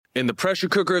In the pressure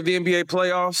cooker of the NBA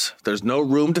playoffs, there's no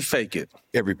room to fake it.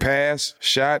 Every pass,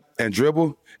 shot, and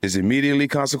dribble is immediately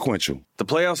consequential. The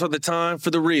playoffs are the time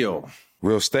for the real.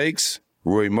 Real stakes,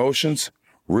 real emotions,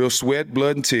 real sweat,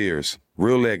 blood, and tears,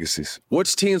 real legacies.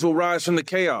 Which teams will rise from the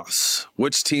chaos?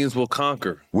 Which teams will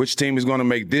conquer? Which team is going to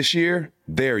make this year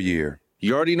their year?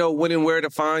 You already know when and where to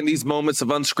find these moments of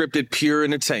unscripted, pure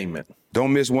entertainment.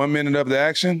 Don't miss 1 minute of the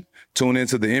action. Tune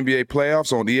into the NBA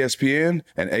playoffs on ESPN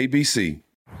and ABC.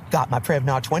 Got my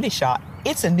Prevnar 20 shot.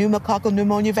 It's a pneumococcal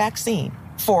pneumonia vaccine.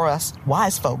 For us,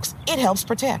 wise folks, it helps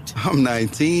protect. I'm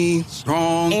 19,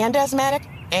 strong. And asthmatic,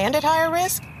 and at higher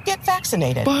risk. Get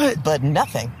vaccinated. But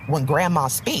nothing when grandma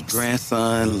speaks.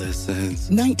 Grandson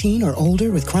listens. 19 or older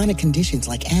with chronic conditions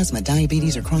like asthma,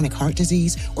 diabetes, or chronic heart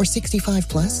disease, or 65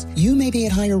 plus, you may be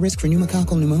at higher risk for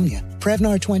pneumococcal pneumonia.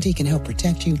 Prevnar 20 can help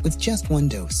protect you with just 1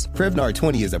 dose. Prevnar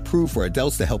 20 is approved for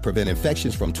adults to help prevent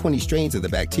infections from 20 strains of the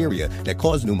bacteria that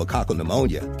cause pneumococcal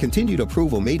pneumonia. Continued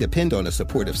approval may depend on a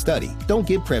supportive study. Don't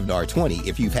get Prevnar 20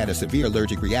 if you've had a severe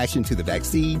allergic reaction to the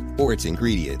vaccine or its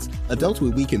ingredients. Adults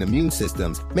with weakened immune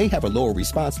systems may have a lower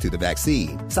response to the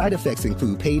vaccine. Side effects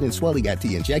include pain and swelling at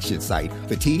the injection site,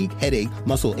 fatigue, headache,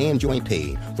 muscle, and joint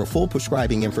pain. For full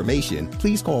prescribing information,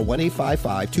 please call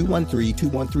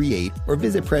 1-855-213-2138 or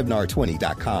visit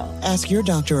Prevnar20.com. Ask your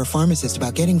doctor or pharmacist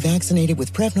about getting vaccinated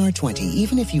with Prevnar 20,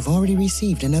 even if you've already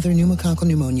received another pneumococcal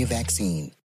pneumonia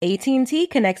vaccine. AT&T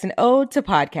connects an ode to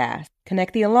podcast.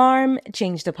 Connect the alarm,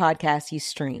 change the podcast you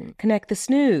stream. Connect the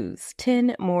snooze,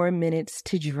 10 more minutes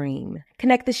to dream.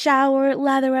 Connect the shower,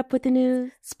 lather up with the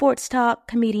news, sports talk,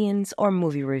 comedians, or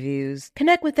movie reviews.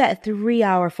 Connect with that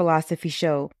 3-hour philosophy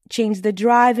show. Change the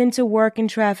drive into work and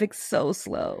traffic so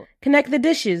slow. Connect the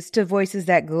dishes to voices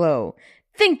that glow.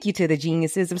 Thank you to the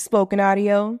geniuses of spoken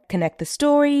audio. Connect the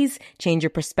stories, change your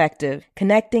perspective.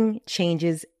 Connecting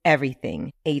changes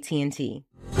everything. AT&T.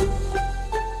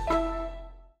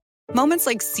 Moments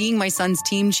like seeing my son's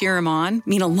team cheer him on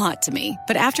mean a lot to me.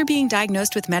 But after being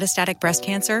diagnosed with metastatic breast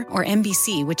cancer, or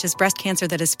MBC, which is breast cancer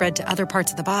that has spread to other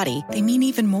parts of the body, they mean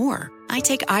even more. I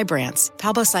take Ibrance,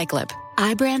 palbociclib.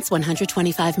 Ibrance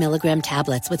 125 milligram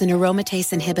tablets with an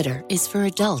aromatase inhibitor is for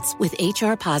adults with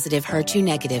HR-positive,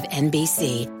 HER2-negative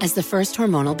MBC as the first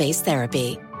hormonal-based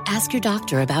therapy. Ask your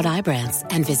doctor about Ibrance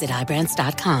and visit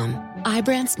Ibrance.com.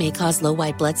 Ibrance may cause low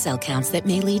white blood cell counts that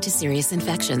may lead to serious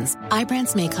infections.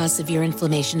 Ibrance may cause severe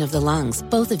inflammation of the lungs.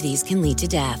 Both of these can lead to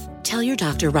death. Tell your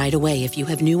doctor right away if you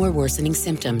have new or worsening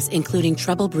symptoms, including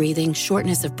trouble breathing,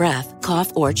 shortness of breath,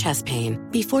 cough, or chest pain.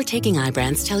 Before taking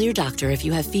Ibrance, tell your doctor if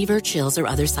you have fever, chills, or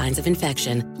other signs of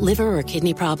infection, liver or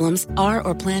kidney problems, are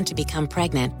or plan to become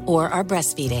pregnant, or are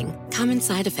breastfeeding. Common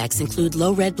side effects include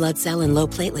low red blood cell and low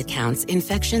platelet counts,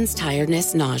 infections,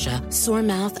 tiredness, nausea, sore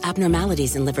mouth,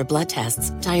 abnormalities in liver blood tests,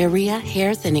 diarrhea,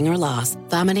 hair thinning or loss,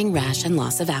 vomiting, rash, and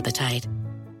loss of appetite.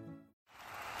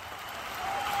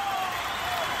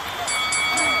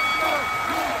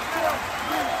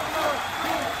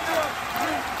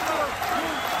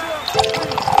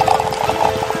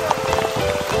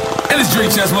 And it's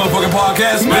Drink Chess Motherfucking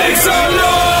Podcast. Make some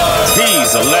noise!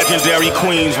 He's a legendary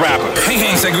Queens rapper.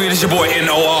 Hey, Sangria, this your boy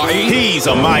N.O.R.E. He's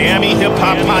a Miami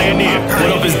hip-hop pioneer.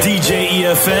 What up is DJ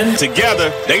EFN?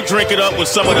 Together, they drink it up with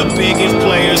some of the biggest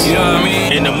players, you know what I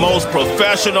mean? In the most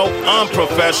professional,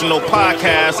 unprofessional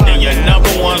podcast, and your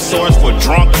 #1 source for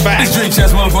drunk facts. It's Drink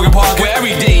Chess Motherfucking Podcast, where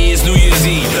every day is New Year's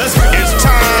Eve. Let's go. It's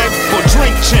time for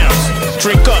Drink Champs.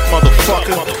 Drink up,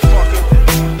 motherfucker.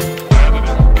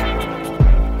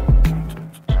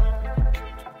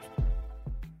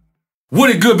 What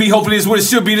it good be? Hopefully it's what it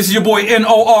should be. This is your boy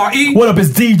N.O.R.E. What up, it's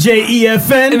DJ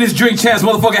EFN. And it's Drink Champs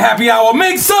Motherfucking Happy Hour.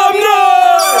 Make some noise!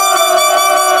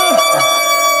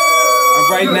 And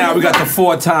right now, we got the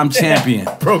 4-time champion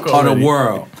of the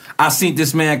world. I seen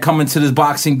this man come into this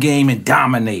boxing game and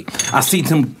dominate. I seen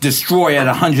him destroy at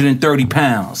 130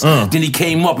 pounds. Then he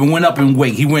came up and went up in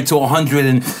weight. He went to 100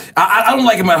 and... I don't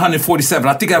like him at 147.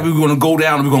 I think we're going to go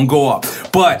down and we're going to go up.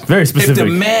 But very specific. If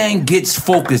the man gets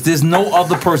focused, there's no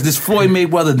other person. This Floyd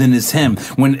Mayweather than it's him.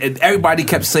 When everybody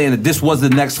kept saying that this was the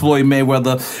next Floyd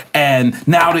Mayweather, and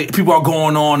now people are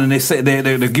going on and they say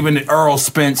they're giving it Earl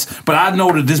Spence. But I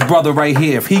know that this brother right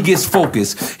here, if he gets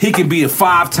focused, he can be a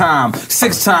 5-time,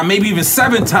 6-time, maybe even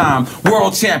 7-time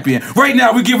world champion. Right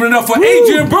now, we're giving it up for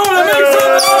Adrian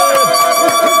Broner.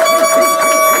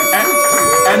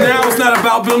 And now it's not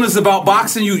about building, it's about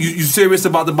boxing. You serious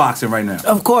about the boxing right now?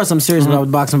 Of course I'm serious about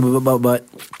the boxing, but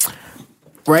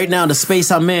right now the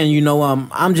space I'm in,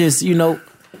 I'm just,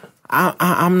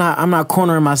 I'm not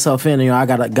cornering myself in. I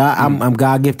got a God. I'm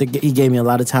God gifted. He gave me a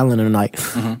lot of talent tonight.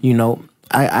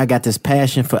 I got this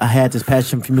passion I had this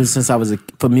passion for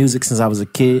music since I was a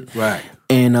kid. Right.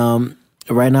 And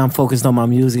right now I'm focused on my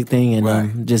music thing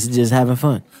and just having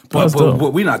fun. But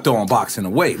we're not throwing boxing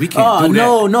away. We can't do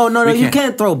that. No. You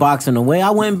can't throw boxing away.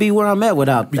 I wouldn't be where I'm at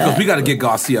without that. Because we got to get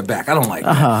Garcia back. I don't like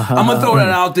that. I'm gonna throw that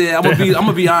out there. I'm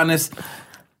gonna be honest.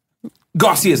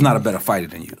 Garcia is not a better fighter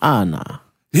than you. Nah.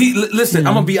 Listen.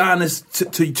 I'm gonna be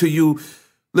honest to you.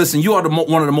 Listen, you are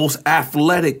one of the most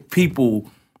athletic people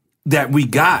that we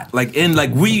got.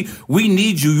 We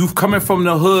need you. You've coming from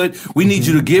the hood. We need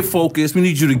you to get focused. We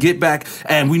need you to get back,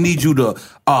 and we need you to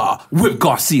whip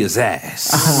Garcia's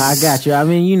ass. I got you. I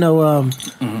mean,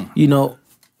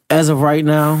 as of right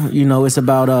now, it's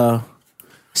about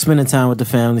spending time with the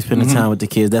family, spending time with the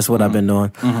kids. That's what I've been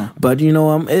doing. But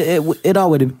it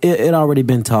already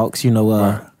been talks.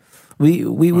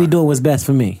 We doing what's best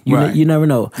for me. You never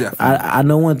know. I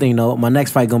know one thing though. My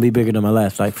next fight gonna be bigger than my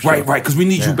last fight. For sure. Right. Because we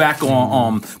need you back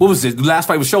on. What was it? The last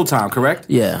fight was Showtime, correct?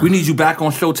 Yeah. We need you back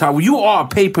on Showtime. Well, you are a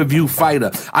pay-per-view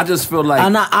fighter. I just feel like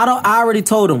I already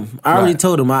told him.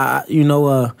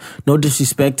 No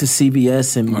disrespect to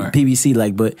CBS and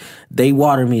PBC, but they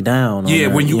water me down. Yeah,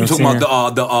 when you talking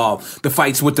about the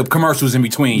fights with the commercials in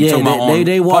between. Yeah,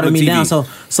 they water me down. So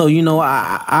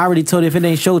I already told you if it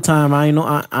ain't Showtime, I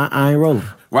ain't rolling.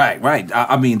 Right.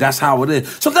 I mean, that's how it is.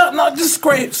 So now just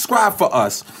describe for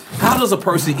us, how does a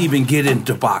person even get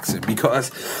into boxing? Because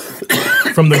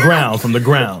from the ground.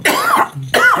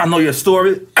 I know your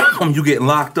story. You getting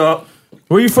locked up.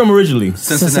 Where are you from originally?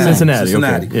 Cincinnati.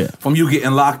 Okay. Yeah. From you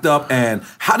getting locked up, and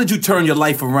how did you turn your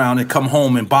life around and come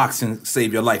home and boxing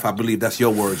save your life? I believe that's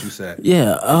your words you said.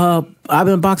 Yeah. I've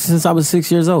been boxing since I was 6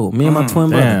 years old. Me and my twin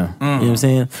brother. You know what I'm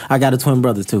saying? I got a twin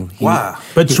brother too. Wow.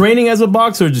 But training as a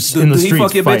boxer or just in the streets? Do he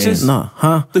fuck your fighting? bitches? No.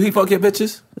 Huh? Do he fuck your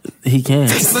bitches? He can.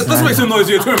 Let's make some noise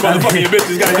for your twin brother fucking your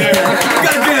bitches. God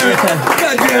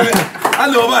damn it. I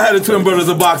know if I had a twin brother as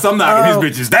a boxer, I'm knocking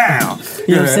his bitches down.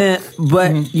 You know what I'm saying?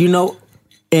 But,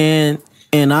 and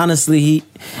honestly, he,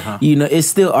 it's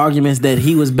still arguments that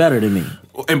he was better than me.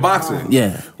 In boxing?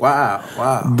 Yeah.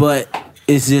 Wow. But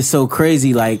it's just so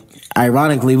crazy. Like,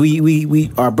 ironically,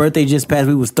 we our birthday just passed.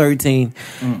 We was 13,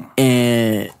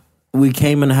 and we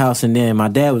came in the house, and then my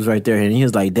dad was right there, and he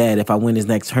was like, "Dad, if I win this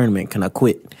next tournament, can I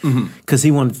quit?" Because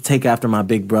he wanted to take after my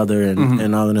big brother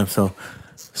and all of them.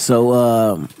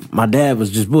 So my dad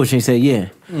was just bullshit. He said, "Yeah."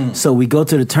 So we go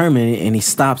to the tournament, and he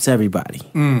stops everybody.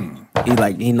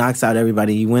 He knocks out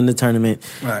everybody. He win the tournament,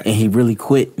 and he really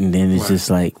quit. And then it's just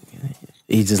like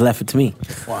he just left it to me.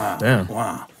 Wow. Damn.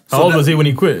 Wow. How old was he when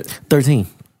he quit? 13.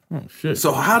 Oh shit.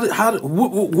 So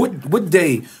what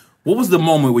day? What was the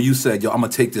moment where you said, "Yo, I'm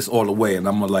gonna take this all the way, and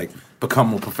I'm gonna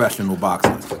become a professional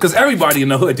boxer"? Because everybody in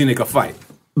the hood think they could fight.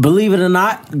 Believe it or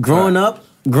not, growing up,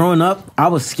 I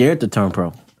was scared to turn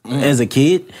pro as a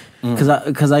kid.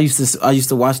 Because I used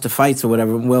to watch the fights or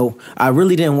whatever. Well, I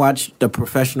really didn't watch the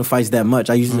professional fights that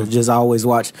much. I used to just always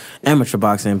watch amateur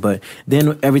boxing. But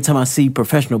then every time I see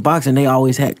professional boxing, they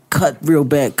always had real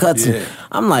bad cuts. Yeah. And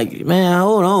I'm like, man,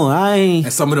 hold on, I ain't.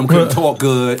 And some of them couldn't talk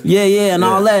good. Yeah, and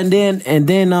all that. And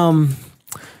then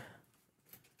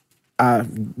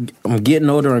I'm getting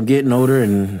older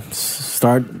and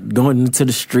start going into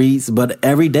the streets. But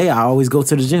every day I always go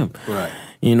to the gym. Right.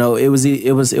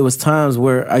 It was times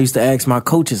where I used to ask my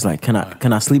coaches, like, can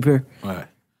I sleep here? Right.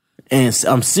 And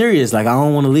I'm serious, like, I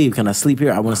don't want to leave. Can I sleep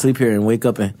here? I want to sleep here and wake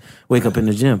up in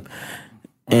the gym.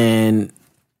 And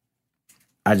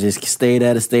I just stayed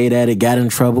at it, got in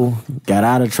trouble, got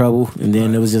out of trouble, and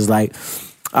then it was just like,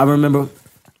 I remember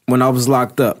when I was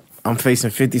locked up, I'm facing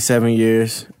 57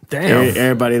 years. Damn.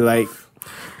 Everybody It's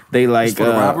for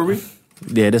the robbery?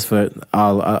 Yeah, that's for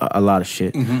a lot of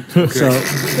shit. Okay. So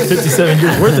 57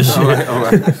 years worth of shit. All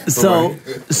right. So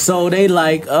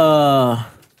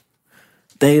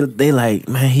they they like,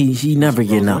 man, he never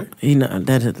getting out.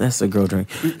 That's a girl drink.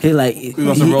 He like we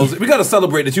want some rosé. We gotta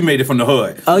celebrate that you made it from the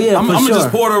hood. Oh yeah, I'm gonna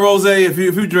just pour the rosé if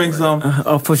you drink some.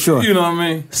 Oh, for sure. You know what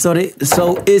I mean? So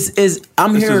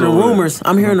I'm hearing the rumors.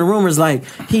 I'm hearing the rumors like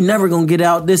he never gonna get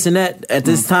out. This and that. At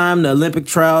this time, the Olympic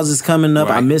trials is coming up.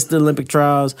 Right. I missed the Olympic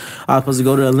trials. I was supposed to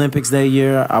go to the Olympics that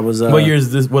year. I was. What year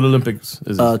is this? What Olympics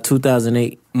is this?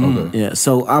 2008. Okay. Yeah.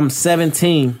 So I'm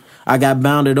 17. I got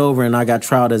bounded over and I got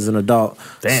trialed as an adult.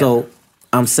 Damn. So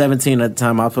I'm 17 at the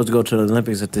time. I was supposed to go to the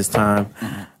Olympics at this time.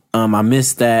 I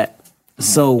missed that.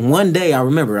 So one day I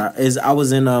remember I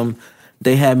was in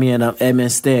they had me in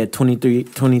Edmondstead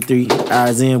 23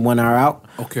 hours in, 1 hour out.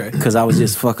 Okay. Because I was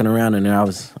just fucking around in there. I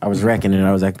was wrecking it.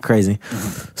 I was acting crazy.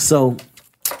 So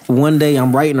one day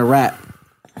I'm writing a rap.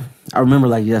 I remember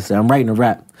like yesterday. I'm writing a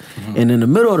rap. And in the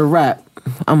middle of the rap,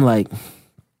 I'm like,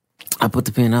 I put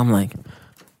the pen, I'm like,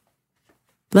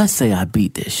 let's say I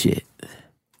beat this shit.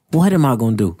 What am I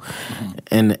gonna do?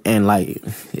 And like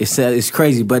it's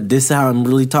crazy, but this is how I'm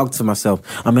really talking to myself.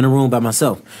 I'm in a room by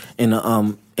myself. In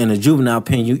a juvenile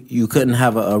pen, you couldn't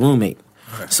have a roommate.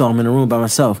 So I'm in a room by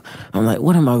myself. I'm like,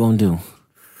 what am I gonna do?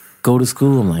 Go to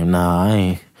school? I'm like, nah, I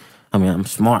ain't. I mean, I'm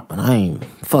smart, but I ain't.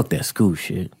 Fuck that school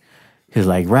shit. He's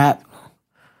like, rap.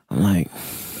 I'm like,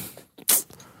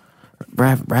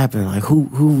 rapping. Like, who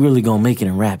really gonna make it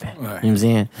in rapping? Right. You know what I'm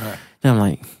saying? Right. Then I'm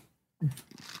like,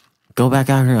 go back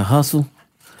out here and hustle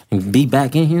and be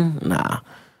back in here? Nah.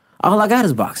 All I got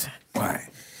is boxing. Right.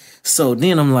 So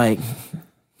then I'm like,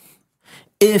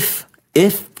 if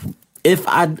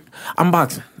I'm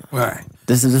boxing. Right.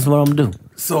 This is what I'm gonna do.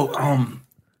 So,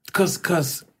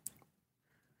 cause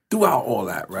throughout all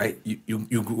that, right?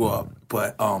 You grew up,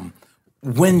 but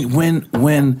when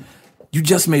you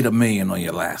just made $1 million on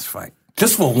your last fight,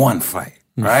 just for one fight,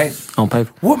 right? On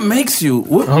paper. What makes you?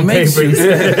 On paper.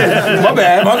 My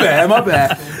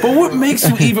bad. But what makes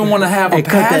you even want to have a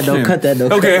passion? Cut that though.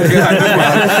 Okay.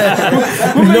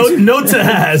 No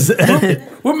has.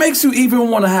 What makes you even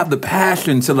want to have the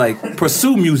passion to like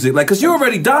pursue music? Like, cause you're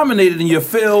already dominated in your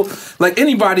field. Like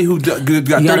anybody who got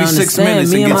 36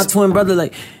 minutes. Me and my twin brother,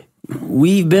 like,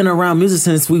 we've been around music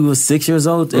since we was 6 years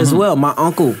old as well. My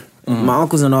uncles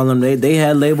and all of them, they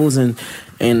had labels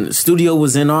and studio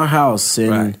was in our house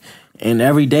and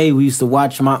every day we used to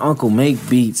watch my uncle make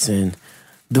beats and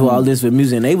do all this with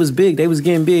music. And they was big, they was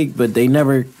getting big, but they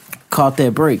never caught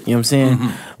that break. You know what I'm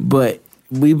saying? But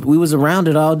we was around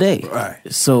it all day. Right.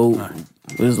 So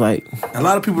it was like, a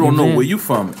lot of people don't know where you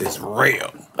from. It's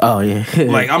real. Oh yeah.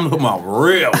 Like I'm talking about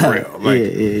real. Like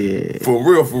yeah. For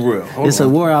real. Hold it's on. a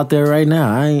war out there right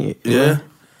now. I ain't. Yeah.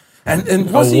 And A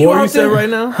what's war out you said there right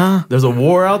now? Huh? There's a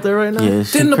war out there right now? Yeah.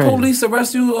 Didn't the police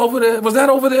arrest you over there? Was that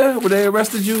over there where they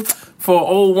arrested you for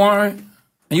old warrant?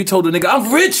 And you told the nigga,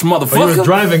 I'm rich, motherfucker. Or you was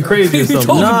driving crazy or You something.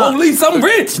 told the police, I'm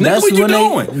rich. Nigga, what you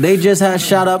doing? They just had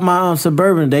shot up my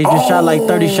Suburban. They just shot like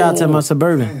 30 shots at my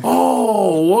Suburban.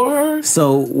 Oh, word.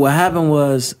 So what happened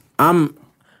was I'm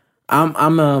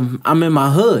in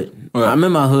my hood. Right. I'm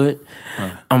in my hood.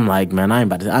 Right. I'm like, man, I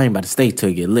ain't about to stay till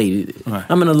it get late. Right.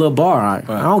 I'm in a little bar. I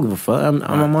don't give a fuck. I'm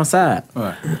on my side.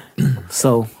 Right.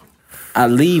 So I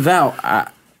leave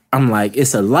out. I'm like,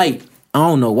 it's a light. I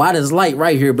don't know why there's light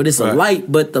right here, but it's a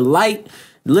light. But the light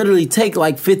literally take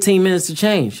like 15 minutes to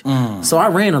change. So I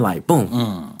ran a light.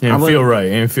 Boom. Didn't feel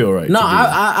right. No,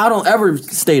 I don't ever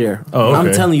stay there. Oh, okay.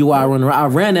 I'm telling you why I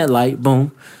ran that light.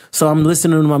 Boom. So I'm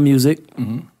listening to my music.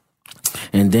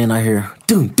 And then I hear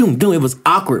doom, doom, doom. It was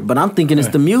awkward, but I'm thinking it's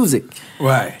the music.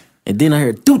 Right. And then I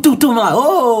hear doom, doom, doom. I'm like,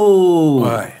 oh.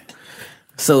 Right.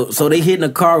 So they hitting the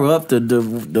car up,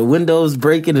 the windows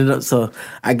breaking it up. So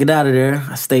I get out of there.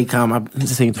 I stay calm.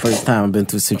 This ain't the first time I've been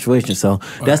through a situation. So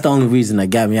that's the only reason that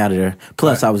got me out of there.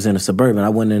 Plus I was in a Suburban. I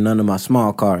wasn't in none of my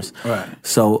small cars. Right.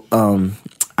 So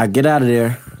I get out of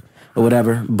there or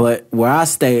whatever. But where I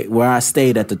stayed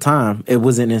at the time, it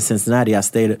wasn't in Cincinnati. I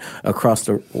stayed across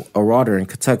the water in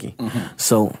Kentucky.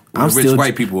 So I'm rich still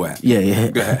white people at.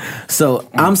 Yeah. Go ahead. So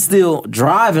I'm still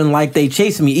driving like they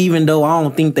chasing me, even though I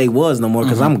don't think they was no more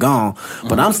because I'm gone.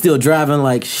 But I'm still driving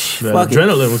like fuck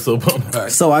adrenaline it. was so pumped.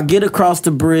 Right. So I get across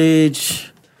the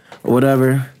bridge or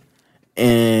whatever,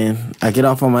 and I get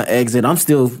off on my exit. I'm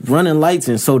still running lights,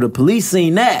 and so the police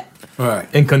seen that.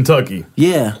 Right. In Kentucky.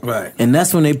 Yeah. Right. And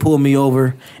that's when they pulled me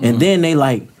over. And then they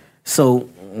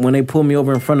when they pull me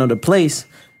over in front of the place,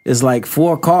 it's like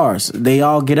 4 cars. They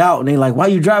all get out and they like, why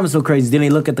you driving so crazy? Then they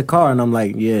look at the car and I'm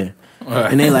like, yeah.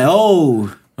 Right. And they like,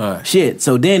 oh, right. shit.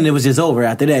 So then it was just over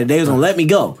after that. They was gonna let me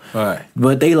go. Right.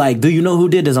 But they like, do you know who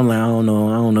did this? I'm like, I don't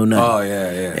know nothing. Oh,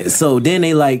 yeah. So then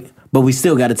they like, but we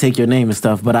still got to take your name and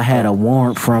stuff. But I had a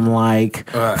warrant from like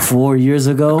 4 years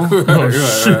ago. Right.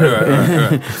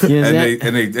 You know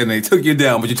and they took you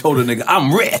down, but you told a nigga,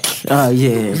 I'm rich. Yeah.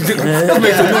 Let's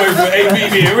make some noise for AB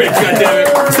being rich,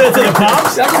 goddammit. Said to the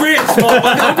pops? I'm rich, motherfucker.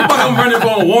 What the fuck I'm running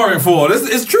for a warrant for?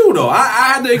 It's true, though. I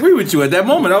had to agree with you at that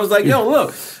moment. I was like, yo,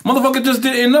 look, motherfucker just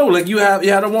didn't know. Like, you had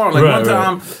a warrant. Like, one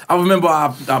time, I remember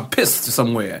I pissed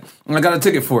somewhere, and I got a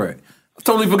ticket for it. I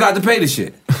totally forgot to pay the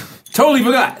shit. Totally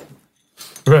forgot.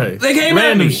 Right. They came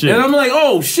Random at me, shit. and I'm like,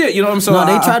 "Oh shit!" You know what I'm saying?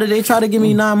 No, they tried to give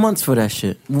me 9 months for that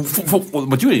shit.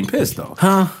 But you didn't piss though,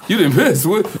 huh? You didn't piss.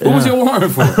 What was your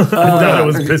warrant for? I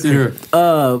was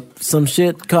pissing. Some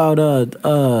shit called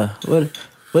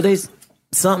what they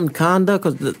something conduct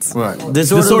or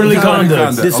disorderly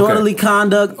conduct. Disorderly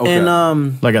conduct, Okay.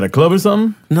 and like at a club or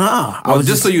something. Nah. Well,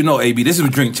 just so you know, AB, this is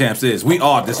what Drink Champs is. We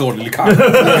are disorderly conduct.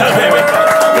 God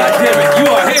damn it,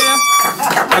 you are here.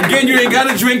 Again, you ain't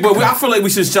got to drink, but I feel like we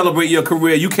should celebrate your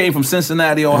career. You came from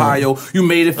Cincinnati, Ohio. You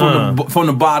made it from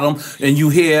the bottom, and you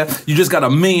here. You just got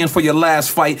 $1 million for your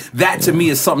last fight. That to me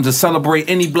is something to celebrate.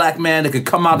 Any black man that could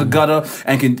come out the gutter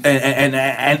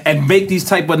and make these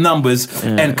type of numbers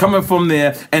and coming from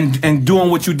there and doing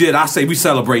what you did, I say we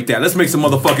celebrate that. Let's make some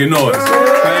motherfucking noise.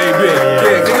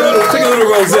 Take a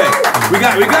little rosé. We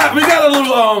got a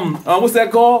little what's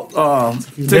that called?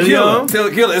 Tequila.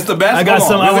 Tequila. It's the best. I got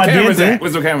some aguardiente.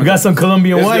 Where's the camera? We got some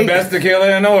Colombian white. It's the best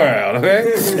tequila in the world,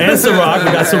 okay? And Ciroc.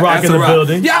 We got Ciroc in the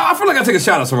building. Yeah, I feel like I take a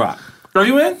shot of Ciroc. Are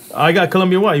you in? I got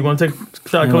Colombian white. You want to take a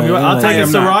shot of Colombian white? I'll take a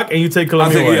Ciroc and you take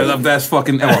Colombian white. Yeah, that's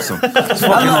fucking awesome. That's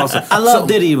fucking awesome. I love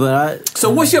Diddy, but So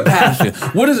what's your passion?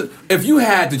 What is it, if you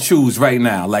had to choose right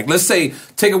now? Like, let's say,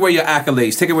 take away your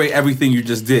accolades, take away everything you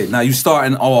just did. Now you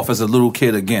starting off as a little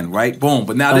kid again, right? Boom.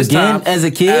 But now this time, as a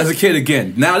kid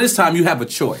again. Now this time you have a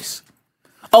choice.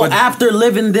 Oh, but after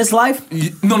living this life?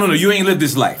 No, you ain't lived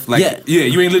this life. Like, you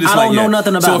ain't lived this life I don't know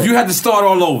nothing about it. So if you had to start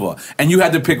all over and you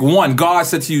had to pick one, God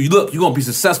said to you, look, you're going to be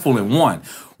successful in one.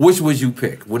 Which would you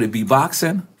pick? Would it be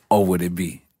boxing or would it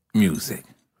be music?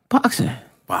 Boxing.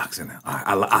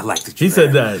 I like that. He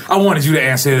said that. I wanted you to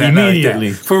answer that immediately.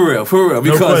 Like that. For real.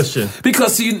 Because, no question.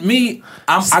 Because see, me,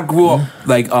 I grew up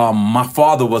like my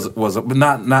father was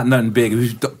not nothing big. He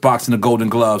was boxing the Golden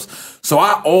Gloves. So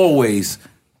I always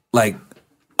like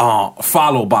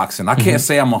follow boxing. I can't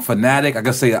say I'm a fanatic. I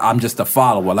can say I'm just a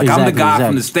follower. Like I'm the guy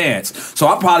from the stands. So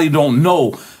I probably don't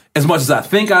know as much as I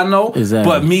think I know.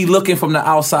 But me looking from the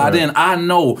outside in, I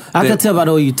know. I can tell by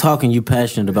the way you talking, you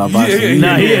passionate about boxing.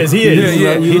 Nah, he is.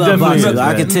 You love boxing.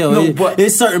 I can tell.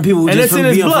 It's certain people who just from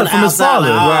being from the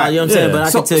outside. You know what I'm saying? But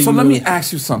I can tell you. So let me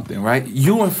ask you something, right?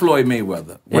 You and Floyd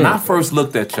Mayweather. When I first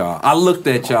looked at y'all, I looked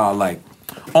at y'all like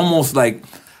almost like,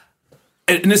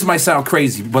 and this might sound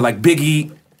crazy, but like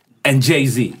Biggie and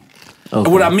Jay-Z. Okay.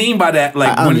 What I mean by that,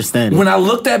 like when I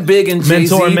looked at Big and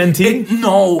Jay-Z, mentor and mentee?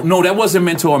 No, that wasn't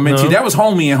mentor and mentee. No. That was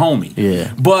homie and homie.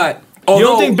 Yeah, but you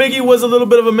don't think Biggie was a little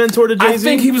bit of a mentor to Jay-Z? I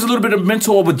think he was a little bit of a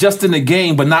mentor, but just in the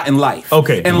game, but not in life.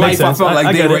 Okay, in life, I felt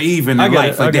like they were even in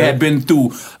life, like they had been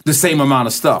through the same amount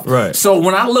of stuff. Right. So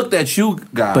when I looked at you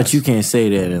guys, but you can't say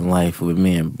that in life with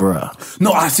me and bruh.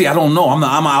 No, I don't know. I'm an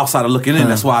outsider looking in.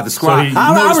 That's why I describe.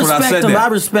 I respect him. I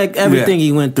respect everything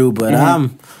he went through, but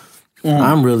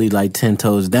I'm really like 10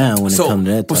 toes down when it comes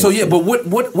to that.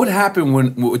 But what happened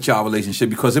with y'all relationship?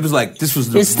 Because it was like this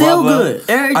was the it's still good.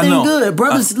 Everything good.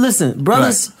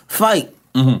 Brothers fight.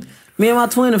 Mm-hmm. Me and my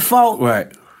twin have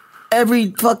fought every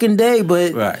fucking day,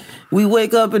 but we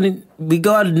wake up and we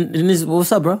go out and this,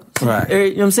 what's up, bro? Right. You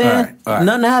know what I'm saying? Right.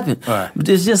 Nothing happened. But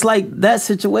it's just like that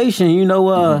situation, you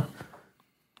know,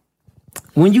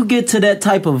 when you get to that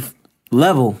type of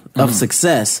level of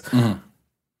success.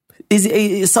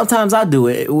 Sometimes I do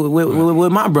it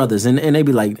with my brothers, and they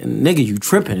be like, "Nigga, you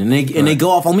tripping," and they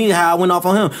go off on me how I went off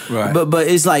on him. Right. But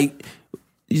it's like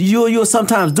you'll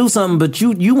sometimes do something, but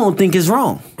you won't think it's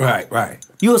wrong. Right.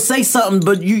 You'll say something,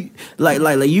 but you like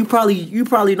you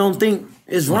probably don't think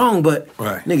it's wrong, but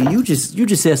nigga, you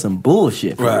just said some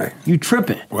bullshit. Right. You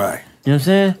tripping. Right. You know what I'm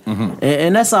saying? Mm-hmm.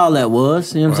 And that's all that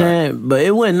was. You know what I'm saying? But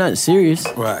it wasn't nothing serious.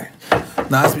 Right.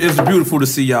 Now, it's beautiful to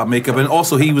see y'all make up. And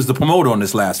also, he was the promoter on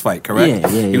this last fight, correct?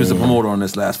 He was the promoter on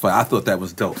this last fight. I thought that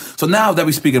was dope. So now that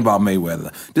we're speaking about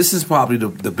Mayweather, this is probably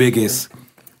the biggest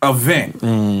event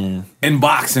in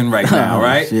boxing right now,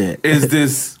 right? Shit. Is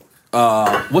this,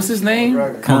 what's his name?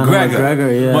 McGregor,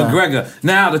 McGregor.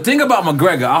 Now, the thing about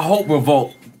McGregor, I hope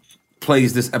Revolt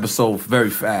plays this episode very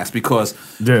fast because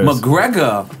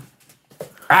McGregor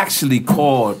actually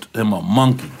called him a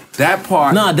monkey. That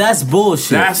part. Nah, that's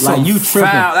bullshit. That's like you tripping.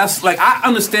 Foul. That's like I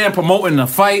understand promoting the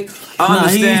fight. I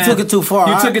understand. He took it too far.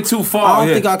 You took it too far. I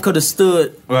don't think I could have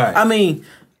stood. Right. I mean,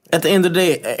 at the end of the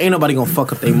day, ain't nobody gonna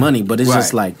fuck up their money, but it's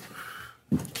just like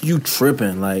you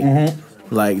tripping. Like,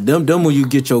 like them when you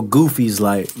get your goofies.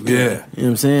 Like, you know what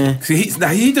I'm saying? See,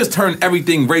 he just turned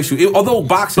everything racial. Although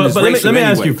boxing is racial. Let me anyway.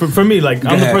 ask you. For me, like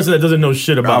I'm the person that doesn't know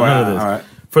shit about none of this. All right.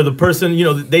 For the person, you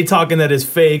know, they talking that is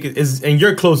fake, and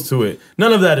you're close to it.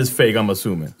 None of that is fake, I'm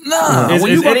assuming. No. Is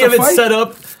any of it set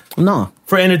up No.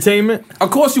 for entertainment?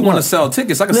 Of course you want to sell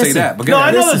tickets. I can say that. But No,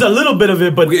 I know there's a little bit of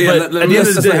it, but, Yeah, but at the end of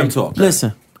the let's day, let him talk.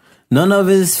 Listen, none of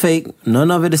it is fake. None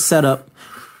of it is set up.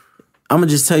 I'm gonna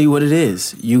just tell you what it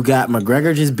is. You got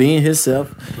McGregor just being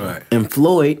himself, and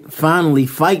Floyd finally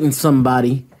fighting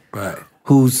somebody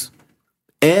who's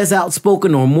as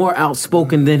outspoken or more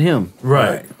outspoken than him.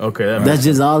 Right. Okay. That's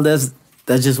just all. That's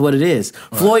just what it is.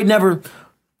 Floyd never.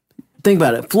 Think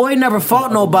about it. Floyd never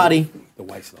fought nobody The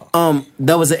white star.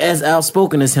 That was as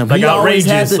outspoken as him. Like he always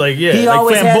had outrageous, to, like, yeah, he like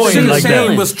always had flamboyant to be like that. chilling.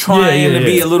 Shane was trying to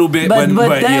be a little bit, but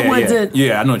that yeah, wasn't.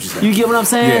 Yeah, I know what you're saying. You get what I'm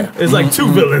saying? Yeah. It's like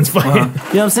two villains fighting. You know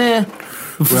what I'm saying?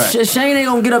 Right. Shane ain't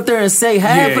gonna get up there and say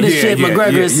half of the shit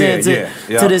McGregor is saying to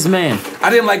this man.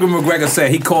 I didn't like what McGregor said.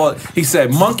 He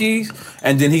said monkeys,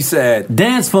 and then he said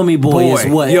dance for me, boy. Is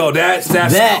what? Yo, that's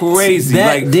crazy.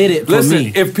 That did it for listen,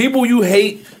 me. If people you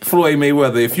hate Floyd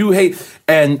Mayweather, if you hate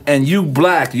and you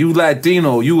black, you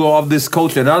Latino, you are of this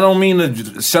culture, and I don't mean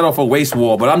to shut off a race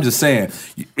war, but I'm just saying,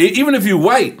 even if you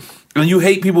white and you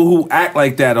hate people who act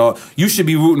like that, or you should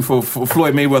be rooting for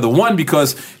Floyd Mayweather. One,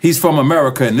 because he's from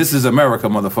America, and this is America,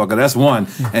 motherfucker. That's one.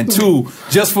 And two,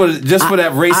 just for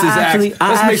that racist act.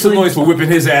 Let's make some noise for whipping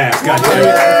his ass. You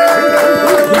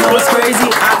know what's crazy?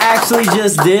 I actually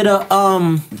just did a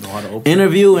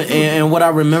interview, and what I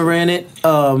remember in it,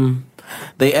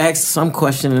 they asked some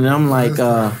question, and I'm like,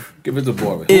 give it to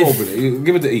Boris.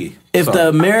 Give it to E. If the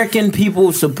American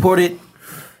people supported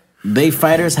they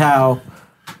fighters how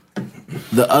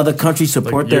the other countries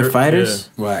support their fighters,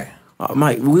 right?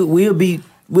 Mike, we'll be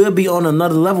on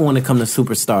another level when it comes to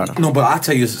superstardom. No, but I'll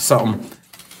tell you something.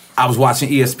 I was watching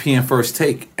ESPN First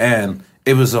Take, and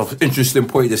it was an interesting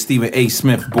point that Stephen A.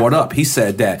 Smith brought up. He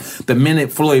said that the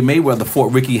minute Floyd Mayweather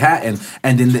fought Ricky Hatton,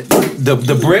 and then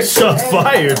the Brits shots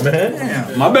fired,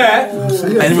 man. My bad.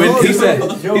 And when he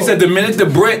said the minute the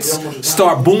Brits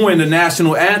start booing the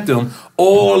national anthem,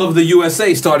 all of the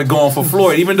USA started going for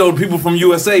Floyd, even though people from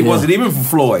USA wasn't even for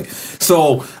Floyd.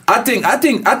 So I think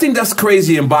that's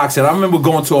crazy in boxing. I remember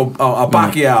going to a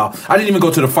Pacquiao. I didn't even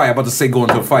go to the fight. I'm about to say going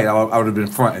to a fight. I would have been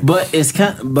fronting. But it's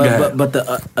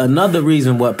another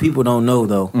reason what people don't know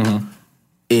though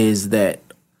is that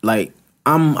like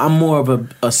I'm more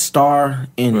of a star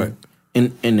in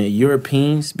the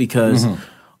Europeans because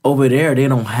over there they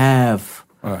don't have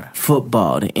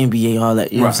football, the NBA, all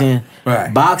that. You know what I'm saying?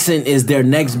 Right. Boxing is their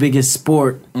next biggest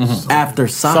sport after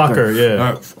soccer.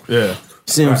 Yeah.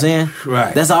 See what I'm saying?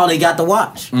 Right. That's all they got to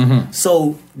watch.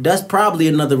 So that's probably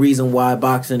another reason why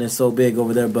boxing is so big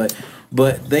over there. But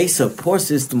they support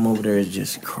system over there is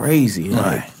just crazy.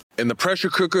 Right. In the pressure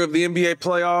cooker of the NBA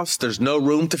playoffs, there's no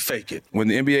room to fake it. When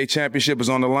the NBA championship is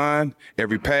on the line,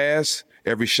 every pass,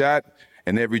 every shot,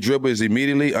 and every dribble is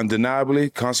immediately, undeniably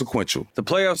consequential. The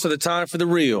playoffs are the time for the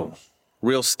real.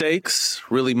 Real stakes,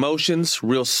 real emotions,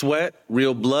 real sweat,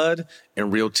 real blood,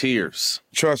 and real tears.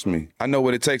 Trust me, I know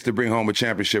what it takes to bring home a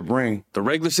championship ring. The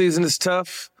regular season is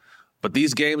tough, but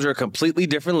these games are a completely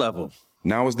different level.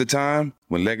 Now is the time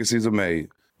when legacies are made.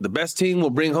 The best team will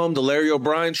bring home the Larry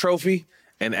O'Brien Trophy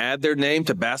and add their name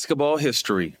to basketball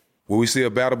history. Will we see a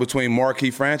battle between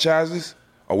marquee franchises,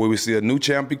 or will we see a new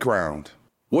champ be crowned?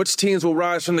 Which teams will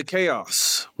rise from the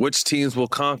chaos? Which teams will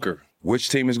conquer? Which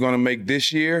team is going to make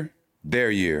this year their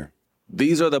year?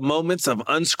 These are the moments of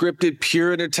unscripted,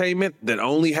 pure entertainment that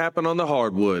only happen on the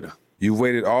hardwood. You've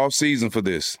waited all season for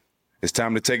this. It's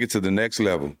time to take it to the next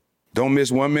level. Don't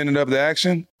miss 1 minute of the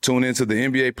action. Tune into the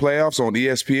NBA playoffs on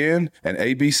ESPN and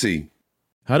ABC.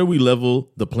 How do we level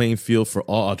the playing field for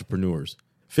all entrepreneurs?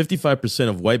 55%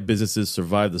 of white businesses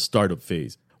survive the startup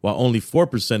phase, while only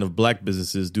 4% of black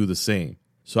businesses do the same.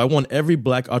 So I want every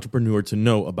black entrepreneur to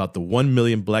know about the 1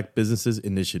 Million Black Businesses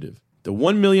Initiative. The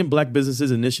 1 Million Black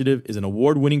Businesses Initiative is an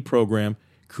award-winning program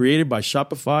created by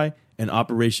Shopify and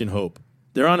Operation Hope.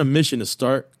 They're on a mission to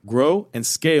start, grow, and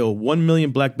scale 1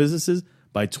 million black businesses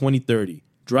by 2030,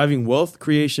 driving wealth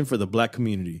creation for the black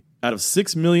community. Out of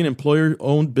 6 million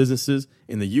employer-owned businesses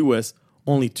in the U.S.,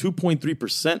 only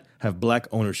 2.3% have black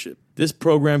ownership. This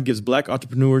program gives black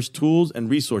entrepreneurs tools and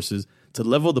resources to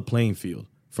level the playing field,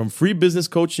 from free business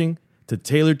coaching to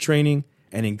tailored training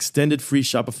and an extended free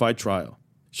Shopify trial.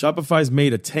 Shopify's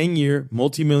made a 10-year,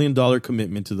 multi-million-dollar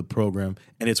commitment to the program,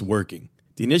 and it's working.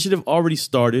 The initiative already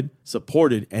started,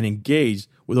 supported, and engaged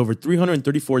with over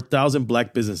 334,000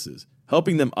 black businesses,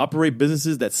 helping them operate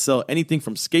businesses that sell anything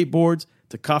from skateboards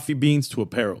to coffee beans to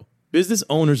apparel. Business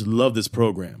owners love this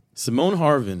program. Simone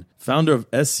Harvin, founder of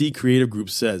SC Creative Group,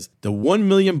 says, "The 1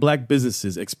 million black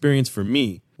businesses experience for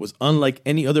me was unlike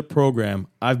any other program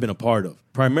I've been a part of,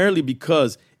 primarily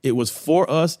because it was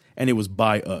for us and it was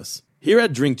by us." Here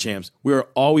at Drink Champs, we are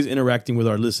always interacting with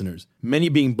our listeners, many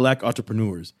being black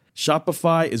entrepreneurs.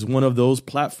 Shopify is one of those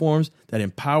platforms that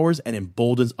empowers and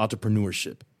emboldens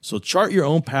entrepreneurship. So chart your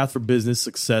own path for business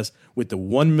success with the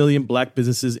 1 Million Black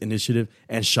Businesses Initiative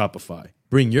and Shopify.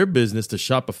 Bring your business to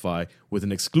Shopify with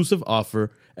an exclusive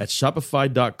offer at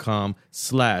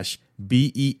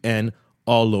shopify.com/BEN,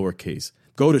 all lowercase.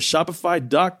 Go to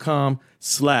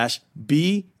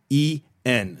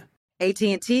shopify.com/BEN.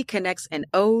 AT&T connects an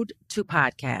ode to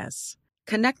podcasts.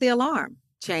 Connect the alarm.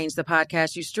 change the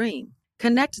podcast you stream.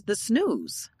 Connect the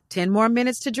snooze. 10 more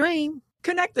minutes to dream.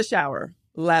 Connect the shower.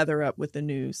 Lather up with the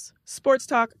news. Sports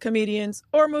talk, comedians,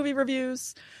 or movie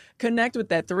reviews. Connect with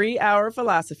that 3-hour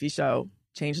philosophy show.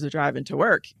 Change the drive into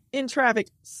work in traffic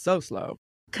so slow.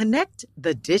 Connect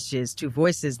the dishes to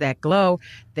voices that glow.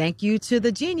 Thank you to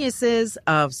the geniuses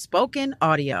of spoken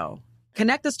audio.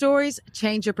 Connect the stories,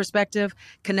 change your perspective.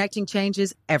 Connecting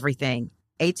changes everything.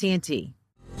 AT&T.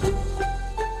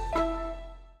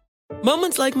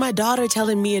 Moments like my daughter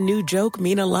telling me a new joke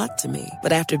mean a lot to me.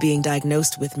 But after being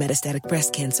diagnosed with metastatic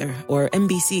breast cancer, or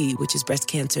MBC, which is breast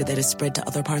cancer that is spread to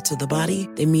other parts of the body,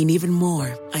 they mean even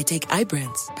more. I take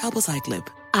Ibrance, palbociclib.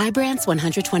 Ibrance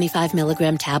 125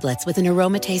 milligram tablets with an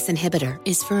aromatase inhibitor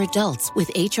is for adults with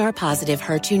HR-positive,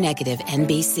 HER2-negative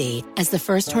MBC as the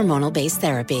first hormonal-based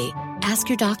therapy. Ask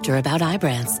your doctor about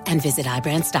Ibrance and visit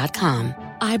Ibrance.com.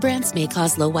 Ibrance may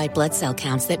cause low white blood cell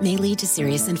counts that may lead to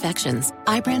serious infections.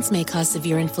 Ibrance may cause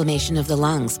severe inflammation of the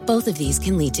lungs. Both of these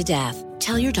can lead to death.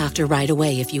 Tell your doctor right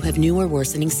away if you have new or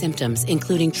worsening symptoms,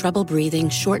 including trouble breathing,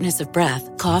 shortness of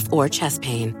breath, cough, or chest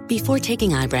pain. Before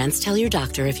taking Ibrance, tell your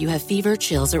doctor if you have fever,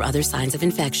 chills, or other signs of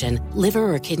infection,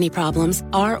 liver or kidney problems,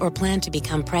 are or plan to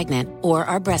become pregnant, or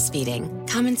are breastfeeding.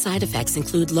 Common side effects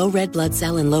include low red blood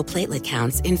cell and low platelet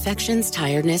counts, infections,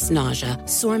 tiredness, nausea,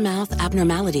 sore mouth,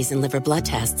 abnormalities in liver blood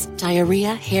tests,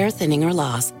 diarrhea, hair thinning or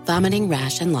loss, vomiting,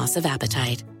 rash, and loss of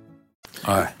appetite.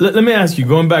 All right. Let me ask you,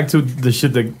 going back to the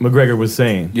shit that McGregor was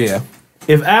saying. Yeah.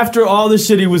 If after all the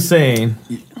shit he was saying,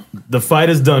 the fight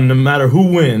is done, no matter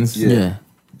who wins,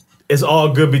 it's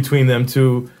all good between them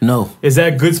two. No. Is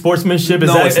that good sportsmanship?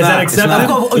 No, it's not. Is that It's accepted?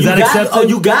 not. Is that accepted?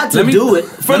 You got to do it.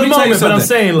 For the moment, but I'm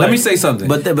saying, like... Let me say something.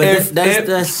 But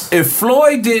if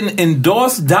Floyd didn't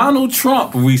endorse Donald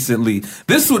Trump recently,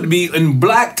 this would be in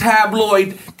black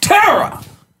tabloid terror.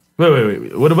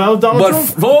 Wait. What about Donald Trump?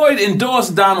 But Floyd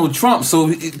endorsed Donald Trump,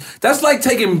 so that's like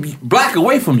taking black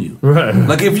away from you. Right.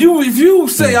 Like if you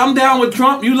say I'm down with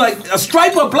Trump, you like a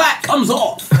stripe of black comes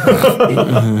off.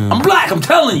 I'm black. I'm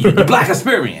telling you, the black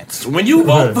experience. When you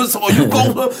vote for, or you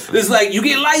go for, it's like you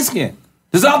get light skin.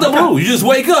 It's out the blue. You just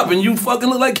wake up and you fucking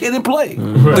look like Kid and Play.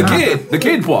 The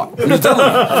kid part.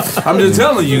 I'm just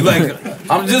telling you. Like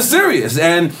I'm just serious.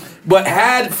 But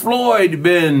had Floyd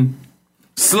been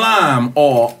Slime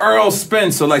or Earl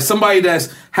Spencer, like somebody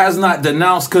that has not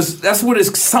denounced, because that's what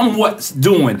it's somewhat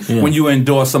doing when you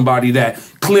endorse somebody that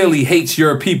clearly hates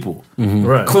your people,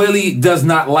 Right. clearly does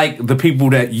not like the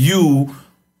people that you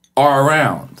are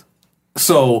around.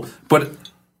 So, but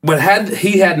had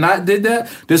he not did that,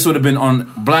 this would have been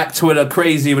on Black Twitter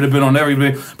crazy. It would have been on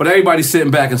everybody. But everybody's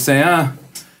sitting back and saying,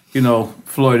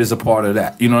 Floyd is a part of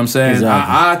that. You know what I'm saying?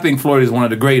 Exactly. I think Floyd is one of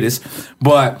the greatest,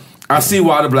 but I see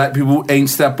why the black people ain't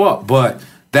step up, but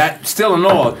that still in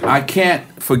all, I can't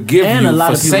forgive And a you lot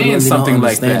for of people saying really something don't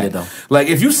like that. understand it, though. Like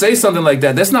if you say something like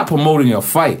that, that's not promoting your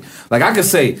fight. Like I could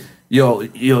say,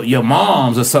 your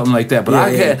moms or something like that, but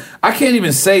I can't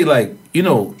even say like,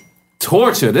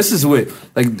 torture. This is what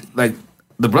like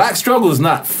the black struggle is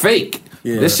not fake.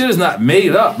 Yeah. This shit is not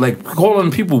made up. Like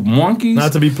calling people monkeys,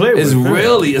 Not to be played with. is a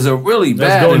really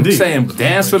bad. going And deep. saying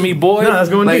dance for me, boy. No, that's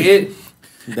going like deep.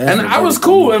 And I was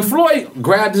cool. And Floyd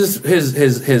grabbed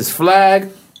his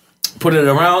flag, put it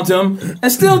around him,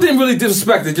 and still didn't really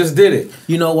disrespect it. Just did it.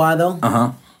 You know why though?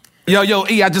 Yo,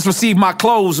 E, I just received my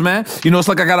clothes, man. It's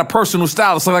like I got a personal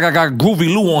style. It's like I got Groovy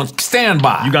Lou on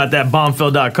standby. You got that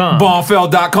bombfell.com.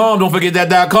 Bombfell.com. Don't forget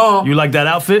that .com. You like that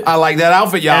outfit? I like that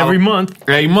outfit, y'all. Every month.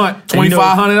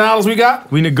 $2,500 we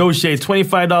got? We negotiate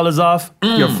 $25 off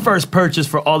your first purchase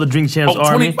for all the Drink Champs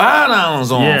Army.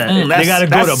 $25 off. Yeah, they gotta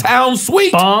go to sounds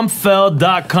sweet.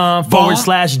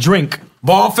 bombfell.com/drink.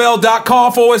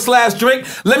 Bombfell.com/drink.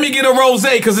 Let me get a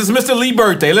rosé because it's Mr. Lee's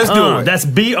birthday. Let's do it. That's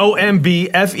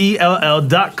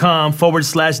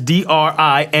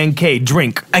BOMBFELL.com/DRINK.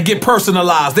 Drink. And get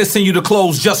personalized. They send you the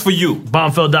clothes just for you.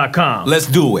 Bombfell.com. Let's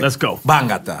do it. Let's go.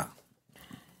 Bangata.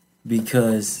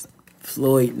 Because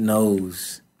Floyd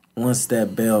knows once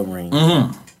that bell rings.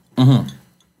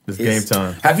 It's game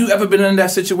time. Have you ever been in that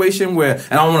situation where,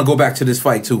 and I want to go back to this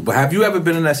fight too, but have you ever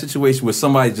been in that situation where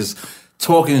somebody just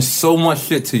talking so much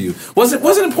shit to you? Wasn't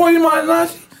it Poison Mind,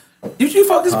 Najee? You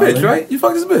fucked this bitch, right? You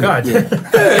fucked this bitch. God, yeah, you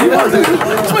fucked this bitch.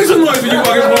 Let's make some noise when you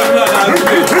fucking Poison Mind.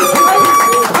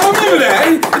 I remember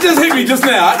that. It just hit me just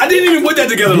now. I didn't even put that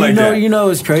together like that.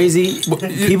 It's crazy.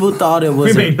 People thought it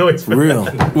wasn't real.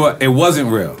 What? It wasn't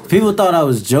real. People thought I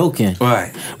was joking.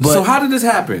 Right. But, so how did this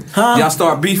happen? Y'all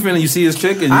start beefing and you see his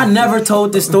chick? And I never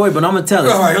told this story, but I'm gonna tell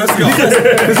it. All right, let's go.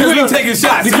 Because you ain't taking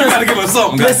shots. You gotta give us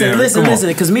something. Listen.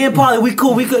 Because me and Paulie, we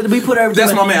cool. We put everything.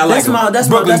 That's my man. I like him. That's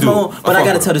Brooklyn my dude. own. But I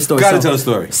gotta tell the story. Gotta tell the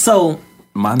story. So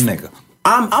My nigga.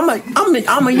 I'm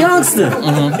a youngster.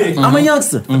 I'm a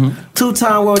youngster.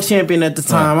 2-time world champion at the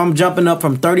time. I'm jumping up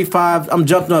from 35. I'm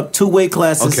jumping up 2 weight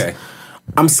classes. Okay.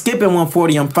 I'm skipping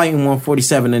 140. I'm fighting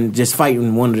 147 and just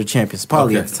fighting one of the champions,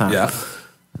 probably at the time. Yeah.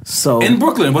 So in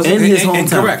Brooklyn, was it? In his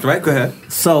hometown. Correct, right? Go ahead.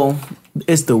 So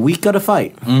it's the week of the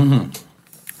fight.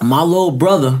 My little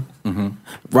brother,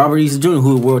 Robert Easter Jr.,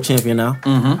 who's a world champion now,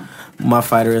 my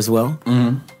fighter as well.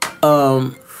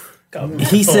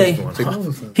 He say,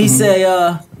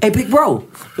 hey, big bro.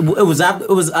 It was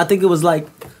I think it was like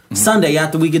Sunday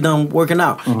after we get done working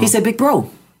out. He said, big bro,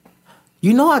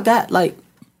 you know I got like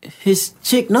his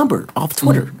chick number off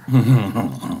Twitter.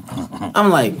 I'm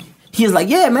like, he was like,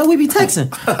 yeah, man, we be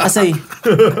texting. I say,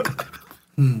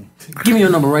 give me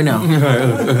your number right now.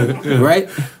 Right?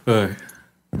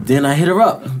 Then I hit her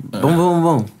up. Boom, boom,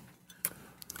 boom.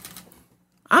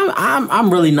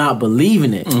 I'm really not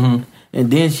believing it. And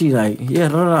then she like, yeah,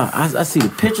 I see the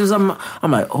pictures. I'm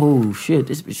like, oh shit,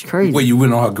 this bitch crazy. Wait, you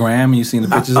went on her gram and you seen the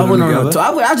pictures of them together?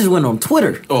 I just went on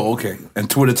Twitter. Oh, okay. And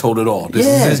Twitter told it all. This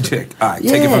is his chick. All right,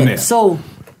 take it from there. So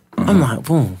I'm like,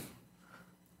 boom.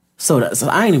 So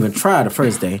I ain't even try the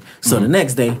first day. So the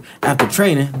next day, after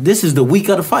training, this is the week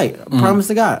of the fight. I promise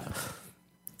to God.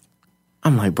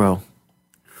 I'm like, bro,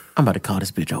 I'm about to call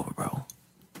this bitch over, bro.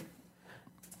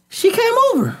 She came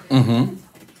over.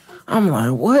 I'm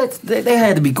like, what? They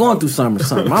had to be going through something or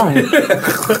something. I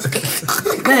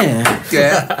don't, man.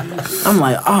 Yeah. I'm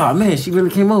like, oh, man, she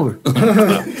really came over.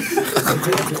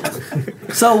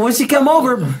 So when she came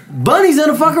over, Bunny's in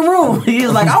the fucking room. He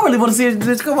was like, I really want to see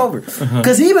this bitch come over.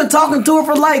 Because he been talking to her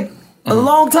for like a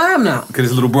long time now. Because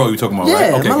his little bro you talking about,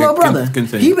 yeah, right? Okay, my little brother.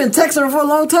 Continue. He been texting her for a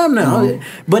long time now.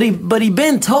 But he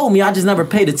been told me, I just never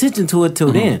paid attention to it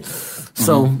till then.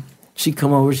 So she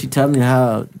come over, she tell me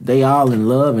how they all in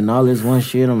love and all this one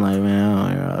shit. I'm like, man, I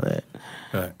don't hear all that.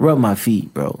 Right. Rub my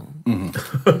feet, bro.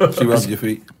 She rubbed your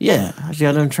feet? Yeah, she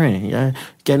got them training. Yeah,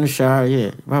 get in the shower,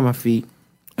 rub my feet.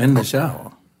 In the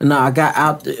shower? No, I got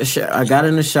out. I got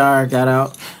in the shower, got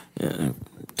out,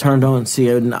 turned on. See,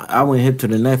 I went hip to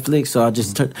the Netflix, so I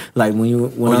just turned like when y'all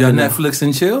Netflix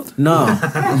and chilled? No,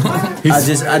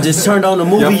 I just turned on the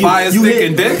movie. Your fire stick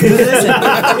and dick.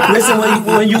 Listen,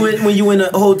 when you in a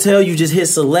hotel, you just hit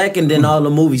select and then all the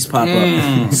movies pop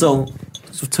up. So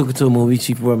took her to a movie.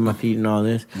 She rubbed my feet and all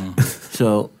this.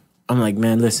 So I'm like,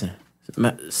 man, listen,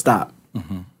 stop.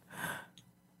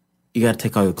 You gotta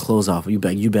take all your clothes off. You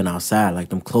been outside, like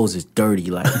them clothes is dirty,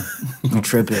 like you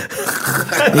tripping.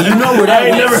 And you know where that I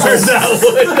ain't never heard that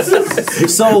one.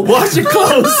 So wash your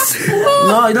clothes.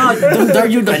 No, them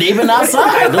dirty. They been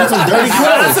outside. Those some dirty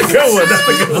clothes. That's a good one.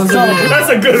 That's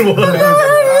a good one.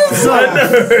 So, I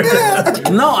never heard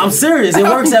that. No, I'm serious. It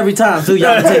works every time too.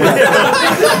 Y'all can take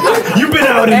it. You've been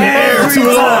out in the air too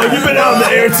long. You've been out in the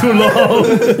air too long.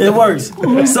 It works.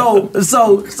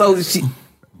 So she.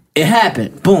 It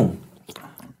happened. Boom.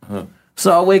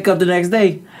 So I wake up the next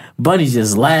day, Bunny's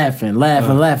just laughing.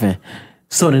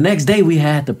 So the next day we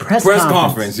had the press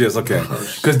conference. Yes, okay.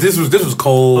 Because this was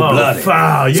cold blooded.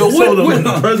 Foul. You so told them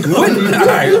the press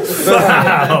conference.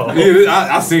 Foul.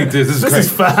 I seen this. This is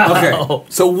foul. Okay.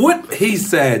 So what he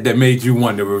said that made you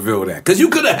want to reveal that? Because you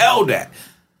could have held that,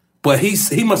 but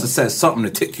he must have said something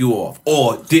to tick you off,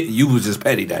 or didn't? You was just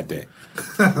petty that day.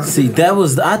 See,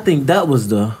 I think that was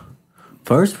the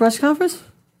first press conference.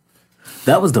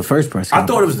 That was the first press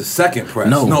conference. I thought it was the second press.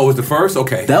 No, it was the first?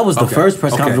 Okay. That was the first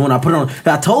press conference when I put it on.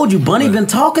 I told you, Bunny been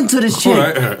talking to this chick.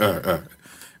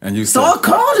 And you so I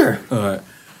called her.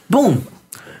 Boom.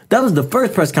 That was the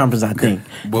first press conference, I think.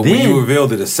 But when you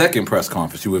revealed it, the second press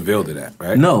conference, you revealed it at,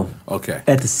 right? No. Okay.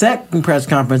 At the second press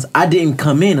conference, I didn't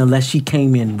come in unless she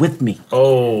came in with me.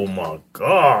 Oh, my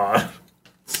God.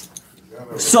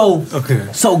 So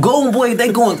Golden Boy,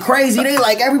 they going crazy. They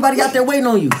like, everybody out there waiting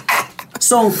on you.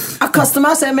 So I cussed him.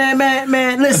 I said,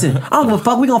 man, listen, I don't give a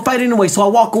fuck. We gonna fight anyway. So I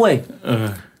walk away.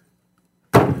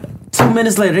 2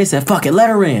 minutes later, they said, fuck it, let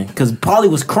her in. Because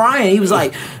Paulie was crying. He was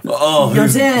like, you know what I'm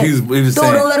saying? He was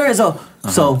saying. Don't let her in.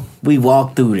 So we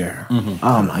walked through there.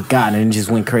 Oh my God, and it just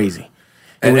went crazy.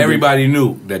 And everybody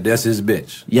knew that that's his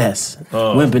bitch. Yes.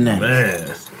 Wimping that.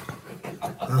 Man.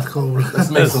 That's cool.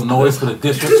 Let's make some noise for the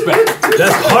disrespect.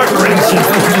 That's heart-wrenching.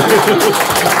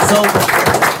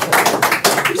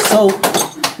 So,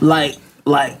 like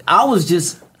I was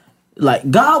just like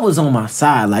God was on my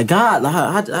side. Like God,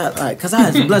 because I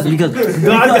had some blessings because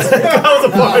God was a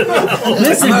part of that.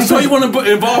 Listen, I'm not sure you want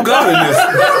to involve God in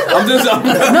this.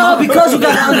 No, because you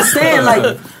got to understand.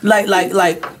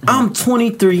 Like I'm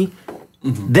 23.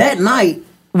 That night,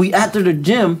 we after the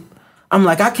gym. I'm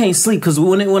like, I can't sleep because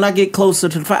when I get closer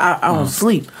to the fight, I don't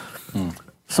sleep.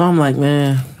 So I'm like,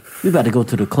 man, we about to go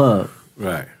to the club.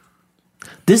 Right.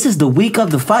 This is the week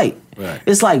of the fight. Right.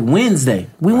 It's like Wednesday.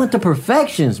 We went to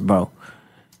Perfections, bro.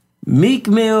 Meek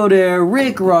Mill there,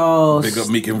 Rick Ross. Big up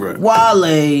Meek and Rick.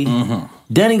 Wale.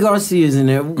 Danny Garcia's in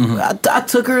there. I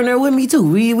took her in there with me too.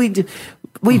 We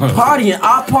partying.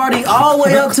 I party all the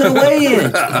way up to the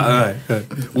weigh-in.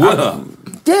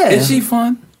 Yeah. Is she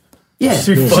fun? Yeah.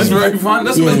 She's very fun.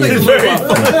 That's what makes it look fun.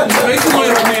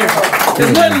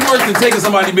 There's nothing worse than taking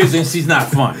somebody's business and she's not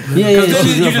fun. Yeah, Because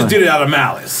she's you real just fun. did it out of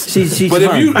malice. She's But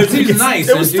fun. if she's nice,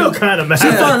 It was still kind of mad.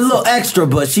 She's fun, a little extra,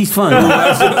 but she's fun.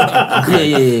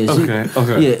 Yeah.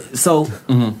 Okay. Yeah.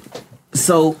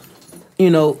 So, you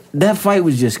know, that fight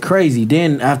was just crazy.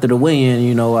 Then after the weigh-in,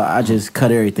 you know, I just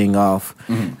cut everything off.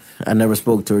 I never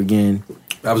spoke to her again.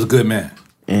 That was a good man.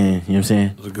 And you know what I'm saying?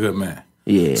 That was a good man.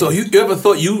 Yeah. So you ever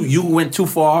thought you went too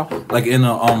far, like in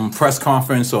a press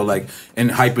conference or like in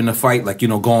hyping the fight, like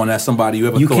going at somebody?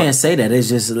 You You can't say that. It's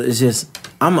just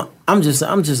I'm just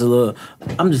a little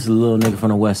nigga from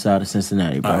the west side of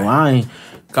Cincinnati, bro. Right.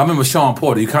 I remember Sean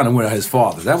Porter. You kind of went at his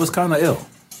father. That was kind of ill.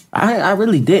 I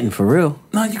really didn't, for real.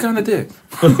 No, you kind of did.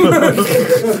 You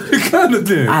kind of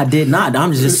did. I did not.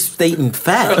 I'm just stating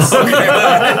facts.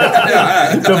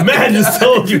 The man just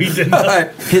told you he did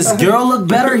not. His girl look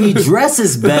better. He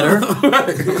dresses better.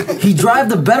 He drive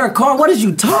the better car. What is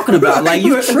you talking about? Like,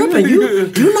 you tripping.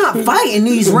 You not fighting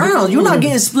these rounds. You're not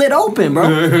getting split open, bro.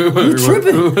 You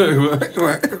tripping.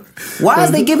 Why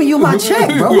is they giving you my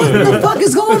check, bro? What the fuck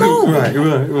is going on? Right.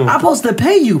 I'm supposed to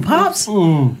pay you, Pops.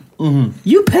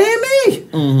 You paying me?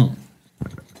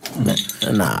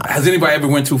 Nah. Has anybody ever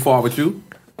went too far with you?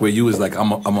 Where you was like,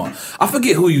 I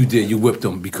forget who you did. You whipped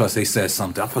them because they said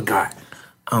something. I forgot.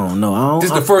 I don't know.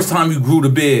 This is the first time you grew the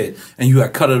beard and you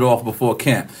had cut it off before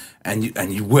camp and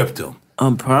you whipped them.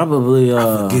 Probably.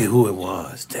 I forget who it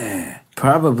was. Damn.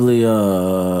 Probably.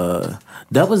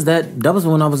 That was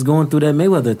when I was going through that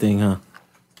Mayweather thing, huh?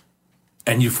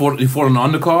 And you fought on the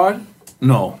undercard?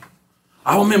 No.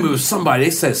 I remember it was somebody,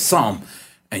 they said something,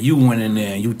 and you went in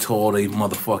there and you tore their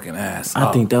motherfucking ass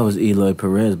I think that was Eloy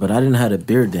Perez, but I didn't have a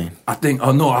beard then. I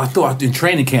thought in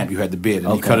training camp you had the beard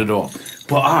and you cut it off.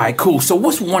 But all right, cool. So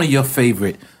what's one of your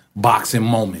favorite boxing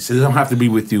moments? It doesn't have to be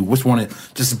with you. What's one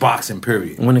of, just boxing,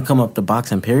 period? When it come up to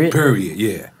boxing, period? Period,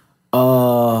 yeah.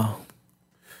 Oh,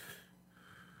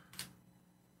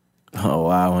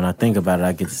 wow. When I think about it,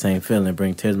 I get the same feeling.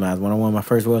 Bring tears to my eyes when I won my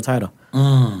first world title.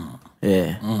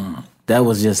 Yeah. That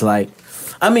was just like,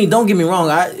 I mean, don't get me wrong.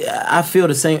 I feel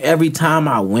the same every time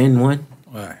I win one.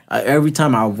 Right. Every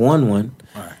time I won one,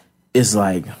 it's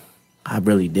like I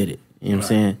really did it. You know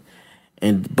what I'm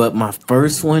saying? But my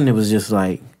first one, it was just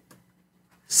like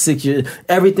 6 years.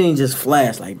 Everything just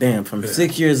flashed like, damn, from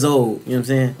 6 years old. You know what I'm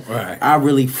saying? Right. I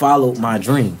really followed my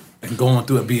dream. And going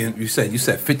through it, you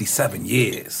said 57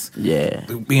 years. Yeah.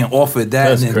 Being offered that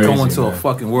That's and then crazy, going to a man.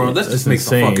 fucking world. Let's just make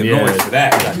insane, some fucking noise for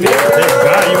that. God, you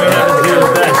ain't had to deal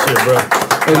with that shit,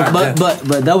 bro.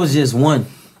 But that was just one.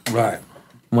 Right.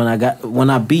 When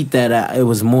I beat that, it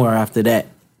was more after that.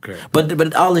 Okay.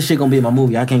 But all this shit gonna be in my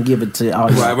movie. I can't give it to all.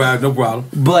 Right, no problem.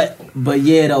 But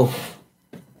yeah though.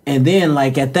 And then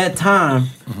like at that time,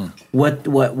 what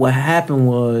happened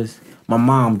was my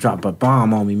mom dropped a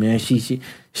bomb on me, man. She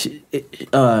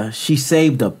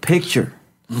saved a picture.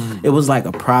 It was like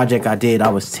a project I did. I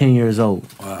was 10 years old.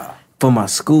 Wow. For my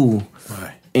school.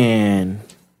 Right. And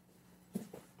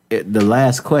the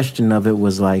last question of it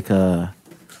was like,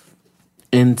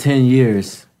 in 10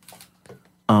 years,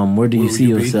 where do you see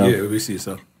yourself? Yeah, where do you see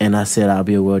yourself? And I said I'll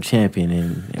be a world champion,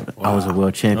 and I was a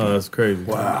world champion. Oh, that's crazy.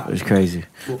 Wow. It was crazy.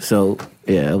 So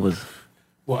yeah, it was.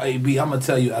 Well, AB, I'm gonna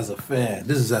tell you as a fan.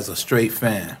 This is as a straight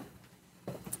fan.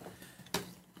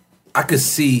 I could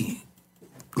see,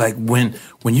 like when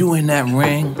you in that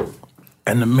ring,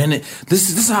 and the minute this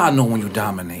is how I know when you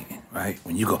dominating, right?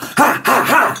 When you go ha ha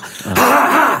ha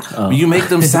ha ha, when you make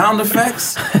them sound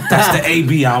effects, that's the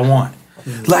AB I want.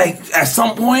 Like at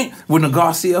some point when the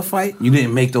Garcia fight, you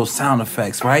didn't make those sound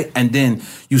effects, right? And then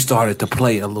you started to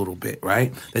play a little bit,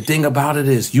 right? The thing about it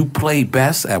is you play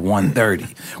best at 130.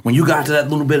 When you got to that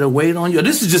little bit of weight on you,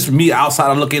 this is just me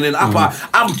outside looking in. I'm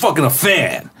fucking a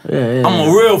fan. Yeah. I'm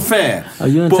a real fan. Are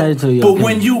you entitled to your But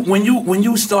opinion? when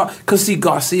you start, cause see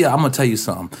Garcia, I'm gonna tell you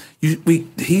something.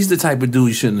 He's the type of dude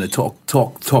you shouldn't have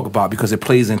talk about because it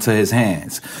plays into his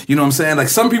hands. You know what I'm saying? Like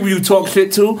some people you talk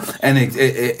shit to and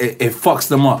it fucks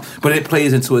them up, but it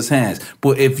plays into his hands.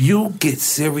 But if you get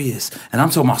serious, and I'm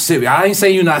talking about serious, I ain't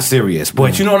saying you're not serious,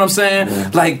 but you know what I'm saying? Yeah.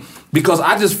 Like because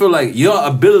I just feel like your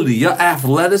ability, your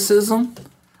athleticism.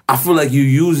 I feel like you're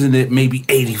using it maybe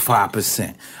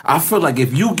 85%. I feel like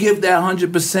if you give that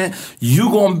 100%, you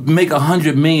gonna make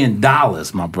 $100 million,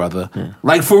 my brother.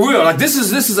 Like for real. Like this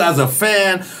is as a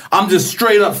fan, I'm just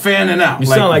straight up fanning out. You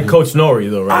sound like Coach Nori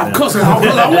though, right now. Because I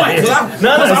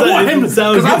want him. Because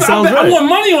I want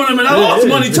money on him, and I lost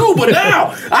money too. But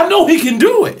now I know he can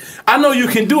do it. I know you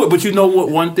can do it. But you know what?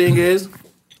 One thing is,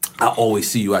 I always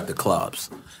see you at the clubs.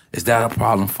 Is that a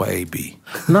problem for AB?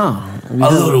 No. A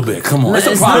little bit. Come on. It's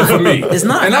a problem for me. It's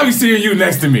not. And I be seeing you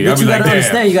next to me. But I be like,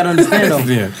 damn. You gotta understand though.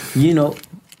 Yeah. You know,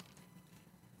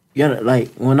 you gotta, like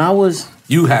when I was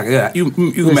you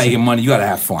making money, you gotta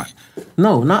have fun.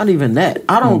 No, not even that.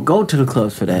 I don't go to the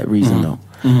clubs for that reason though.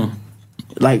 Mm-hmm.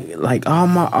 Like all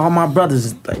my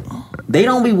brothers, like they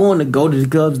don't be wanting to go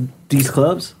to these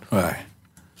clubs. Right.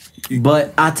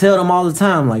 But I tell them all the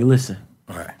time, like, listen.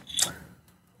 Right.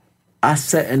 I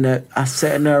sat in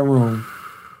that room.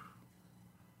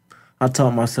 I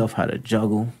taught myself how to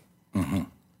juggle. Mm-hmm.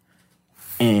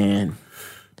 And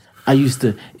I used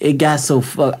to, it got so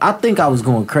fucked. I think I was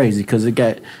going crazy because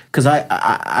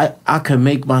I could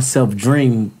make myself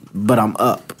dream, but I'm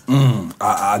up.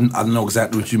 I know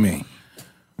exactly what you mean.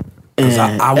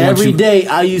 And I want every day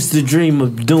I used to dream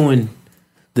of doing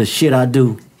the shit I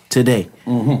do today.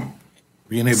 Mm-hmm.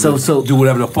 Being able to do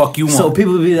whatever the fuck you want. So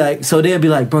people be like, so they'll be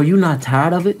like, bro, you not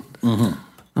tired of it? Mm-hmm.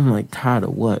 I'm like, tired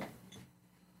of what?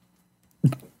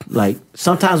 Like,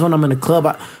 sometimes when I'm in the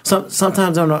club,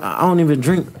 sometimes I don't even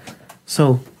drink.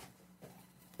 So,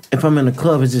 if I'm in the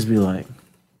club, it just be like,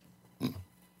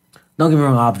 don't get me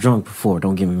wrong, I've drunk before,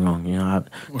 don't get me wrong. You know,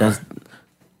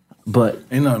 but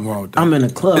ain't nothing wrong with that. I'm in the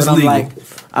club, It's and I'm legal. like,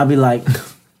 I be like,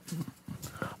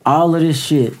 all of this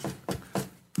shit,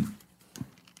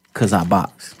 because I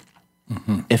box.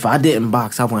 Mm-hmm. If I didn't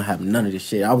box, I wouldn't have none of this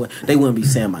shit. They wouldn't be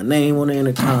saying my name on the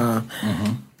intercom.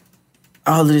 Mm-hmm.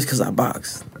 All of this because I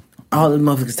box. All the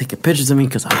motherfuckers taking pictures of me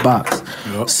because I box.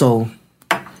 Yep. So,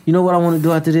 you know what I want to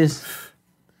do after this?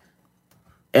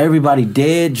 Everybody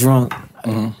dead drunk.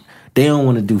 Mm-hmm. They don't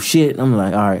want to do shit. I'm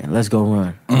like, all right, let's go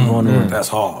run. I'm going to run. That's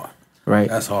hard. Right?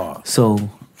 That's hard. So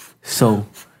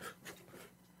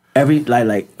every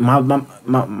like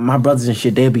my brothers and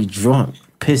shit, they'll be drunk,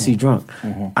 pissy drunk.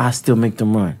 Mm-hmm. I still make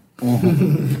them run.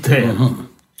 Mm-hmm. Damn. Mm-hmm.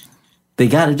 They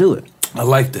got to do it. I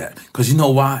like that. Because you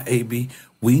know why, AB?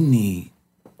 We need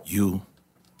you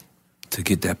to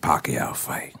get that Pacquiao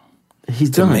fight. He's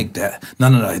to done. Make that.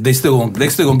 No. They still gonna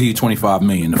give you $25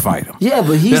 million to fight him. Yeah,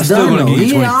 but he's They're done though.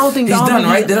 he's He's done,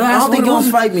 right? I don't think he's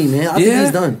gonna fight me, man. I think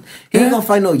he's done. He ain't Yeah. gonna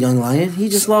fight no young lion. He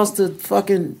just lost to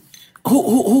fucking.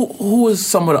 Who is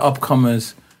some of the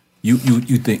upcomers you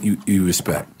think you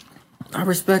respect? I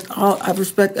respect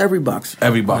every boxer.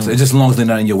 Every boxer. Just as long as they're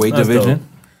not in your weight division. Dope.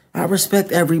 I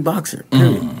respect every boxer,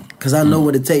 period. Because I know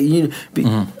what it takes.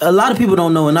 A lot of people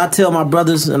don't know, and I tell my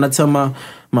brothers, and I tell my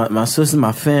sisters,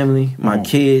 my family, my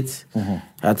kids,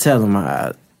 I tell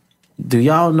them, do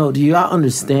y'all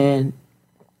understand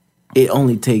it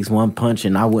only takes one punch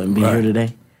and I wouldn't be here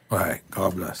today? Right.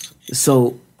 God bless.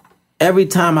 So every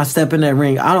time I step in that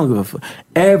ring, I don't give a fuck.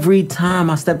 Every time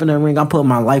I step in that ring, I'm putting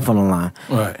my life on the line.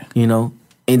 Right. You know?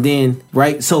 And then,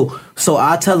 right, so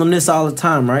I tell them this all the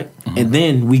time, right? And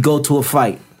then we go to a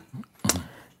fight.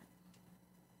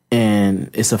 And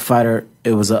it's a fighter,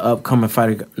 it was an upcoming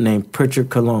fighter named Pritchard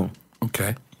Colon.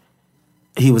 Okay.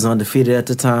 He was undefeated at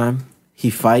the time. He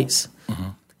fights.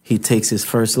 He takes his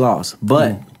first loss.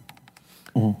 But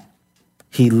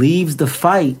he leaves the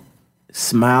fight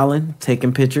smiling,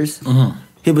 taking pictures.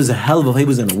 He was he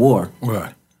was in a war.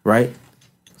 Right. Right?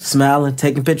 Smiling,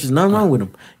 taking pictures, nothing wrong with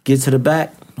him. Gets to the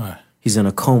back, he's in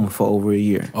a coma for over a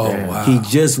year. Oh, wow. He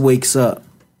just wakes up.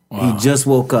 Wow. He just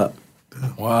woke up.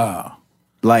 Wow.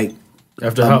 Like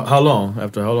After how long?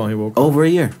 After how long he woke up? over a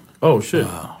year. Oh shit.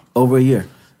 Over a year.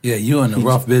 Yeah, you're in the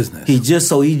rough business. He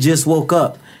just woke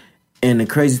up. And the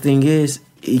crazy thing is,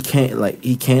 he can't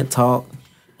talk.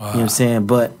 You know what I'm saying?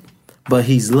 But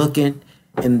he's looking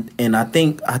and I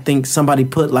think somebody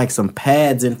put like some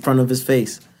pads in front of his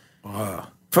face. Wow.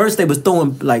 First they was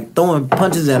throwing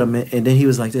punches at him and then he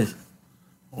was like this.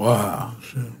 Wow.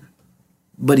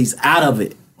 But he's out of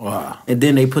it. Wow. And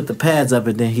then they put the pads up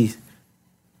and then he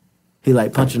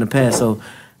like punching the pads.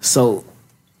 So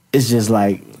it's just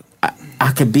like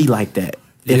I could be like that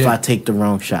if I take the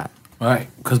wrong shot. Right.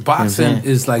 Because boxing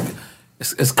is like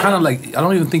it's kind of like I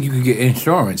don't even think you could get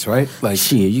insurance, right? Like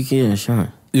shit, you get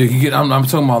insurance. You can get. I'm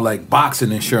talking about like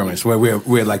boxing insurance, where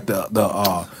like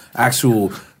the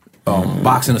actual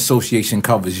boxing association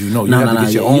covers you. No, you have to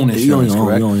get your own insurance,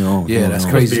 correct? Yeah, that's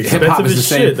crazy. Hip hop is the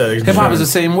same. Hip hop is the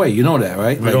same way. You know that,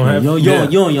 right? We don't have. You on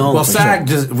your own. Well, SAG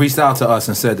just reached out to us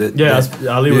and said that. Yeah,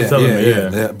 Ali was telling me.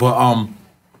 Yeah. But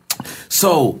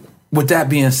so with that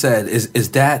being said,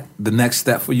 is that the next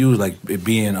step for you? Like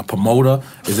being a promoter?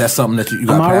 Is that something that you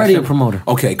got? I'm already a promoter.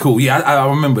 Okay, cool. Yeah, I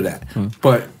remember that.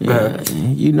 But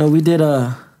we did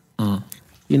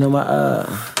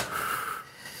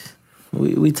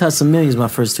we touched some millions my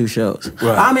first 2 shows.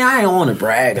 Right. I mean, I ain't want to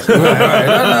brag. right.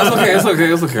 No, it's okay. A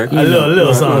little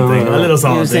something. A little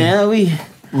something. You know what I'm saying?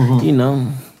 You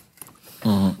know.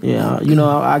 Yeah,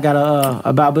 I got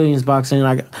About Billions boxing.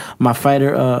 I got my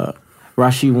fighter,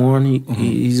 Rashid Warren.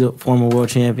 He's a former world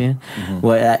champion.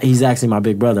 Well, he's actually my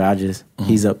big brother.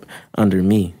 He's up under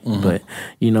me. But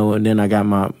and then I got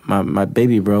my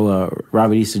baby bro,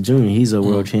 Robert Easter Jr. He's a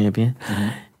world champion.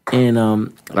 And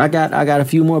I got a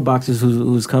few more boxers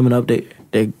who's coming up.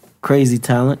 They crazy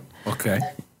talent. Okay.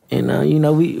 And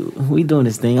we doing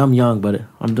this thing. I'm young, but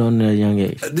I'm doing it at a young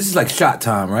age. This is like shot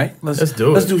time, right? Let's do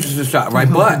it. Let's do just a shot, right?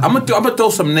 But I'm gonna throw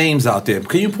some names out there.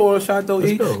 Can you pour a shot though?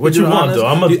 Let's go. What you want though?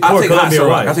 I'm gonna pour Columbia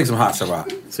Rice. I'll take some hot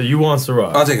Ciroc. So you want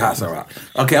Ciroc? I'll take hot Ciroc.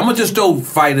 Okay, I'm gonna just throw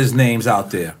fighters' names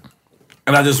out there,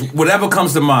 and whatever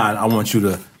comes to mind, I want you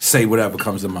to say whatever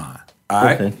comes to mind. All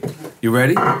right? Okay. You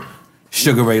ready?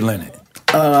 Sugar Ray Leonard.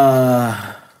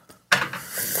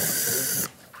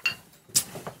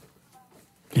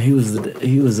 He was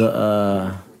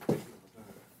a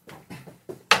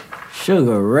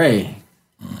Sugar Ray.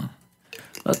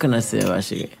 What can I say about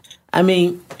Sugar? I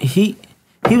mean, he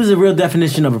was a real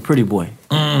definition of a pretty boy.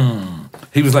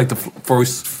 He was like the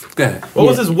first. Go ahead. What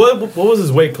was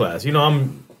his weight class? He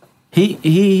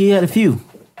had a few.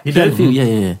 He did a few.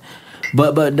 Yeah.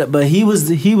 But he was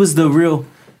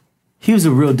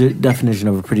a real definition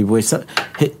of a pretty boy.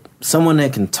 Someone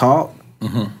that can talk.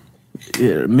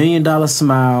 $1 million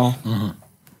smile,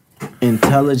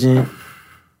 intelligent.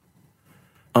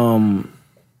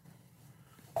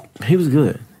 He was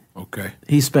good. Okay.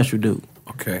 He's a special dude.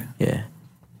 Okay. Yeah.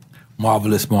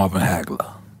 Marvelous Marvin Hagler.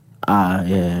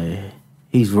 Yeah.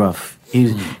 He's rough.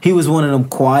 He was one of them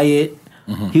quiet.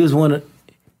 He's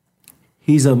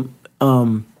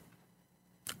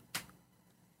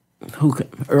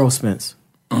Earl Spence.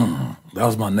 That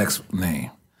was my next name.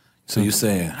 So you're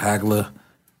saying Hagler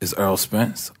is Earl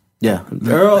Spence? Yeah.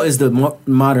 Earl is the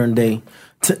modern day,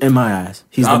 in my eyes.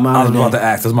 He's the modern I was about day. to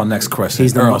ask. That's my next question.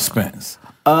 He's the Earl Spence.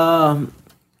 I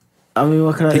mean,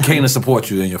 what can I... He came to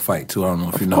support you in your fight, too. I don't know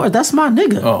if you know. Of course, that's my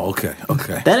nigga. Oh, okay.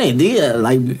 That ain't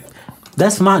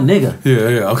that's my nigga.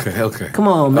 Yeah, okay. Come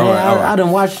on, man. All right. I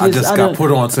done watched this. I just got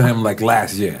put on to him like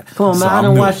last year. Come on, man. I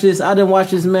done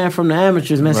watch this man from the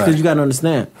amateurs, man, because you got to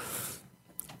understand.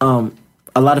 A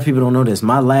lot of people don't know this.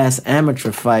 My last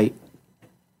amateur fight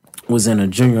was in a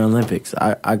Junior Olympics.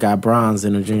 I got bronze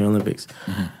in the Junior Olympics.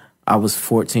 I was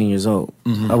 14 years old.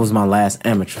 That was my last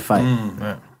amateur fight.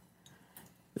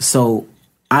 So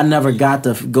I never got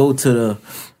to go to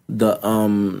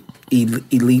the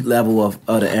elite level of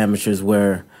the amateurs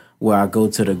where I go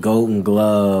to the Golden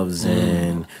Gloves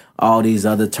and all these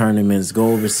other tournaments,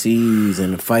 go overseas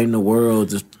and fight in the world,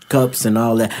 the cups and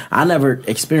all that. I never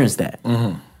experienced that.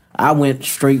 I went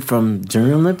straight from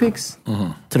Junior Olympics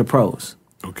to the pros.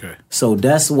 Okay. So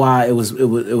that's why it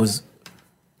was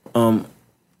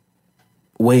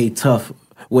way tough,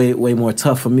 way more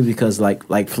tough for me because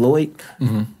like Floyd,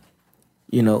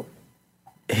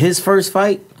 his first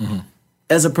fight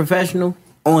as a professional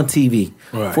on TV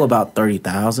for about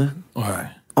 30,000. Right.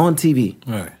 On TV.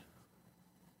 Right.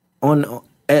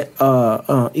 At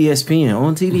ESPN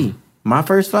on TV. My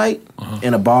first fight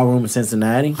in a ballroom in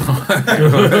Cincinnati for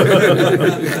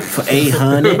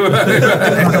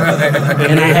 $800.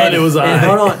 And I had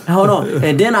hold on.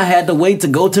 And then I had to wait to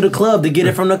go to the club to get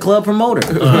it from the club promoter.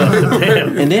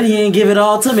 And then he didn't give it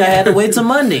all to me. I had to wait till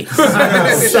Monday.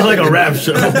 Sound like a rap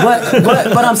show.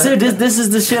 But I'm serious. This is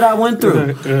the shit I went through.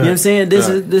 You know what I'm saying? This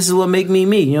is what make me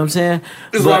me. You know what I'm saying?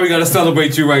 This is why we gotta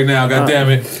celebrate you right now. God damn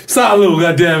it. Salud.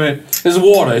 God damn it. It's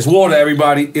water. It's water.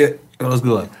 Everybody. It was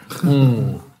good.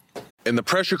 In the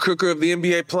pressure cooker of the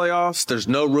NBA playoffs, there's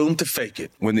no room to fake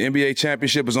it. When the NBA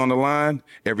championship is on the line,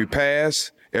 every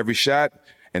pass, every shot,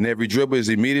 and every dribble is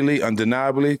immediately,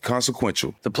 undeniably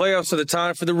consequential. The playoffs are the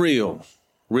time for the real.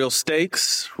 Real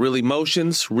stakes, real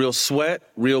emotions, real sweat,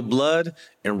 real blood,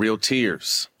 and real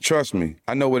tears. Trust me,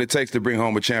 I know what it takes to bring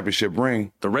home a championship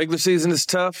ring. The regular season is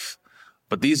tough,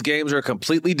 but these games are a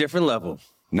completely different level.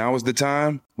 Now is the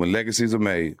time when legacies are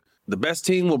made. The best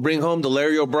team will bring home the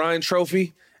Larry O'Brien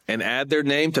Trophy and add their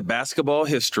name to basketball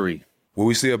history. Will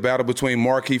we see a battle between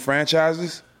marquee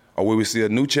franchises or will we see a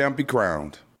new champ be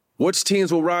crowned? Which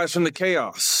teams will rise from the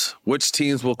chaos? Which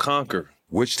teams will conquer?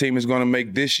 Which team is going to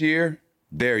make this year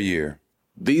their year?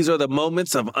 These are the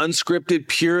moments of unscripted,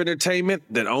 pure entertainment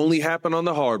that only happen on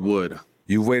the hardwood.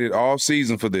 You've waited all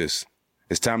season for this.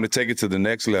 It's time to take it to the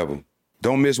next level.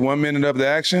 Don't miss 1 minute of the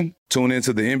action. Tune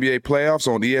into the NBA playoffs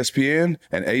on ESPN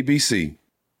and ABC.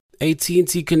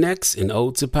 AT&T connects an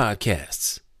ode to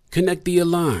podcasts. Connect the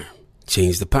alarm.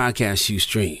 Change the podcast you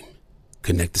stream.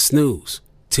 Connect the snooze.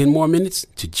 10 more minutes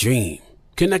to dream.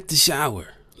 Connect the shower.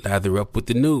 Lather up with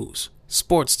the news,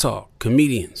 sports talk,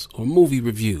 comedians, or movie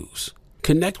reviews.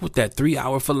 Connect with that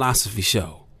 3-hour philosophy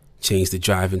show. Change the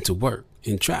drive into work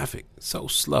in traffic so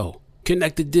slow.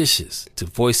 Connect the dishes to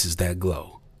voices that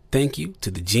glow. Thank you to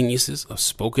the geniuses of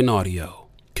spoken audio.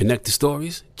 Connect the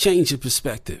stories, change your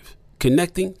perspective.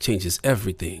 Connecting changes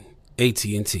everything.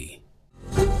 AT&T.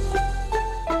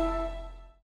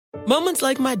 Moments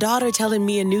like my daughter telling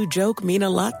me a new joke mean a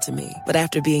lot to me. But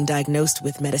after being diagnosed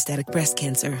with metastatic breast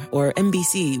cancer, or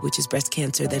MBC, which is breast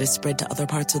cancer that is spread to other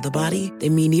parts of the body, they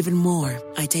mean even more.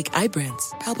 I take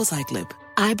Ibrance, palbociclib.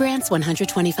 Ibrance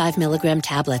 125 milligram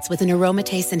tablets with an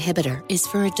aromatase inhibitor is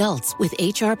for adults with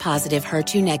HR-positive,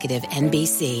 HER2-negative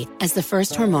MBC as the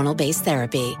first hormonal-based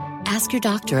therapy. Ask your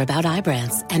doctor about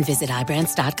Ibrance and visit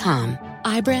Ibrance.com.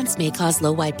 Ibrance may cause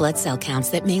low white blood cell counts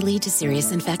that may lead to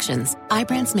serious infections.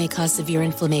 Ibrance may cause severe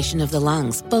inflammation of the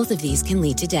lungs. Both of these can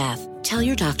lead to death. Tell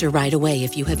your doctor right away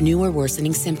if you have new or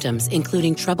worsening symptoms,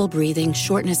 including trouble breathing,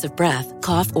 shortness of breath,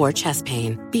 cough, or chest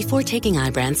pain. Before taking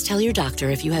Ibrance, tell your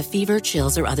doctor if you have fever,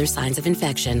 chills, or other signs of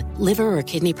infection, liver or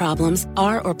kidney problems,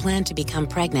 are or plan to become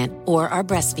pregnant, or are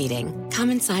breastfeeding.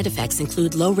 Common side effects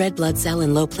include low red blood cell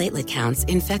and low platelet counts,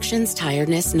 infections,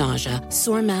 tiredness, nausea,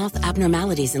 sore mouth,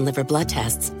 abnormalities in liver blood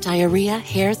tests, diarrhea,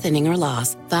 hair thinning or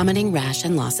loss, vomiting, rash,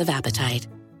 and loss of appetite.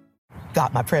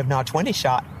 Got my Prevnar 20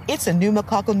 shot. It's a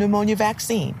pneumococcal pneumonia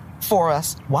vaccine. For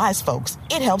us, wise folks,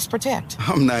 it helps protect.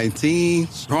 I'm 19,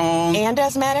 strong. And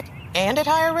asthmatic, and at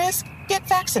higher risk. Get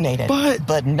vaccinated.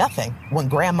 But nothing when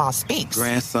grandma speaks.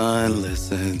 Grandson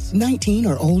listens. 19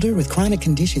 or older with chronic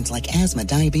conditions like asthma,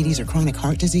 diabetes, or chronic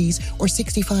heart disease, or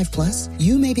 65 plus,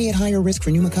 you may be at higher risk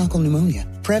for pneumococcal pneumonia.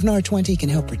 Prevnar 20 can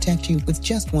help protect you with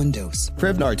just one dose.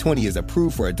 Prevnar 20 is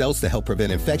approved for adults to help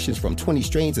prevent infections from 20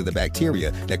 strains of the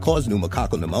bacteria that cause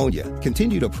pneumococcal pneumonia.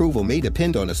 Continued approval may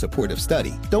depend on a supportive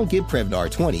study. Don't get Prevnar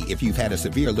 20 if you've had a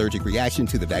severe allergic reaction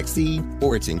to the vaccine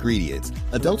or its ingredients.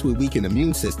 Adults with weakened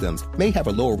immune systems may have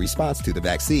a lower response to the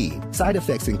vaccine. Side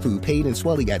effects include pain and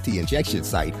swelling at the injection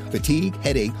site, fatigue,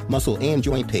 headache, muscle, and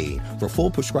joint pain. For full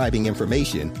prescribing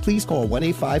information, please call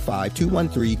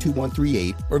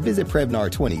 1-855-213-2138 or visit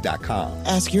Prevnar20.com.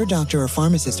 Ask your doctor or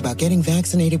pharmacist about getting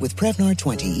vaccinated with Prevnar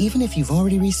 20, even if you've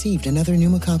already received another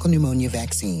pneumococcal pneumonia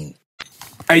vaccine.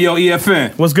 Hey, yo,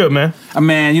 EFN. What's good, man?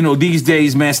 Man, you know, these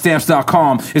days, man,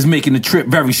 Stamps.com is making the trip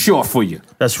very short for you.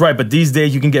 That's right, but these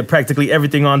days you can get practically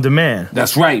everything on demand.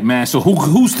 That's right, man. So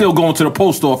who's still going to the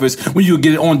post office when you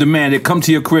get it on demand? They come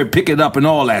to your crib, pick it up, and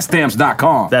all that.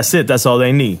 Stamps.com. That's it. That's all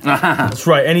they need. That's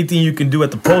right. Anything you can do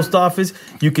at the post office,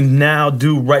 you can now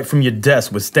do right from your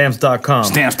desk with Stamps.com.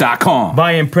 Stamps.com.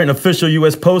 Buy and print official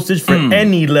U.S. postage for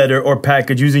any letter or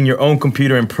package using your own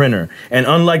computer and printer. And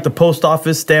unlike the post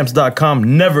office,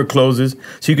 Stamps.com never closes,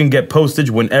 so you can get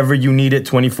postage whenever you need it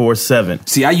 24/7.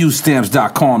 See, I use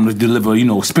Stamps.com to deliver,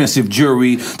 expensive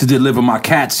jewelry, to deliver my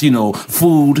cats,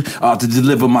 food, to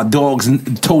deliver my dogs'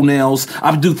 toenails.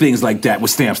 I do things like that with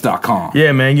Stamps.com.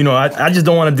 Yeah, man, I just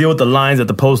don't want to deal with the lines at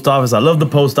the post office. I love the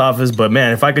post office, but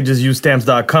man, if I could just use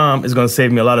Stamps.com, it's going to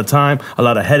save me a lot of time, a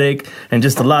lot of headache, and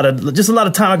just a lot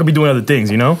of time I could be doing other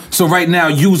things, So right now,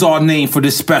 use our name for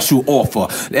this special offer.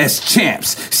 That's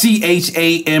CHAMPS,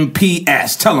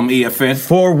 CHAMPS. Tell them, EFN.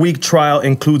 4-week trial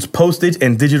includes postage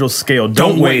and digital scale.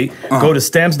 Don't wait. Go to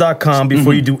Stamps.com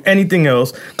before you do anything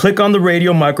else. Click on the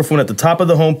radio microphone at the top of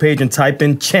the homepage and type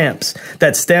in CHAMPS.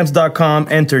 That's Stamps.com.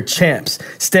 Enter CHAMPS.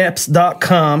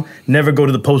 Stamps.com. Never go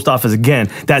to the post office again.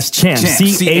 That's CHAMPS.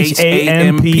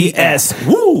 CHAMPS.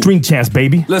 Woo! Drink champs,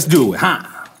 baby. Let's do it, huh?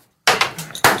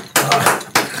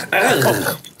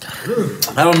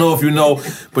 I don't know if you know,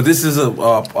 but this is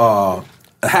a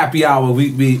happy hour.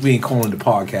 We ain't calling it the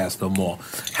podcast no more.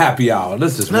 Happy hour.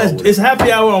 Let's just roll with it. It's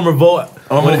happy hour on Revolt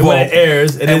when it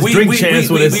airs, and it's Drink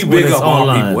Champs when it's big up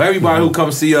online. Our people. Everybody who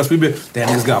comes see us, damn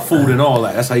niggas got food and all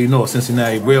that. That's how you know a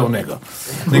Cincinnati real nigga.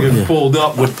 Nigga pulled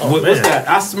up with what's that?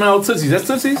 I smell Tootsies. That's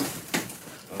Tootsies?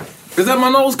 Is that my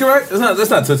nose correct? That's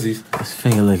not Tootsies. It's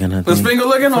finger licking. It's finger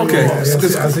licking? Okay. I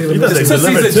see the Tootsies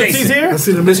adjacent. I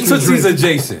see the mystery Tootsies drink.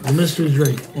 adjacent. The mystery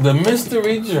drink. The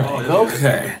mystery drink.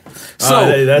 Okay.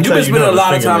 So, that's you've how been spending a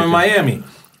lot of finger time in licking. Miami.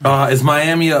 Is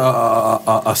Miami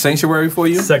a sanctuary for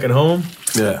you? Second home?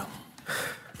 Yeah.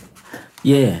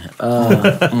 Yeah.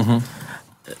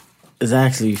 It's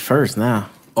actually first now.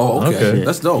 Oh, okay. Shit.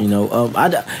 That's dope. You know,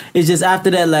 it's just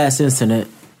after that last incident,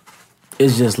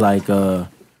 it's just like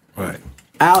right.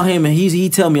 Al Heyman, he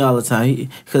tell me all the time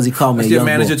because he called me. That's a your young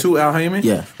manager boy. too, Al Heyman?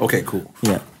 Yeah. Okay, cool.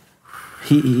 Yeah.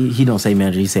 He don't say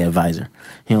manager, he say advisor.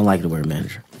 He don't like the word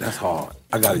manager. That's hard.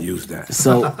 I gotta use that.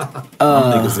 So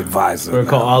niggas advisor. We're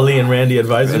called Ali and Randy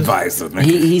advisors. Advisor, man.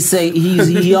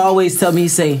 he always tell me, he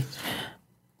say,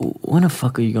 when the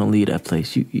fuck are you gonna leave that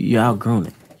place? You outgrown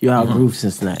it. You outgrew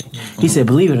Cincinnati. He said,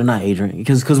 believe it or not, Adrian,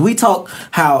 because we talk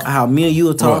how me and you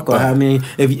will talk, or how me.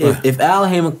 If Al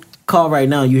Heyman called right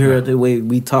now, you hear the way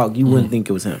we talk, you wouldn't think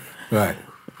it was him. Right.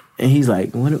 And he's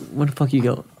like, when the fuck you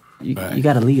go? You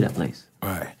got to leave that place.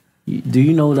 Right. Do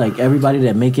you know, like, everybody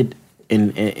that make it,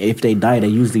 and if they die, they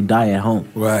usually die at home.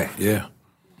 Right. Yeah.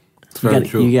 It's very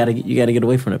true. You gotta get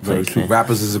away from that Very place. true. Man.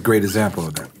 Rappers is a great example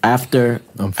of that. After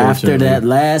that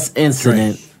last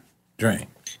incident, Drain.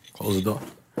 Close the door.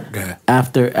 Go ahead.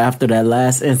 After that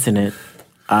last incident,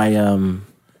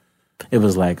 it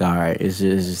was like, all right, it's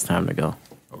just time to go.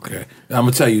 Okay. I'm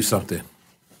gonna tell you something.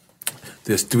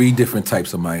 There's 3 different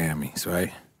types of Miamis,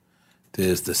 right?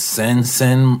 There's the Sen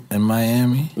in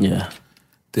Miami. Yeah.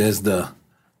 There's the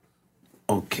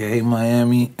okay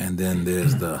Miami, and then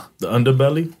there's the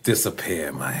underbelly?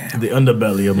 Disappear Miami. The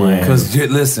underbelly of Miami. Because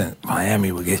listen,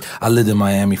 Miami would get. I lived in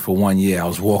Miami for 1 year. I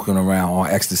was walking around on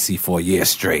ecstasy for a year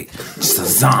straight, just a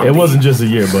zombie. It wasn't just a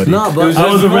year, buddy. No, but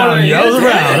I was around you. I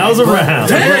was around.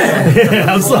 Damn.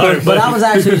 Yeah, I'm sorry, but I was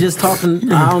actually just talking.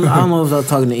 I don't know if I was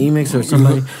talking to Emix or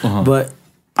somebody, but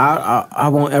I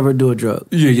won't ever do a drug.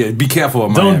 Yeah. Be careful,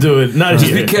 of Miami. Don't do it. Not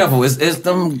just yet. be careful. It's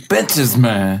them benches,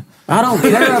 man. I don't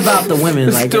care about the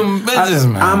women. Like them bitches,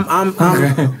 man. I'm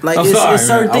like I'm it's sorry,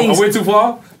 certain man. things. I went too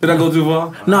far. Did I go too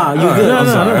far? No, you good.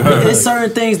 No. It's certain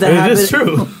things that happen. It is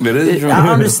true. It is true. I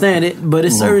understand it, but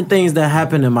it's certain things that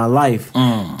happen in my life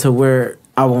to where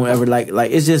I won't ever like.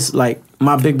 It's just like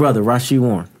my big brother, Rashid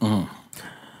Warren.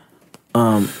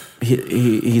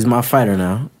 He's my fighter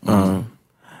now.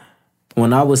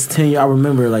 When I was 10 years, I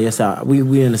remember, like I said,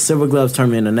 we in the Silver Gloves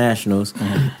tournament in the Nationals,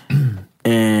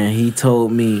 and he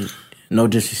told me, no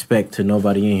disrespect to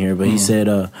nobody in here, but he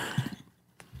said,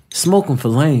 smoking for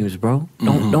lames, bro.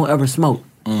 Don't ever smoke.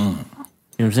 You know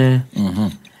what I'm saying?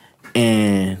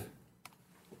 And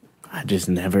I just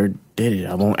never did it.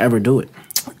 I won't ever do it.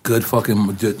 Good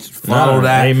fucking just follow No,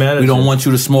 I ain't mad that. at We don't you. want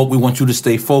you to smoke. We want you to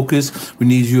stay focused. We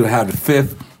need you to have the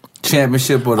 5th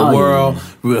championship of the world.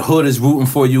 The hood is rooting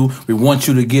for you. We want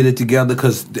you to get it together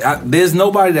because there's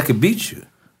nobody that can beat you.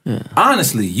 Yeah.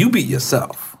 Honestly, you beat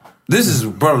yourself. This is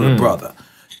brother to brother.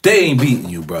 They ain't beating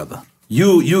you, brother.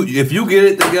 You if you get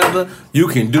it together, you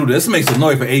can do this. Let's make some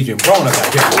noise for Adrian Broner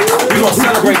back here. We're gonna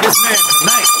celebrate this man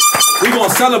tonight. We're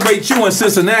gonna celebrate you in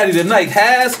Cincinnati tonight.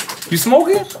 Has you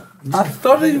smoking? I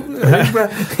thought he was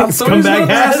gonna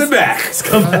pass it back.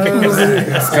 Scumbag.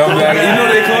 Scumbag. You know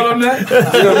they call him that?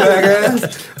 Scumbag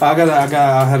ass.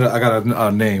 I got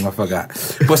a name. I forgot.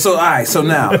 But so all right. So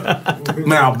now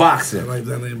boxing. I like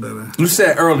that name better. You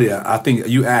said earlier. I think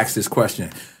you asked this question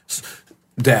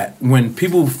that when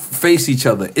people face each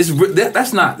other,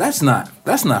 that's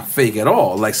not fake at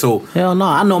all. Like so. Hell no,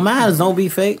 I know mine don't be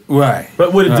fake. Right.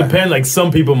 But would it depend? Like some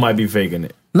people might be faking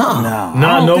it. No, I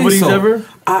don't nobody's think so. ever.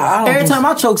 Every time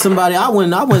I choke somebody, I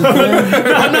wouldn't. I'm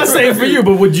not saying for you,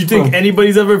 but would you think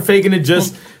anybody's ever faking it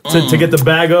just to get the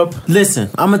bag up? Listen,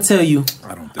 I'm gonna tell you.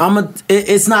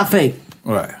 It's not fake.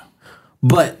 Right.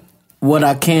 But what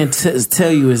I can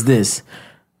tell you is this: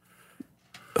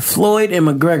 Floyd and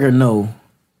McGregor know.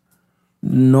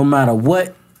 No matter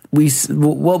what we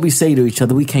say to each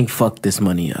other, we can't fuck this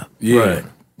money up. Yeah. Right.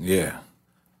 Yeah.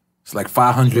 It's like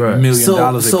 $500 million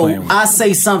they playing with. I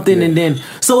say something and then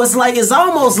so it's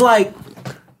almost like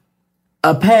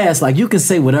a pass. Like you can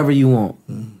say whatever you want.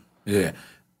 Yeah. You know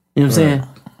what I'm saying?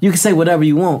 You can say whatever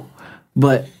you want,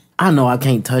 but I know I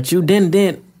can't touch you. Then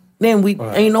we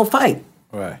ain't no fight.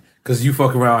 Right. Because you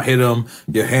fuck around, hit him,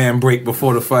 your hand break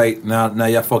before the fight. Now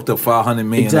y'all fucked up $500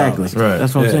 million. Exactly. Right.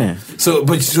 That's what I'm saying. So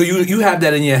you have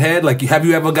that in your head. Like, have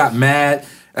you ever got mad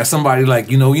at somebody? Like,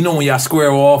 you know when y'all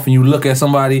square off and you look at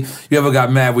somebody. You ever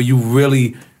got mad where you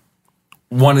really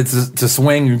wanted to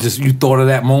swing? You thought of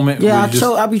that moment. Yeah,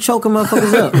 I be choking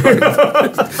motherfuckers up.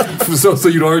 so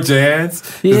you don't hurt your hands?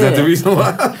 Yeah. Is that the reason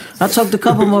why? I choked a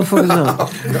couple motherfuckers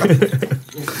up.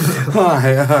 All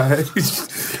right.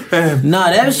 Nah,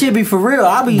 that shit be for real.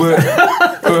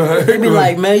 They be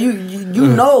like, man, you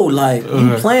know, like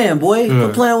you playing, boy.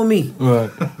 Quit playing with me.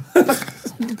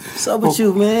 What's up with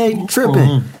you, man? You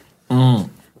tripping?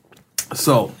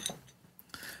 So,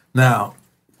 now,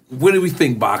 where do we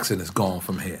think boxing is going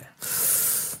from here?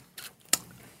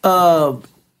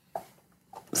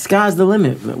 Sky's the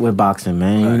limit with boxing,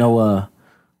 man. Right. You know,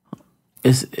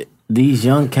 these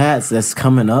young cats that's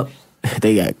coming up.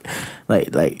 They got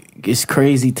like it's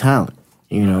crazy talent.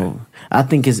 You know, I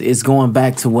think it's going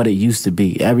back to what it used to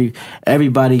be.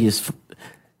 Everybody is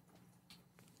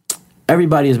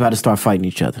about to start fighting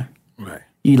each other. Right.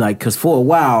 You like, because for a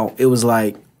while it was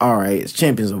like, all right, it's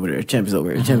champions over there, champions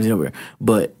over there, champions over there,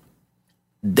 but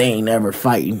they ain't never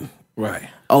fighting. Right.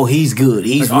 Oh, he's good.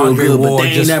 He's like real Andre good, Ward but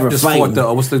they ain't never fighting.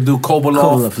 What's the dude,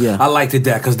 Kovalov? Yeah. I liked it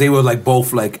that because they were like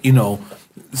both like, you know,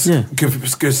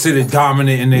 considered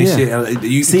dominant in their shit.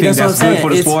 You See, think that's good for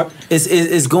the sport?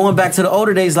 It's going back to the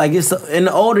older days. Like it's in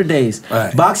the older days,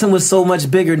 right. Boxing was so much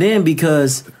bigger then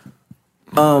because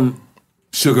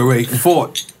Sugar Ray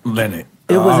fought Leonard.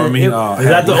 It was is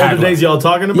that the older days y'all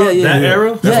talking about? Yeah, that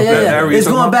era? Yeah. It's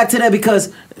going back to that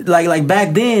because like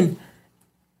back then,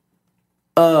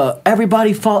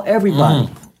 everybody fought everybody.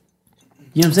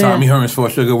 You know what I'm saying? Tommy Hearns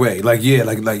fought Sugar Ray. Like I know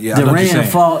what you're Durant saying.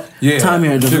 fought Tommy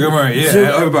Hearns. Sugar Ray,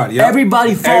 everybody. Yep.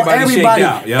 Everybody fought everybody.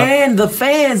 Out, yep. And the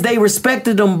fans, they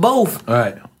respected them both.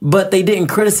 Right. But they didn't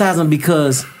criticize him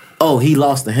because, he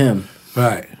lost to him.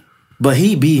 Right. But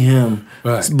he beat him.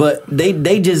 Right. But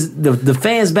they just, the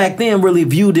fans back then really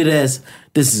viewed it as,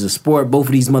 this is a sport. Both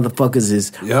of these motherfuckers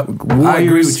is warriors. I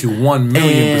agree with you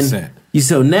 1,000,000%.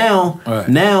 So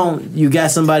now you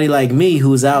got somebody like me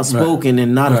who's outspoken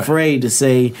and not afraid to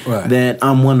say that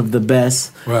I'm one of the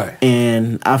best. Right.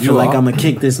 And I feel like I'm going to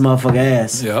kick this motherfucker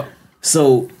ass. Yep.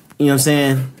 So, you know what I'm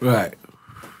saying? Right.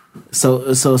 So a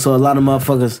lot of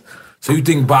motherfuckers. So you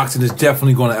think boxing is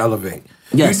definitely going to elevate?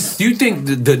 Yes. Do you think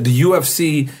the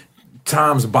UFC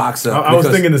times boxer? I was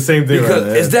thinking the same thing. Because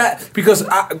right is that because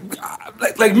I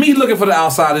like me looking for the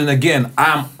outside, and again,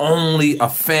 I'm only a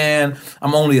fan.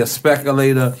 I'm only a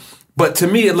speculator. But to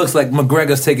me, it looks like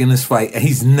McGregor's taking this fight, and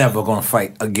he's never going to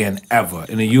fight again ever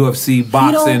in the UFC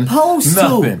boxing. He don't post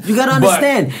nothing. to. You got to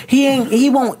understand, he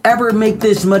won't ever make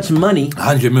this much money.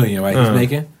 $100 million, right? He's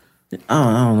making.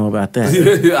 I don't know about that.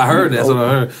 I heard that's what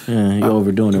I heard. Yeah, you're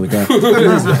overdoing it with that.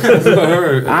 That's what I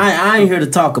heard. I ain't here to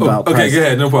talk about. Okay, price. go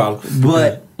ahead, no problem.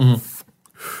 But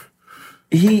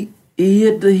he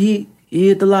hit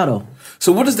the lotto.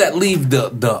 So what does that leave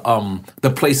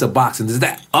the place of boxing? Does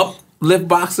that uplift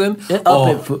boxing? It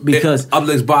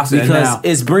uplifts boxing because now,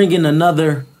 it's bringing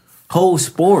another whole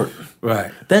sport.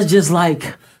 Right. That's just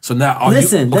like. So now,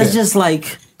 that's just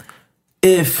like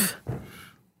if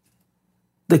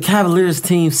the Cavaliers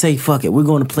team say, "Fuck it, we're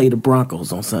going to play the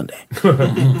Broncos on Sunday."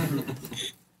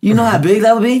 You know how big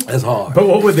that would be? That's hard. But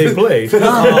what would they play?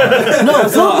 No,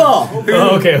 football.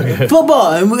 Oh, okay.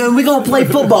 Football, and we're going to play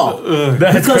football.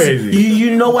 That's crazy.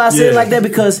 You know why I say it like that?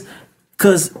 Because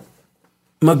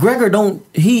McGregor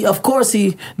he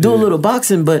do a little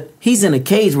boxing, but he's in a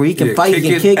cage where he can fight, he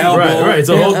can kick. Right. It's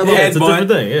a different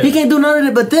thing. Yeah. He can't do none of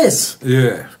it but this.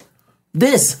 Yeah.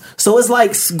 This. So it's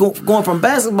like going from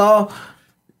basketball...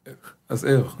 That's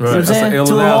ill. Right. You know what I'm saying?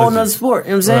 To a whole nother sport.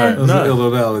 You know what I'm saying? Right. That's an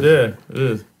ill analogy. Yeah, it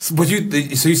is. But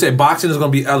you said boxing is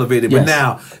going to be elevated, but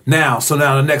now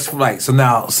the next fight. So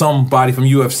now somebody from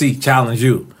UFC challenge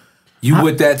you. You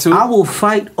with that too? I will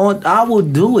fight on. I will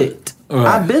do it. Right.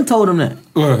 I've been told him that.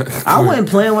 Right. I wasn't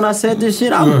playing when I said this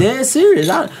shit. I'm dead serious.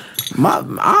 I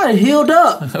healed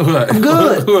up. Right. I'm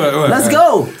good. Right. Let's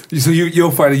go. So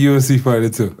you'll fight a UFC fighter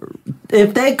too.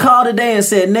 If they called today and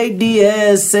said Nate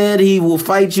Diaz said he will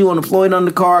fight you on the Floyd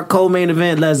undercard co-main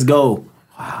event, let's go.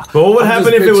 Wow. But what would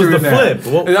happen if it was the flip?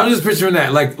 I'm just picturing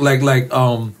that, like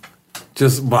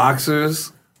just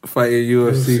boxers fighting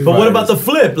UFC. But what about the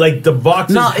flip? Like the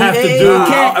boxers have to do.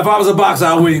 If I was a boxer,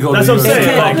 I wouldn't go. That's what I'm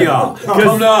saying. Fuck y'all.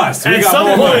 Come to us. At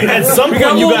some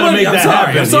point, you gotta make that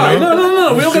happen. I'm sorry. No.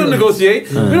 We don't gotta negotiate.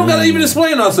 We don't gotta even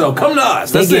explain ourselves. Come to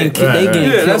us. That's it.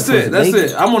 Yeah, that's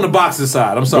it. I'm on the boxing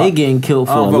side. I'm sorry. They getting killed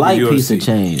for a light piece of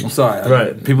change. I'm sorry.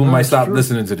 Right. People might stop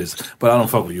listening to this, but I don't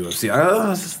fuck with UFC.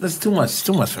 That's too much. It's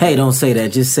too much. Hey, don't say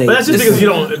that. Just say. But that's just because you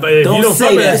don't. Don't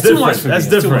say that. That's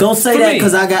different. Don't say that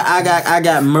because I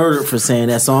got murdered for saying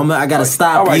that. So I got to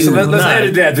stop. All right, you. so let's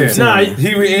edit that then. Nah,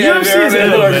 UFC's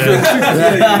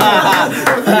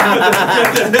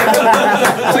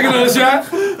Take another shot.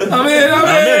 I'm in.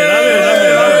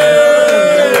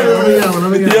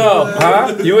 Yo,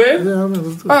 huh? You in? Yeah, I'm in.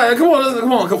 Let's do it. All right, come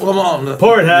on.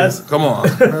 Pour it, has. Come on.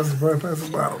 Pass the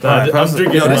bottle. I'm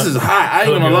drinking. Yo, this is hot. I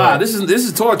ain't gonna lie. This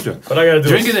is torture. But I gotta do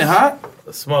drinking it hot.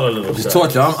 A smaller little. It's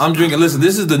torture. I'm drinking. Listen,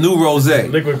 this is the new rosé.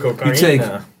 Liquid cocaine. You take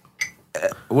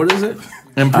what is it?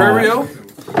 Imperial,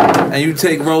 and you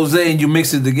take rosé and you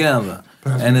mix it together.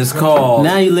 And it's called.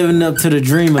 Now you're living up to the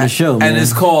dream of the show, man. And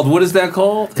it's called. What is that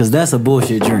called? Because that's a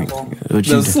bullshit drink.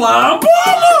 The Slime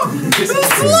Bomber. The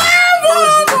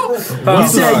Slime Bomber. You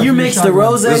said you mixed the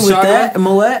rosé with that,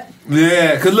 Moet?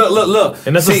 Yeah, cause look.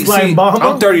 And that's a slime bomber?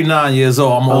 I'm 39 years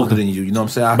old. I'm older than you. You know what I'm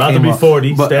saying? About to be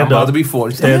 40. Stand I'm up. about to be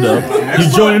 40. Stand up. You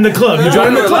joining the club. You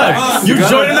joining the club. You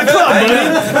joining the club,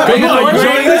 buddy. Come on, you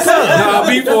joining the club. No, I'll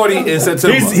be 40 in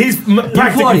September. He's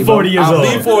practically 40 years old.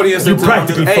 I'll be 40 in September. You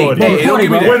practically 40. Hey, don't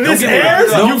give me that. When this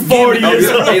airs, you 40 years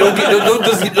old. Hey,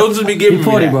 don't just be giving me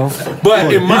 40, that. bro.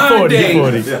 But in my 40, day,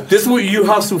 40. this is what you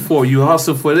hustle for. You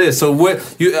hustle for this. So what?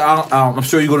 I'm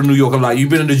sure you go to New York a lot. You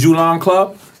been in the Julan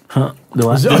Club? Huh? Do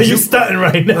I? Oh, you stunting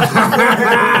right now.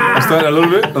 I'm starting a little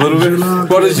bit. Well,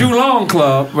 the Julong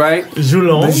Club, right?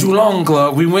 Julong? The Julong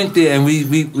Club. We went there and we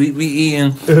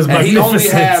eating. It was and he only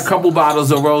magnificent. had a couple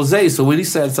bottles of rosé. So what he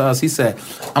said to us, he said,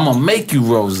 "I'm gonna make you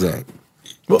rosé."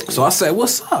 So I said,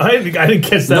 "What's up?" I didn't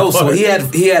catch that No, part. so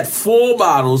he had 4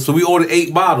 bottles. So we ordered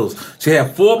 8 bottles. So he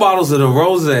had 4 bottles of the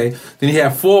rosé. Then he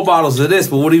had 4 bottles of this.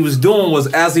 But what he was doing was,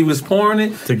 as he was pouring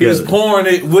it, he was pouring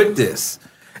it with this.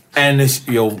 And this,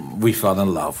 we fell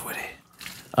in love with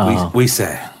it. We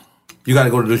said, you got to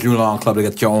go to the Julong Club. They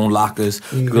got your own lockers.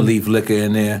 You can leave liquor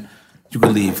in there. You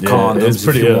can leave condoms it's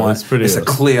pretty if you ill. want. It's a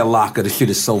clear locker. The shit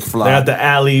is so fly. They got the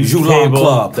alley Julong table,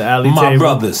 Club. the alley My table.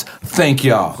 brothers. Thank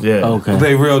y'all. Yeah. Okay.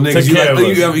 They real niggas. Take care of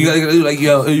us.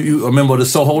 You remember the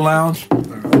Soho Lounge?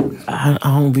 I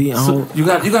don't be. You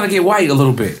got to get white a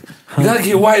little bit. You gotta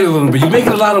get white a little bit. You're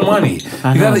making a lot of money.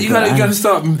 You gotta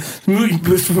start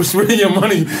spreading your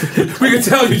money. We can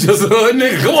tell you just a hood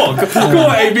nigga. Come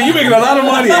on, AB. You making a lot of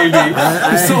money, AB.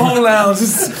 The Soho Lounge.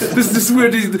 This is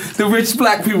where the rich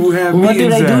black people have What do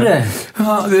meetings. they do at.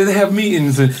 there? They have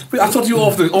meetings. I talked to you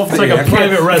off the It's air. like a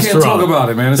private I restaurant. can't talk about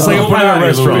it, man. It's like a private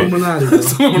restaurant. I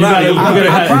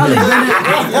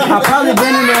probably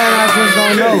been in there and I just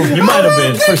don't know. You might have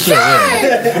been, for sure.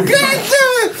 Yeah. God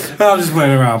damn it! I'm just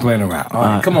playing around. All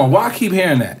right, come on. Why I keep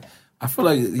hearing that? I feel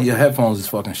like your headphones is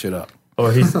fucking shit up.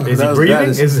 Or is he breathing?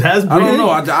 Is Has breathing? I don't know.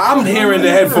 I'm hearing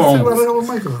the headphones.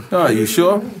 All right, you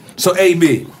sure? So,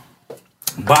 AB,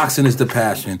 boxing is the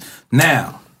passion.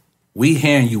 Now, we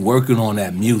hearing you working on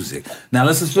that music. Now,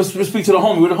 let's speak to the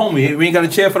homie. Where the homie? We ain't got a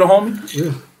chair for the homie?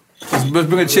 Yeah. Let's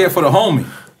bring a chair for the homie.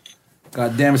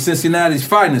 God damn it, Cincinnati's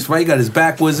finest, right? He got his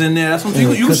backwards in there. That's what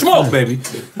you can smoke, baby.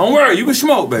 Don't worry, you can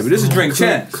smoke, baby. This is Drink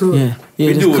Champs. Yeah,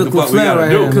 we do what the fuck we gotta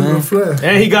do.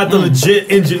 And he got the legit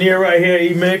engineer right here,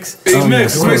 E-Mix.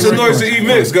 E-Mix, make some noise to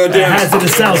E-Mix, goddamn.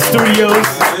 Hazardous Sound Studios.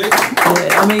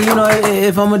 I mean,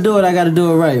 if I'm gonna do it, I gotta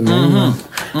do it right, man.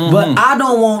 But I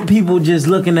don't want people just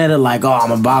looking at it like, oh,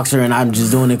 I'm a boxer and I'm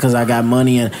just doing it because I got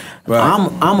money. And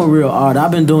I'm a real artist.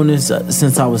 I've been doing this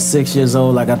since I was 6 years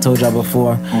old, like I told y'all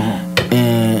before.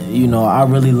 And I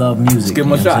really love music. Let's give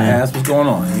him a shot, Has. What's going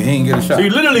on? You ain't get a shot. So you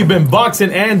literally been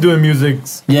boxing and doing music.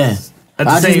 Yeah. At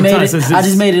the same time. I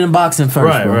just made it in boxing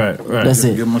first. Right. That's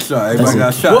it. Give him a shot. Everybody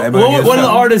got a shot. What are the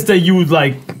artists that you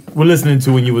were listening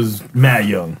to when you was mad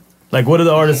young? Like, what are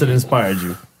the artists that inspired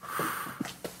you?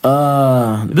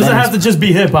 It doesn't have to just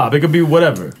be hip hop. It could be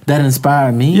whatever. That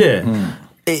inspired me? Yeah.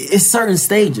 It's certain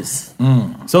stages.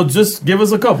 So just give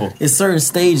us a couple. It's certain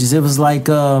stages. It was like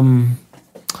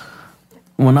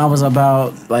when I was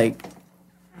about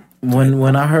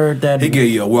when I heard that he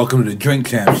gave you a welcome to the Drink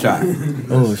Champ shot.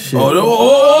 Oh shit! No,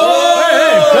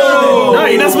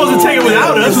 you're not supposed to take it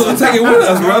without us. You're supposed to take it with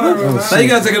us, brother. Now you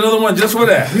gotta take another one just for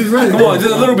that. Come on,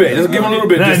 just a little bit. Just give him a little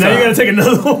bit. This Now time. you gotta take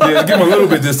another one. Yeah, give him a little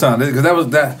bit this time because that was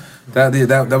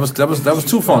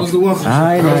too funky. All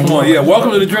right, come on, yeah.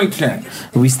 Welcome to the Drink Champ.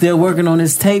 We still working on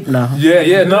this tape now.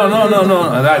 Yeah. No.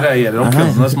 Don't kill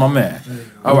him. That's my man.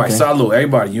 All right, salute,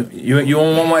 everybody. You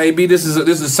don't want my AB? This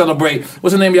is celebrate.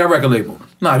 What's the name of your record label?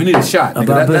 Nah, you need a shot.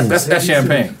 Nigga. That's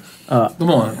champagne.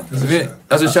 Come on,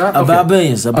 that's a shot. About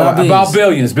billions. About billions. About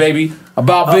billions, baby.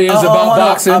 About billions. About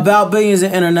boxing. About billions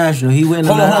and international. He went.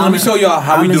 Hold on. Let me show y'all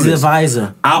how we do this. I'm his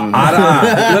advisor. Eye to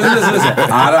eye. Listen.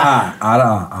 Eye to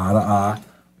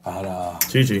eye.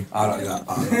 Chi-Chi.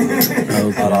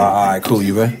 All right, cool.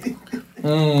 You ready?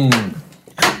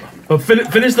 But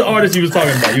finish the artist you was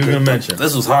talking about. You was gonna mention.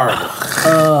 This was horrible.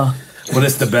 But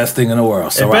it's the best thing in the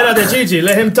world. So Espérate, Chi-Chi.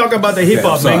 Let him talk about the hip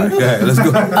hop, man. Go ahead, let's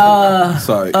go.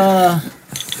 Sorry.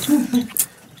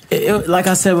 Like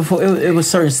I said before, it was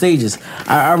certain stages.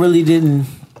 I really didn't,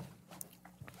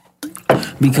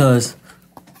 because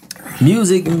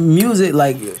music,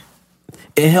 like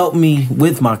it helped me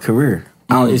with my career.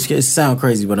 It sounds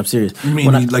crazy, but I'm serious. You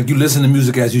mean like you listen to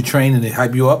music as you train and it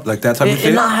hype you up, like that type of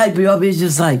shit? It not hype you up. It's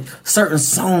just like certain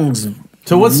songs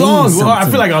So what songs? means Well, I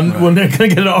something feel to me. like when they're gonna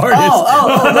get an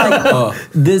artist.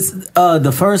 Like this.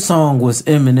 The first song was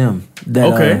Eminem.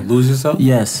 That, Lose Yourself?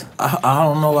 Yes. I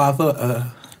don't know why I thought.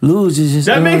 Lose Yourself.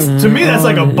 That makes, to me, that's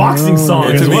like a boxing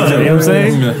song as well. You know what I'm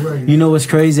saying? You know what's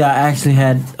crazy? I actually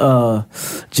had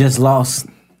just lost.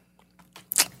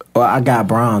 Well, I got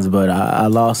bronze, but I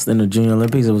lost in the Junior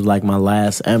Olympics. It was like my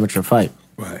last amateur fight.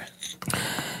 Right.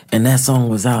 And that song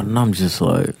was out, and I'm just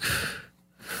like.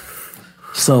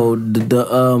 So they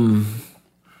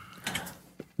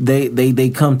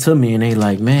come to me and they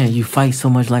like, man, you fight so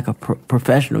much like a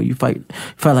professional. You fight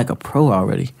like a pro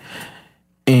already.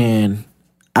 And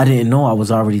I didn't know I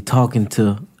was already talking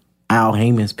to Al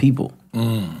Heyman's people.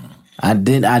 I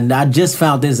just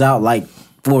found this out like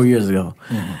 4 years ago.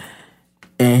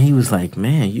 And he was like,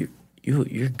 man,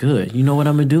 you're good. You know what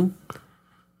I'm gonna do?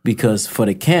 Because for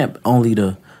the camp, only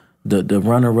the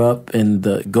runner-up and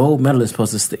the gold medalist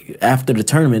supposed to stay. After the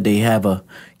tournament, they have a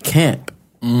camp.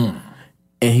 And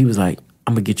he was like,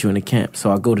 I'm going to get you in the camp.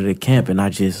 So I go to the camp, and I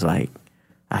just like,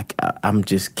 I'm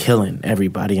just killing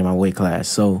everybody in my weight class.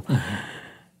 So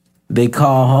they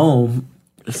call home.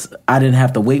 I didn't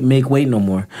have to make weight no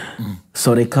more.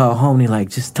 So they call home. They like,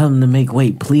 just tell him to make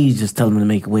weight. Please just tell him to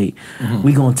make weight.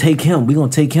 We going to take him. We going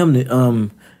to take him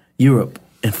to Europe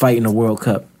and fight in the World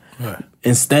Cup. Right.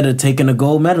 Instead of taking a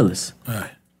gold medalist. Right.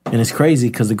 And it's crazy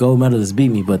because the gold medalists beat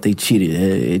me, but they cheated.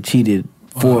 It cheated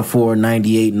 4-4,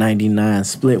 98, 99,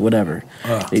 split, whatever.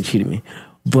 They cheated me.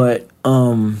 But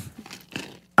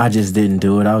I just didn't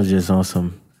do it. I was just on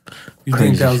some You crazy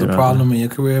think that was a shit. problem in your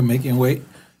career, making weight?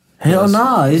 Hell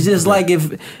no. It's just like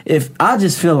if I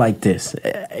just feel like this.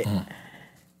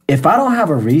 If I don't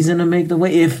have a reason to make the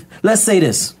weight, let's say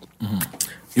this.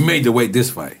 You made the weight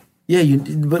this fight. Yeah,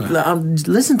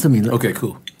 listen to me. Okay,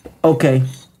 cool. Okay.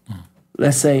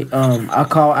 Let's say I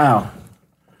call Al.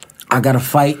 I got a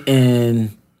fight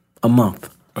in a month.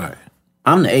 Right.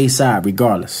 I'm the A side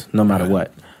regardless, no matter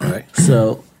what. Right.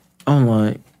 So I'm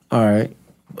like, all right,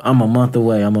 I'm a month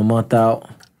away. I'm a month out.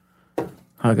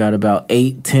 I got about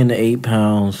 10 to 8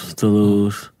 pounds to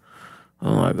lose.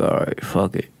 I'm like, all right,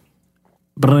 fuck it.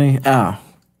 Bring Al.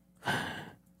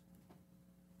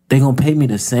 They gonna pay me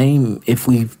the same if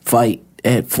we fight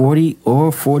at 40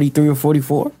 or 43 or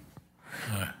 44?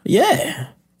 Yeah.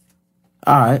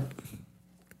 All right.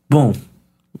 Boom.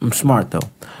 I'm smart though. All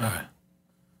right.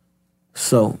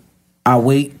 So I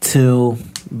wait till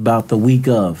about the week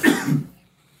of.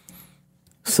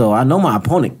 So I know my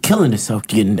opponent killing himself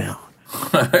getting down.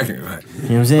 Right. You know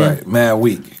what I'm saying? Right. Mad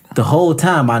weak. The whole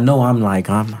time I know I'm like,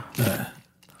 I'm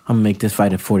gonna make this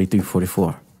fight at 43,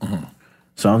 44.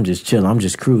 So I'm just chilling. I'm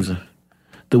just cruising.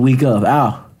 The week of,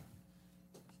 Al,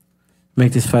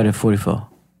 make this fight at 44.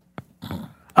 All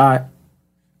right.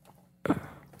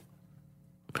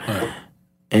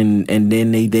 And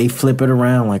then they flip it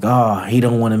around like, oh, he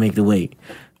don't want to make the weight.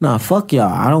 Nah, fuck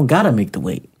y'all. I don't gotta make the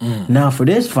weight. Now for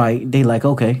this fight, they like,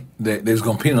 okay. They was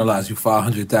gonna penalize you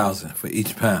 $500,000 for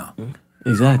each pound.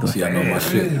 Exactly. See, I know my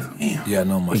shit. Yeah, I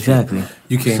know my Exactly. shit.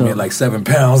 You came in like 7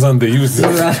 pounds under. You was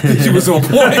on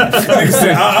point. Nigga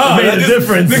said, Made a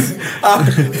difference.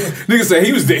 Nigga said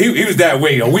he was that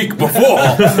way a week before.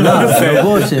 No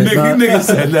bullshit. Nigga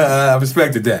said, nah, I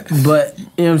respected that. But you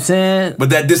know what I'm saying?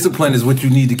 But that discipline is what you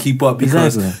need to keep up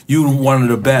because Exactly. you one of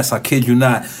the best. I kid you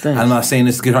not. I'm not saying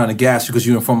this to get her on the gas because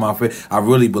you're in front of my face. I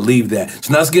really believe that.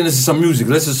 So now let's get into some music.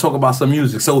 Let's just talk about some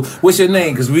music. So what's your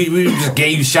name? Because we just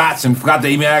gave you shots and forgot to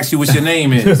even ask you what your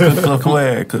name is. Cook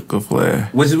LaFlair. Cook LaFlair.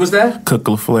 What's that? Cook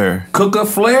LaFlair. Cook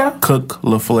LaFlair? Cook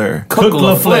LaFlair. Cook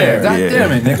LaFlair. God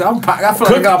damn it, nigga. I feel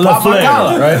like I gotta pop my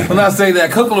collar. Right? When I say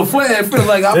that, Cook LaFlair, I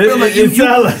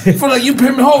feel like you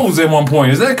pimping hoes at one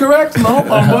point. Is that correct? No,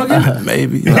 I'm bugging.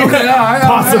 Maybe. Okay, all right.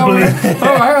 Possibly.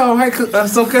 All right.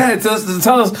 So go ahead.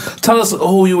 Tell us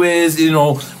who you is, you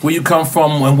know, where you come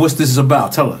from, and what's this is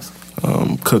about. Tell us.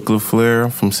 Cook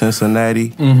LaFlair from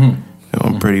Cincinnati.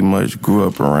 I pretty much grew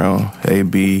up around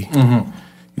AB.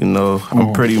 You know,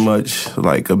 I'm pretty much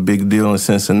like a big deal in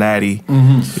Cincinnati.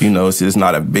 You know, it's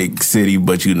not a big city,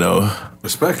 but you know.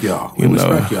 Respect y'all. You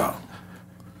know. Respect y'all.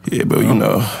 Yeah, but you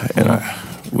know, and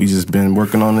we just been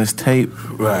working on this tape.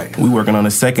 Right. We working on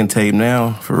the second tape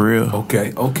now, for real.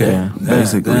 Okay. Yeah,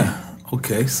 basically.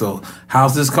 Okay, so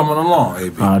how's this coming along,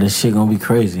 AB? Oh, this shit gonna be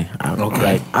crazy.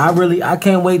 I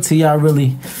can't wait till y'all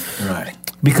really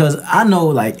because I know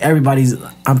like everybody's.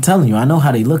 I'm telling you, I know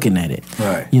how they looking at it.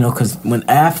 Right. You know, because when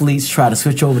athletes try to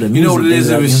switch over to music, You know what it is?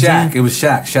 they It like, was you know what I'm Shaq. It was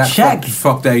Shaq. Shaq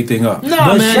fucked everything up. No,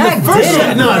 But man. Shaq the first did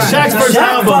it. Shaq's first Shaq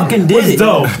album fucking did was it.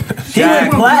 dope. He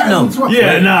went platinum.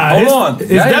 Yeah, nah. Hold it's, on.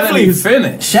 It's Y'all ain't definitely let me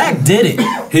finish. Shaq did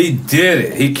it. He did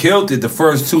it. He killed it the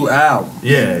first 2 albums.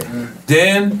 Yeah.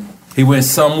 Then he went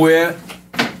somewhere.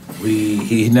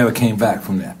 He never came back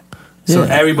from that. So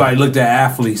Yeah. everybody looked at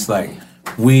athletes like,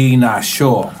 we not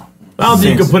sure. I don't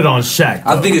think you can put it on Shaq.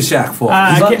 I think it's Shaq fault.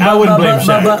 I wouldn't blame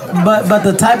Shaq. But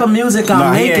the type of music I'm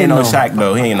Nah, he making ain't no though. Shaq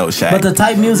though. He ain't no Shaq. But the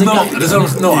type of music.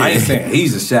 No, I ain't saying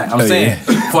he's a Shaq. I'm saying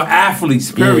for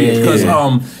athletes, period. Because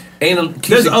ain't a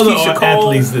There's other Keisha Cole,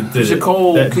 athletes that did Keisha it,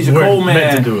 Cole, that Keisha weren't Cole meant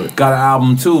to man do it. got an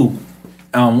album too.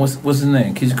 What's his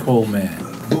name? Keisha Cole man.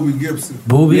 Booby Gibson.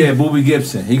 Booby? Yeah, Booby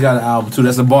Gibson. He got an album too.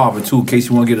 That's a barber too. In case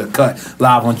you want to get a cut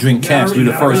live on Drink Champs, be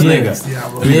the first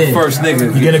nigga. Be the first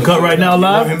nigga. You get a cut right now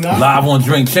live? Live on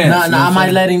Drink Champs. Nah, I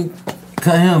might let him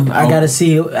cut him. I gotta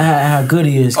see how good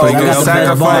he is. 'Cause I got the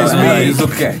best barber ever. He's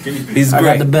okay. He's I got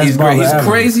great. the best He's great. barber He's ever.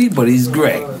 crazy, but he's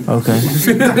great. Okay.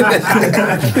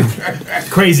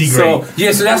 Crazy great. So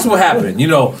yeah, so that's what happened. You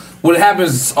know, what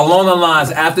happens along the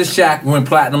lines after Shaq went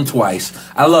platinum twice.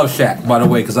 I love Shaq, by the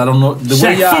way, because I don't know the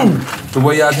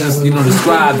way y'all just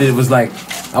described it was like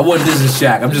I wasn't this is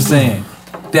Shaq. I'm just saying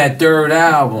that third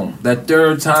album, that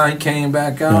third time he came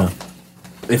back out,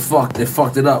 they fucked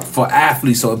it up for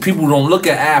athletes. So if people don't look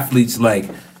at athletes like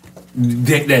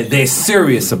they're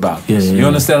serious about this. You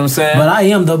understand what I'm saying? But I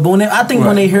am though. But I think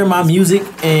when they hear my music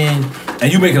and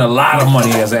you making a lot of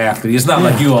money as an athlete. It's not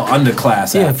like you're an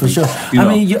underclass athlete. Yeah, for sure. You know?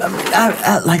 I mean,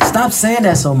 I like stop saying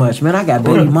that so much, man. I got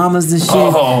baby mamas and shit.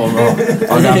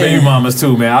 I got baby mamas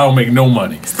too, man. I don't make no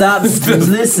money. Stop.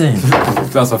 Listen.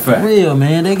 That's a fact. Real,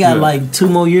 man. They got like 2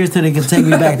 more years till they can take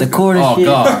me back to court and shit.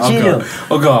 Chill.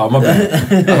 Oh God, my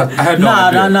bad. I had no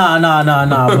idea.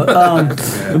 Nah.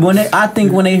 But when I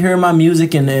think when they hear my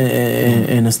music and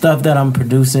the stuff that I'm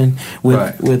producing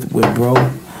with bro,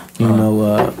 you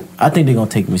know, I think they're gonna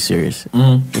take me serious.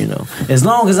 You know, as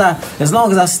long as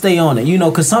I stay on it, you know,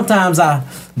 because sometimes I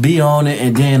be on it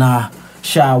and then I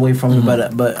shy away from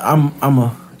it. But I'm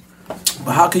a.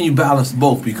 But how can you balance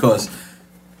both? Because,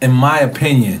 in my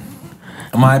opinion,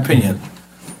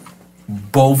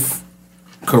 both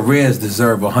careers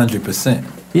deserve 100%.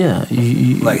 Yeah,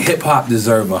 like hip hop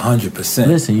deserve 100%.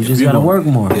 Listen, you just gotta work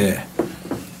more. Yeah,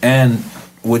 and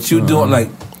what you doing? Like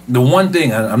the one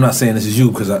thing I'm not saying this is you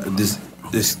because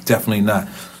this definitely not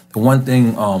the one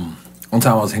thing. One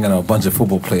time I was hanging out with a bunch of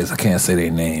football players. I can't say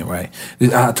their name, right?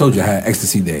 I told you I had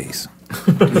ecstasy days.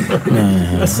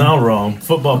 That sound wrong.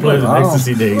 Football players with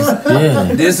ecstasy days.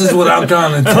 Yeah. This is what I'm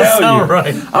trying to tell That sound you.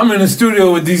 right. I'm in the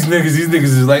studio with these niggas. These niggas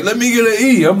is like, let me get an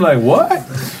E. I'm like, what?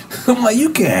 I'm like, you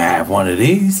can't have one of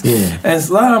these. Yeah. And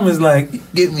Slime is like,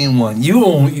 give me one.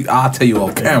 I'll tell you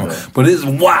off camera. But it's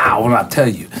wild when I tell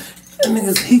you. And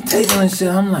niggas, he taking and shit.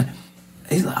 I'm like,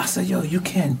 I said, yo, you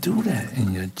can't do that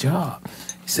in your job.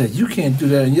 He said, you can't do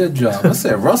that in your job. I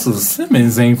said, Russell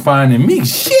Simmons ain't finding me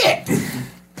shit.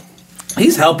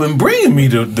 He's helping bringing me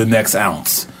the next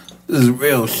ounce. This is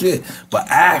real shit. But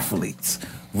athletes,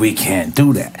 we can't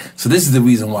do that. So this is the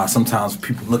reason why sometimes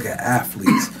people look at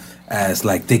athletes as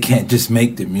like they can't just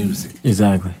make the music.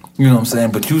 Exactly. You know what I'm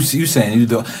saying? But you saying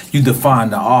you define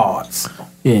the odds.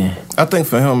 Yeah. I think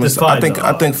for him it's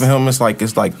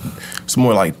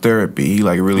more like therapy. He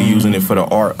like really using it for the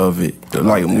art of it.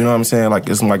 Like, you know what I'm saying? Like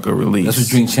it's like a release. That's what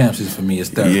Drink Champs is for me.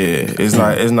 It's therapy. Yeah.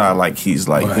 It's not like he's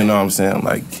like, you know what I'm saying?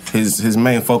 Like his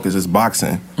main focus is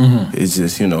boxing. It's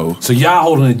just, you know. So y'all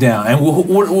holding it down. And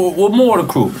what more of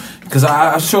the crew? Because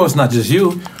I'm sure it's not just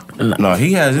you. No,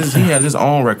 he has his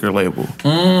own record label,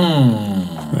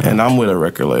 and I'm with a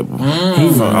record label.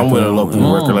 I'm with a local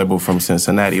record label from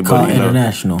Cincinnati, called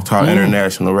International. Called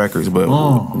International Records. But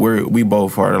we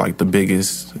both are like the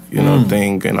biggest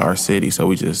thing in our city, so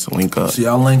we just link up. So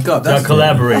y'all link up. Y'all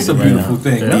collaborate. That's a beautiful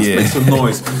thing. Let's make some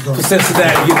noise for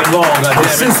Cincinnati getting along.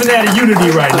 Goddammit. Cincinnati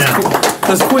unity right now.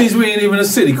 Because Queens, we ain't even a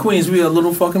city. Queens, we a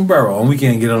little fucking borough, and we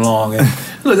can't get along. And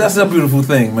look, that's a beautiful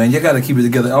thing, man. You got to keep it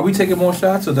together. Are we taking more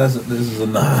shots, or this is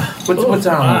enough? What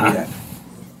time are we at?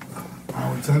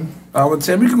 Hour 10. Hour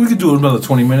 10. We could do another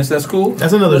 20 minutes. That's cool.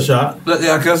 That's another shot.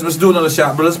 Yeah, let's do another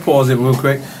shot, but let's pause it real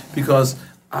quick because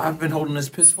I've been holding this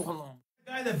piss for long.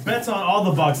 The guy that bets on all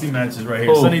the boxing matches right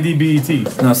here, Sonny D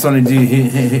BET. No, Sonny D.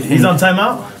 He's on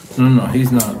timeout? No,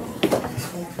 he's not.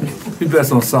 He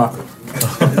bets on soccer.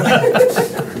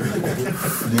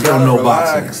 You don't know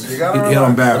boxing. He'll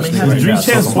embarrass me. Is Drink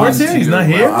Champs Sports here? He's not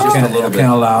here? I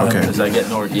can't allow him. Does that get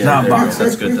Not boxing.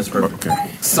 That's good. That's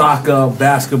perfect. Soccer,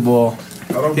 basketball,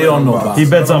 He don't know boxing. He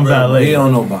bets on ballet. He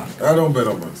don't know boxing. I don't bet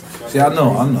on boxing. See, I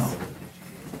know.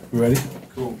 You ready?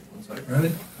 Cool.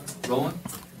 Ready? Rolling.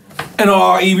 And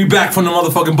we back from the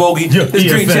motherfucking bogey. It's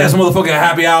Drink Chance motherfucking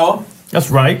happy hour. That's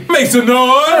right. Make some noise.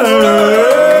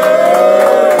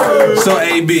 So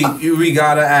AB, we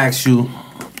gotta ask you,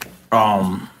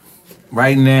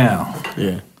 right now.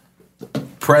 Yeah.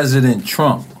 President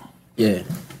Trump. Yeah.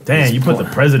 Damn, you put the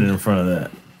president in front of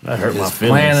that. That hurt my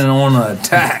feelings. Planning on an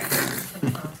attack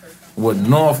with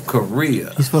North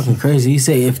Korea. He's fucking crazy. He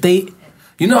said if they,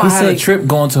 you know, I had a trip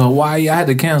going to Hawaii. I had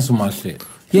to cancel my shit.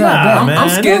 Yeah, I'm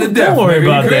scared to death. Don't worry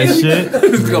about that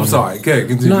shit. I'm sorry. Okay,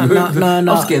 continue.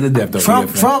 No. I'm scared to death.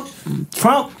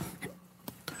 Trump.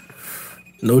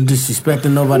 No disrespect to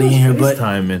nobody in here, but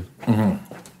timing.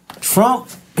 Trump,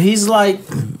 he's like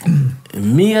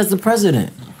me as the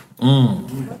president.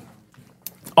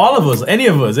 All of us, any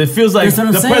of us. It feels like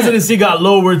the presidency got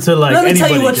lowered to like. Let me tell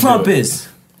you anybody what can Trump do it. is.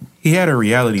 He had a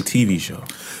reality TV show.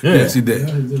 Yeah. Yes, he did.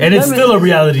 And it's still a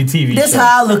reality TV That's show.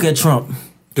 how I look at Trump.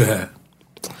 Go ahead.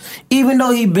 Even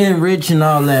though he been rich and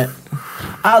all that,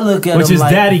 I look at Which him his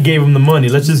like, daddy gave him the money.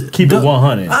 Let's just keep it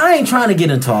 100. I ain't trying to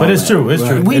get into all But it's that. true. It's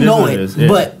true. We It is know what it. it is, yeah.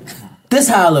 But this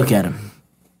how I look at him.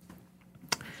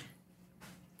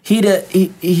 He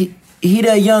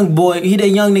that young boy, he that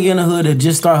young nigga in the hood that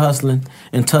just start hustling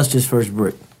and touched his first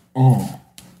brick.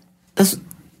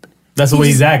 That's the way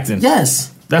he's acting.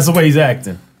 Yes. That's the way he's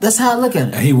acting. That's how I look at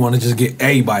it. And he want to just get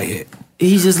everybody hit.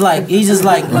 He's just like,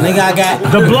 nigga, I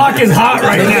got... The block is hot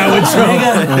right now with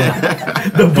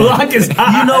Trump. The block is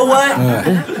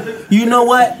hot. You know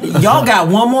what? Y'all got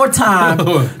one more time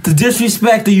to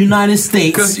disrespect the United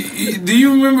States. Do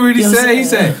you remember what he said? He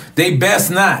said, they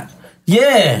best not.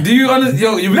 Yeah. Do you understand?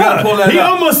 Yo, we gotta pull that he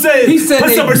up. almost said, He said put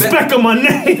they some respect on my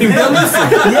name. Now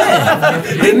listen. Yeah.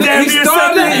 He damn near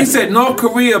said that. He said North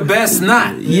Korea best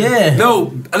not. Yeah.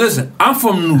 No, listen, I'm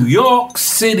from New York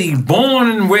City, born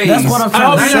and raised. That's what I'm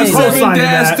trying to say.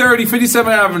 97-30, 57th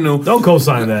Avenue. Don't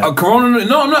co-sign that. Corona.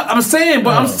 No, I'm not. I'm saying,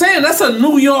 but I'm saying that's a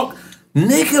New York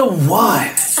nigga.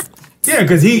 What? Yeah,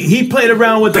 because he played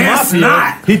around with the Best mafia.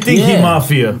 not. He think he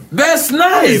mafia. Best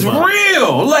not is man.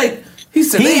 real. Like he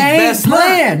said, He they ain't best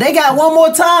playing. not. They got one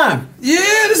more time. Yeah,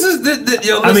 this is.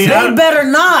 Yo, I mean, listen. They better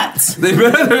not. They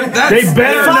better. They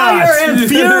better Fire not. and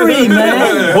fury,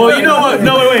 man. Well, you know what?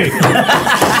 No, wait.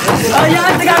 Oh,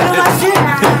 y'all think I know my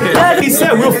shit? He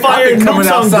said we'll fire Coming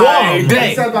nukes on outside every Guam.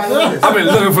 day. I've been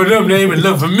looking for them. They ain't been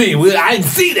looking for me. I didn't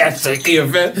see that shit here,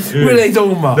 man. What are they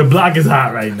talking about? The block is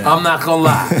hot right now. I'm not gonna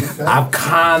lie. I'm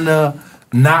kinda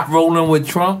not rolling with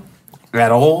Trump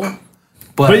at all.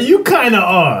 But you kind of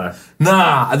are.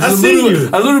 Nah, I see you.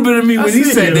 A little bit of me I when he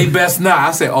see said you. they best not.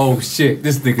 I said, "Oh shit,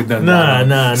 this nigga done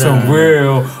Nah. some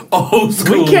real old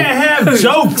school." We can't have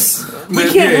jokes. We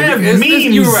can't Yeah, have it's-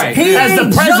 memes. you're right. He as the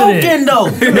ain't president. joking, though.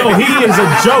 No, he is a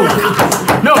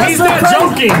joke. No, That's he's the not crazy-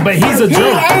 joking, but he's a He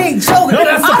joke. ain't joking. No,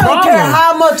 that's the I don't problem. care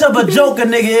how much of a joke a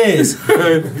nigga is.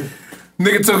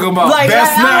 Nigga talking about Like,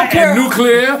 best I don't not care. and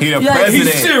nuclear. He the Yeah, president.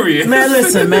 He's serious. Man,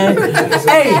 listen, man.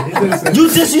 Hey, you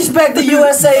disrespect the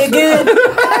USA again?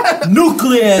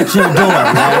 Nuclear at your door,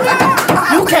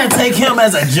 man. You can't take him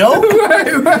as a joke.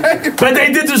 But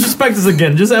they did disrespect us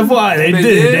again. Just FYI, they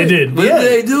did. What did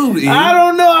they do? Ian? I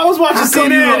don't know. I was watching How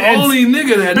come CNN. you the and- only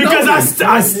nigga that because knows?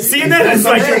 I CNN is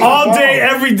like all day,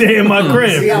 every day in my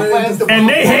crib, and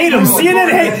they hate him. CNN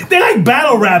hate. They like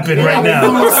battle rapping right now.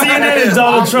 CNN and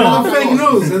Donald Trump. Fake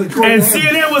news. And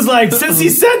CNN was like, since he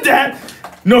said that,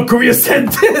 North Korea said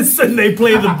this, and they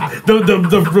play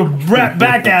the rap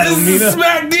back at him. This is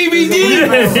Smack DVD.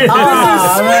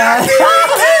 Yeah.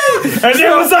 And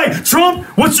then it was like, Trump,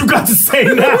 what you got to say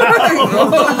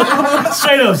now?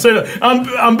 straight up.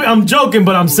 I'm joking,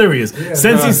 but I'm serious.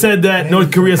 Since he said that,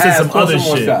 North Korea said some other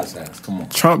shit. Come on.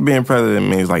 Trump being president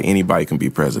means like anybody can be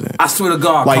president. I swear to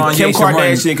God, Like Kanye Kim should run.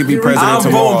 Kardashian could be president I'm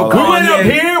tomorrow. voting for We went up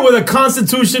Kanye. here with a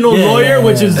constitutional lawyer,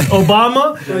 which is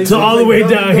Obama, to all the way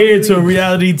down here to a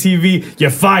reality TV. You're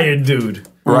fired, dude.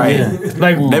 Right.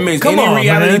 Like That means come any on,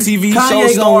 reality man. TV Kanye show gonna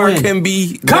star win. can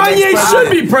be. the Kanye next should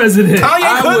president. be president.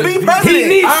 Kanye could be president. He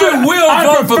needs to. I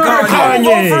will vote for prefer Kanye.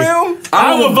 Vote for him?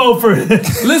 I would vote for him.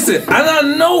 Listen, and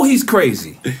I know he's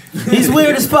crazy, He's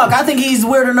weird as fuck. I think he's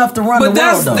weird enough to run but the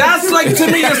world, though. that's like to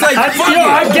me. It's like fuck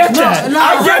I get that. No,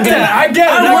 I get that. I get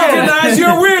it. I recognize you're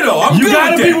a weirdo. I'm You good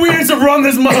gotta with be that. weird to run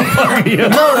this motherfucker.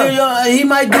 No, he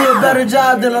might do a better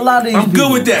job than a lot of these I'm people.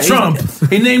 good with that. Trump.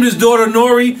 He named his daughter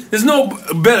Nori. There's no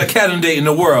better candidate in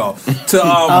the world to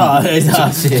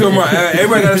shit. to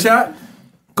everybody got a shot.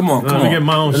 Come on. Let me get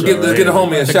my own Let's shot. get the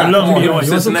homie a The shot. Come on, Colombian. you You want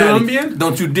some Cincinnati. Colombian?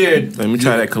 Don't you dare. Let me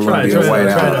try that Colombian Try white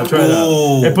that. out. Try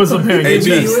that. Hey, put some here in your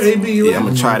chest. Yeah, I'm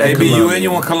gonna try that. AB, you Colombian. in?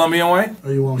 You want Colombian white?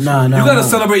 No. You gotta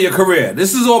celebrate your career.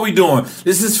 This is all we doing.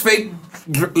 This is fake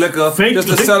liquor. Fake just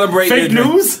to celebrate fake your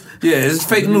news? Yeah, it's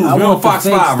fake news. I We're on want the Fox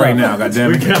fake 5 stuff. right now,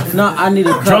 goddammit. No, I need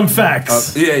a Drum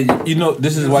facts. Yeah, you know,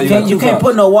 this is why you You can't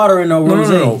put no water in no No, rose.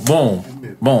 no, no.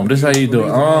 Boom. Boom. This is how you do it.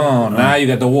 Oh, now you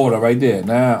got the water right there.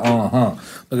 Now,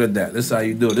 look at that. This is how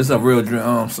you do it. This is a real drink.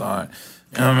 Oh, I'm sorry.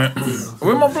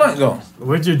 Where'd my blunt go?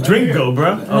 Where'd your drink go,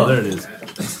 bro? Oh, there it is.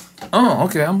 Oh,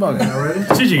 okay, I'm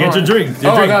bugging. Gigi, get your drink.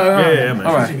 Your I drink. got it. Yeah, man.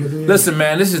 All right. Listen,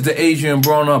 man, this is the Adrian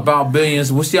Broner About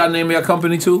Billions. What's y'all name of your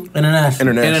company, too?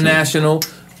 International.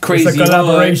 Crazy It's a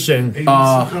collaboration. Hood.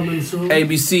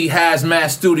 ABC Hazmat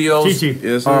Studios. Chichi.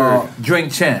 Yes, sir.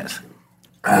 Drink Chance.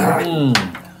 How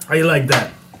you like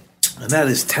that? That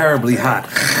is terribly hot.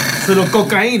 Little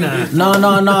cocaína. No.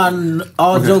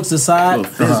 All jokes aside,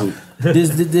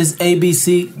 this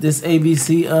ABC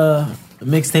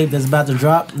mixtape that's about to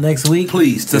drop next week.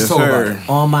 Please, just talk about it.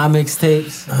 On my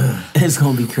mixtapes, it's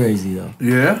gonna be crazy though.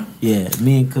 Yeah. Yeah,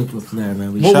 me and Cook with Flair,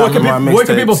 man. Well, where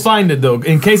can people find it though?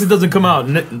 In case it doesn't come out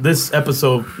this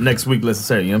episode next week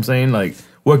necessarily, you know what I'm saying? Like,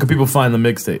 where can people find the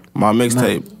mixtape? My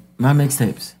mixtape. My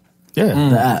mixtapes. Yeah.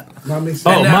 The app. My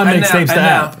mixtape. Oh, my mixtape's the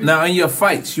app. Now, in your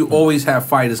fights, you always have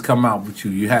fighters come out with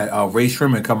you. You had Ray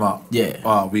Sherman come out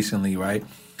recently, right?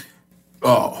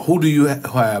 Who do you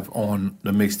have on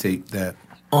the mixtape that...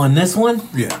 On this one?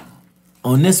 Yeah.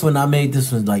 On this one, I made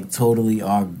this one like totally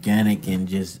organic and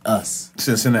just us.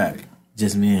 Cincinnati.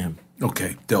 Just me and him.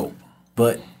 Okay, dope.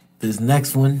 But this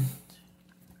next one...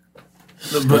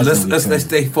 But let's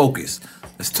stay focused.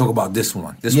 Let's talk about this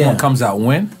one. This one comes out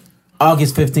when?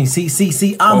 August 15th.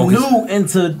 See, I'm new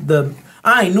into the...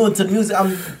 I ain't new into the music.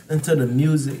 I'm into the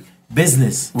music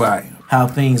business. Right. How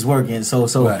things work. And so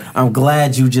Right. I'm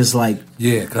glad you just like...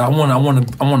 Yeah, because I want to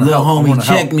little help. homie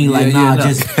check me like,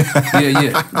 just...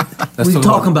 Let's we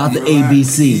talking about the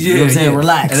ABC. You know what I'm saying?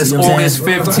 Relax. And it's you know what I'm August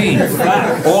saying?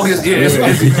 15th. August,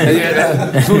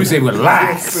 that's what we say,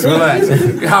 relax.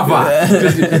 How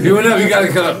about? You whenever you got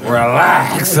to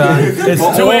relax. It's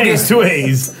two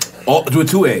A's. With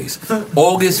two A's.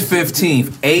 August 15th,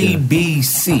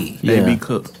 ABC. AB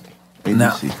Cook.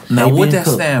 Now AB what and that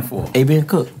Cook. stand for? AB and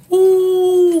Cook.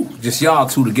 Ooh, just y'all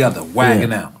two together,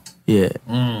 wagging out. Yeah.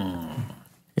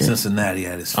 Cincinnati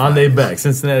at his On their back.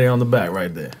 Cincinnati on the back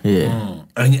right there. Yeah.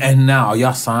 And now, are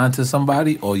y'all signed to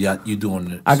somebody or you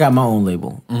doing it? I got my own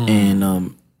label.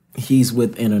 And he's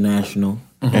with International.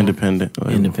 Independent.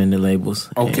 Independent labels.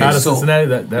 Okay, Out of so Cincinnati,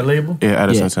 that label? Yeah, out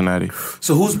of Cincinnati.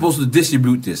 so who's supposed to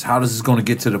distribute this? How is this going to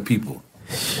get to the people?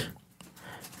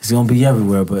 It's gonna be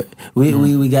everywhere, but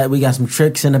we got some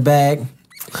tricks in the bag,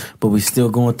 but we still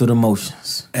going through the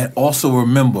motions. And also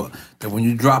remember that when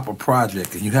you drop a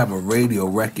project and you have a radio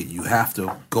record, you have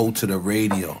to go to the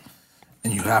radio,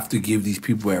 and you have to give these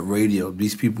people at radio,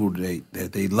 these people that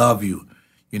they love you.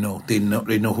 You know, they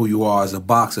know who you are as a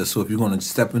boxer. So if you're going to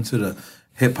step into the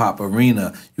hip hop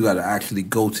arena, you got to actually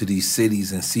go to these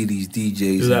cities and see these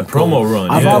DJs. Do that promo run.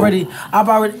 I've already.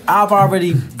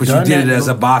 But you done did that. it as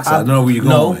a boxer. I know where you're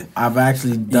going. No, I've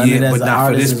actually done Yeah, it as but an not for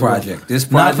artist this as well. project.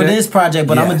 This Not for project? this project,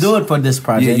 but I'm gonna Yes. do it for this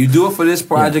project. Yeah, you do it for this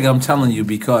project. I'm telling you,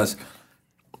 because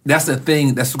that's the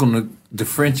thing that's going to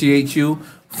differentiate you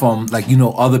from, like, you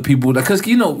know, other people. Because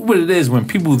you know what it is when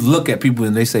people look at people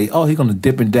and they say, "Oh, he's going to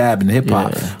dip and dab in hip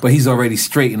hop," but he's already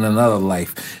straight in another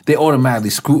life. They automatically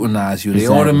scrutinize you. They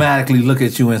Exactly. automatically look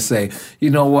at you and say,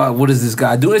 "You know what? What does this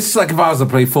guy do?" It's just like if I was to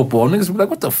play football, niggas would be like,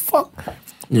 "What the fuck?"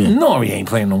 Nori ain't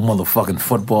playing no motherfucking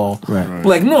football. Right.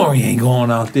 Like, Nori ain't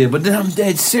going out there. But then I'm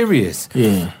dead serious.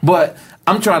 Yeah. But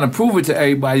I'm trying to prove it to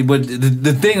everybody. But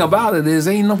the thing about it is,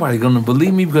 ain't nobody going to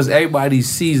believe me because everybody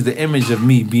sees the image of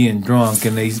me being drunk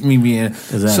and me being...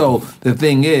 Exactly. So the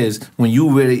thing is, when you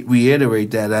really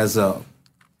reiterate that as a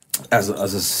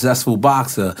successful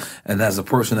boxer and as a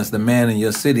person that's the man in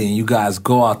your city, and you guys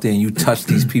go out there and you touch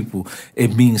these people,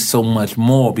 it means so much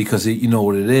more because you know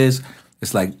what it is?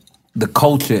 It's like the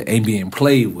culture ain't being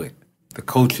played with. The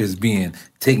culture is being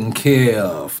taken care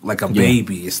of like a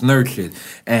baby. It's nurtured.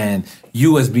 And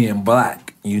you as being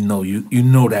black, you know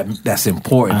that's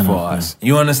important for us.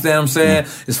 You understand what I'm saying?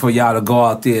 It's for y'all to go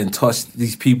out there and touch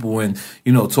these people and,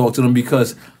 you know, talk to them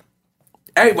because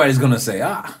everybody's going to say,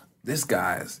 this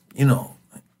guy's, you know,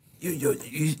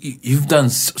 you've done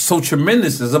so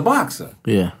tremendous as a boxer.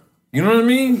 Yeah. You know what I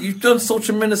mean? You've done so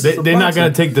tremendous as a boxer. They're not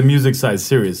going to take the music side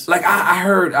serious. Like, I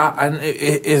heard,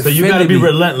 it so you got to be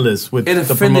relentless with the promotion. It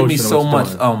promotion. offended me so much.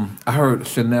 Doing. I heard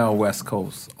Chanel West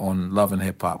Coast on Love and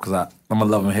Hip Hop because I'm a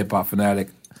Love and Hip Hop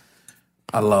fanatic.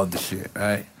 I love the shit,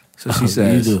 right? So she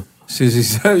says, You do. She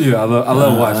said, yeah, I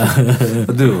love watching. I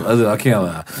do. I can't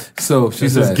lie. So she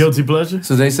Is says, this guilty pleasure?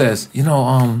 So they says,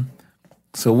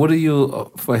 so what are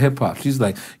you for hip hop? She's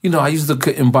like, I used to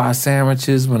couldn't buy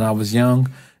sandwiches when I was young,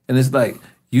 and it's like,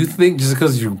 you think just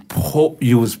because you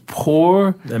was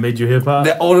poor that made you hip hop?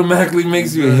 That automatically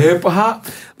makes you hip hop?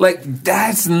 Like,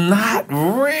 that's not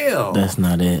real. That's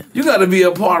not it. You got to be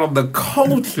a part of the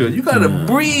culture. You got to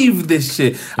breathe this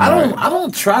shit. I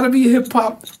don't try to be hip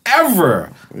hop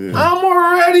ever. Yeah. I'm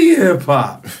already hip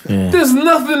hop. Yeah. There's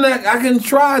nothing that I can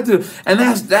try to, and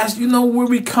that's where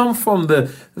we come from. The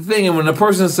thing, and when the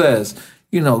person says,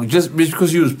 just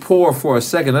because you was poor for a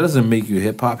second, that doesn't make you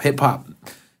hip hop. Hip hop.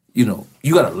 You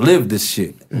gotta live this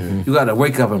shit. Mm-hmm. You gotta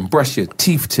wake up and brush your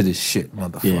teeth to this shit,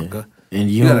 motherfucker. Yeah.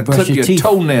 And you gotta don't brush clip your teeth.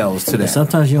 toenails to that.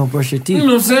 Sometimes you don't brush your teeth. You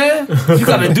know what I'm saying? You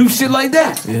gotta do shit like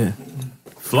that. Yeah.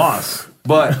 Floss.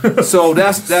 But so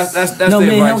that's no, the man, advice.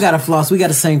 he don't gotta floss. We got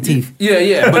the same teeth.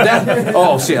 Yeah. But that.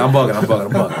 Oh shit! I'm bugging.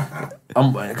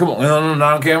 Come on. No,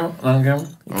 not on camera.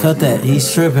 Cut that. He's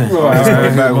tripping.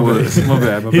 My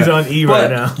bad. He's on E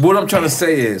right now. What I'm trying to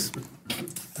say is.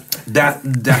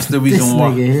 That's the reason this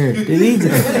why. Nigga here. Did he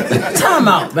just time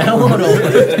out, man? Hold on.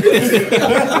 Did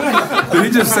he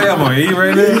just say I'm on E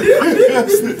right now?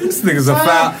 This nigga's a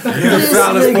foul. He's the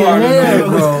foulest part of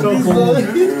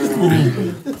me,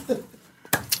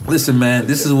 bro. Listen, man,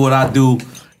 this is what I do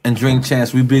in Drink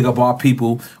Champs. We big up our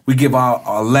people. We give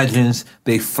our legends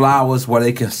they flowers where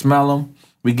they can smell them.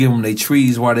 We give them their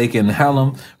trees where they can hell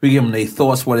them. We give them their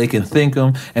thoughts where they can think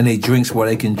them, and their drinks where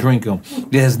they can drink them.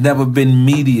 There has never been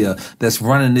media that's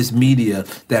running this media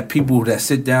that people that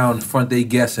sit down in front of their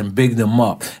guests and big them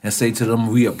up and say to them,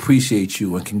 we appreciate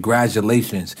you and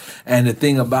congratulations. And the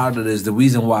thing about it is the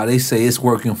reason why they say it's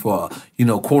working for,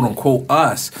 quote unquote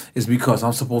us is because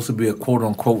I'm supposed to be a quote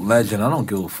unquote legend. I don't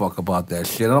give a fuck about that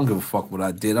shit. I don't give a fuck what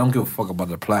I did. I don't give a fuck about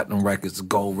the platinum records, the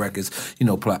gold records,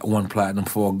 1 platinum,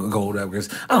 4 gold records.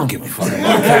 I don't give a fuck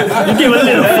about that. You give a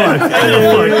little fuck.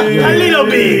 A little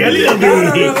bit.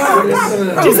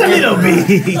 Just a little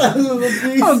bit. I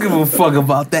don't give a fuck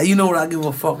about that. You know what I give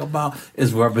a fuck about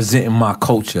is representing my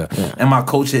culture. Yeah. And my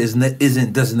culture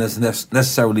doesn't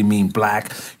necessarily mean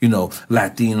black,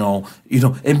 Latino,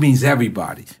 it means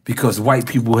everybody. Because white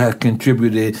people have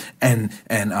contributed and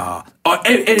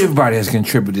everybody has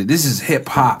contributed. This is hip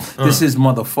hop. This is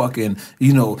motherfucking,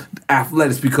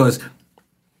 athletics, because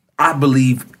I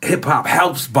believe hip hop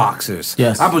helps boxers.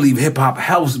 Yes. I believe hip hop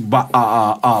helps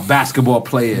basketball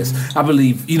players. I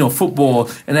believe,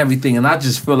 football and everything. And I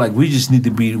just feel like we just need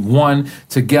to be one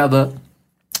together,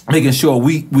 making sure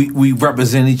we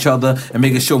represent each other and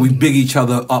making sure we big each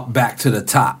other up back to the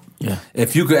top. Yeah.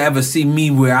 If you could ever see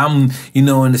me where I'm, in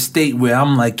the state where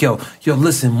I'm like, yo,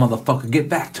 listen, motherfucker, get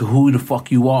back to who the fuck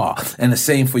you are. And the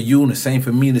same for you, and the same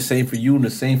for me, and the same for you, and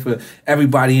the same for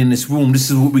everybody in this room.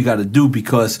 This is what we got to do,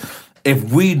 because if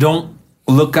we don't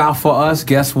look out for us,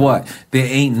 guess what? There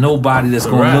ain't nobody that's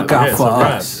going to look out for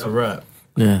us. A rap.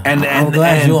 Yeah. And I'm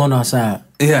glad you're on our side.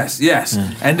 Yes. Yeah.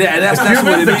 And that's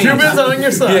what it means. The Cubans are on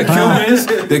your side. Yeah,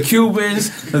 the Cubans,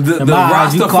 the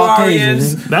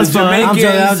Rastafarians, that's the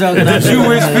Jamaicans, I'm joking. the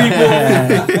Jewish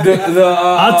people,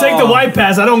 I'll take the white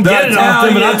pass. I don't get it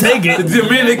often, but I'll take it. The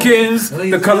Dominicans,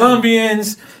 the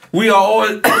Colombians, we are all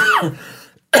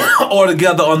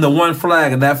together under one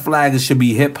flag, and that flag should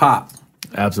be hip hop.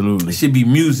 Absolutely. It should be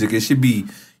music. It should be,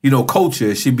 culture.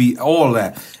 It should be all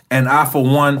that. And I, for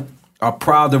one, are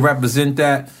proud to represent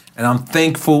that. And I'm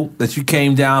thankful that you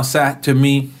came down, sat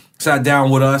down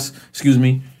with us. Excuse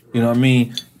me. You know what I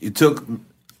mean? You took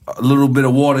a little bit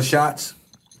of water shots.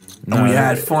 And we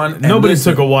had fun. Nobody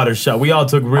took a water shot. We all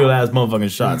took real ass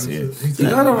motherfucking shots here. You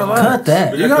gotta relax. Cut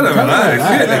that. You gotta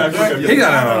relax. He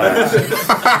gotta relax.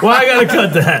 Why I gotta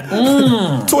cut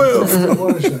that?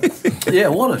 12. Yeah,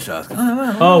 water shots.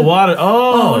 Oh, water.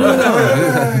 Oh,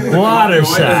 water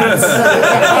shots.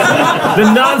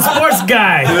 The non-sports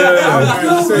guy.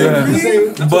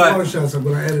 But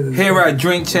here at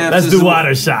Drink Champs, let's do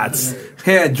water shots.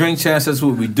 Here at Drink Champs, that's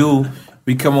what we do.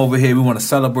 We come over here, we want to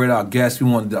celebrate our guests. We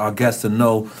want our guests to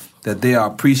know that they are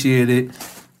appreciated,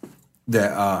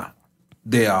 that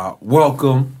they are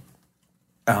welcome.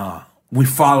 We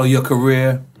follow your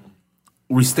career.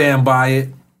 We stand by it.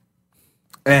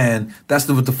 And that's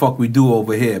what the fuck we do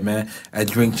over here, man, at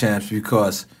Drink Champs,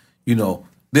 because,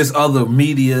 there's other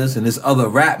medias and there's other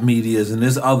rap medias and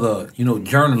there's other,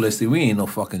 journalists. We ain't no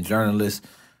fucking journalists.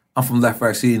 I'm from Left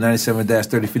Rack City,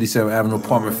 97-3057 Avenue,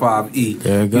 apartment 5E.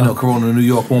 There you go. You know, Corona, New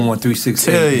York,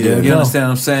 11368. Hell yeah. You understand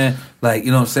what I'm saying? Like,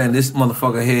 you know what I'm saying? This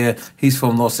motherfucker here, he's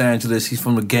from Los Angeles. He's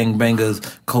from the gangbangers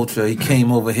culture. He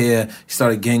came over here. He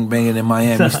started gangbanging in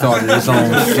Miami. He started his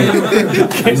own shit. You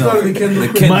know, the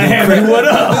Kendall Miami, what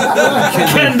up?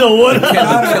 Kendall, what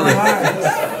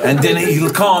up? And then he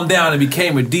calmed down and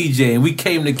became a DJ. And we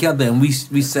came together and we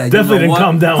said, Definitely you know didn't what?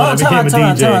 calm down when I became a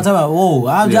DJ. Talk about, whoa,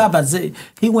 I was about to say,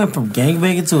 he went from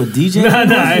gangbanging to a DJ?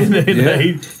 Nah,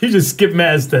 he just skipped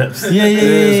mad steps.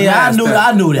 Yeah. I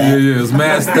knew that. Yeah, it was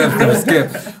mad steps that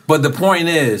skip. But the point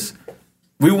is,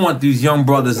 we want these young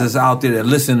brothers that's out there that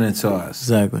listening to us.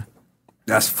 Exactly.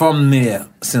 That's from near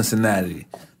Cincinnati.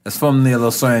 That's from near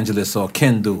Los Angeles or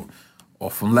Kendall, or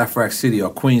from Left Rack City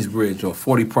or Queensbridge or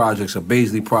 40 Projects or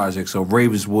Baisley Projects or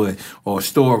Ravenswood or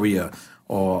Astoria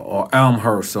or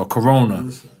Elmhurst or Corona,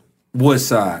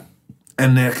 Woodside.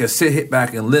 And they can sit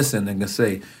back and listen and can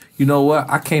say, you know what?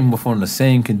 I came up from the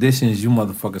same conditions you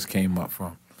motherfuckers came up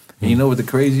from. And you know what the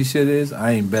crazy shit is?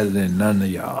 I ain't better than none of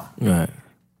y'all. Right.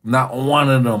 Not one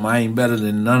of them. I ain't better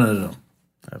than none of them.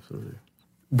 Absolutely.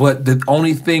 But the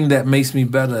only thing that makes me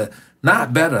better,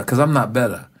 not better, because I'm not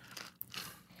better,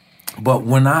 but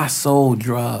when I sold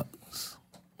drugs,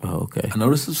 okay. I know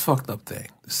this is a fucked up thing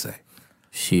to say,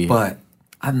 Shit. but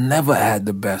I never had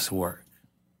the best work,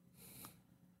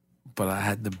 but I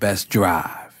had the best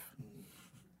drive.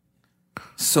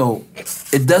 So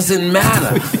it doesn't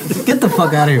matter. Get the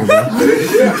fuck out of here, bro.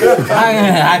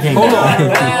 I can't. Hold on.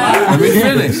 Let me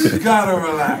finish. You gotta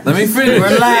relax. Let me finish.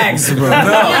 Relax, bro. No.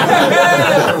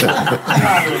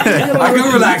 I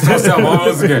can relax myself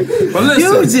once again. But listen.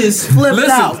 You just flipped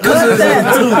out. Cut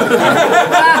that too.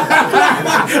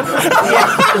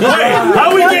 Wait, how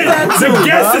we get the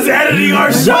guest is editing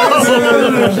our show?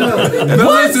 No,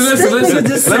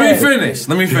 listen. Let me finish.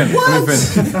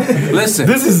 Listen.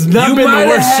 This has not been the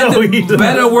worst show either.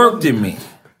 Better work than me.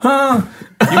 Huh?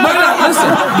 You might have,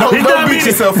 listen. Don't beat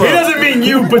yourself up. He doesn't mean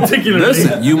you particularly.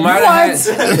 Listen, you might have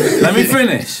had. Let me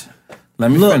finish.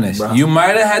 Bro. You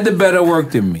might have had the better work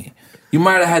than me. You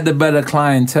might have had the better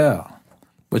clientele.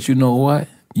 But you know what?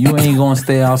 You ain't gonna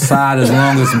stay outside as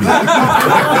long as me.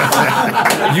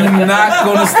 You're not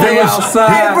gonna stay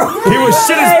outside. He would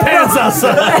shit his pants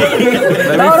outside.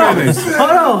 Let me finish. Hold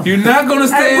on. You're not gonna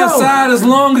stay outside as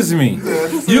long as me.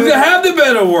 You can have the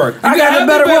better work. I got the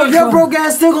better work. Your broke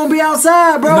ass still gonna be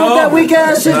outside, bro. With that weak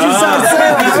ass shit you trying to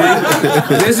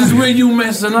say. This is where you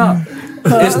messing up.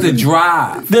 It's the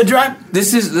drive. The drive.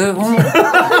 This is your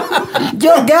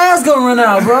gas gonna run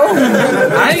out, bro.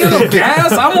 I ain't got no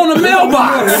gas. I'm on the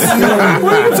mailbox.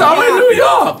 What are you talking? I'm in New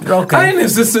York. Okay. I ain't in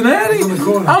Cincinnati.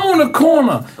 I'm on the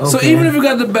corner. Okay. So even if you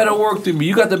got the better work than me,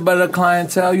 you got the better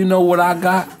clientele. You know what I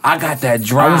got? I got that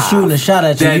drive. I was shooting a shot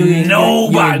at you. That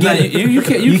nobody. You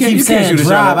can't. You keep saying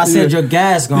drive. I said your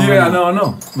gas gonna run out. I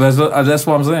know. That's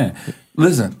what I'm saying.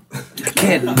 Listen, I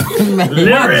can't. My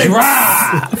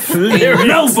drive. Ain't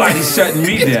nobody shutting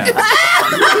me down.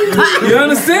 You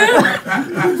understand?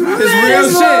 It's real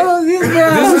shit.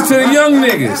 This is to the young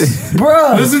niggas.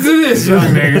 Bro. Listen to this,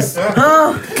 young niggas.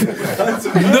 Huh?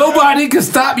 Nobody can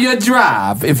stop your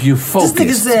drive if you focus. This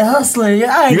nigga said hustling.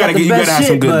 I ain't got the best have shit,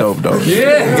 some good but dope, though.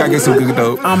 Yeah. You gotta get some good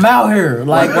dope. I'm out here.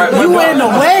 Like, you in the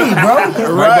way,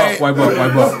 bro. Right. Wipe up.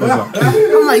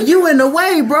 I'm like, you in the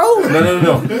way, bro.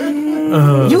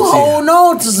 No. You holding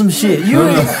on to some shit. You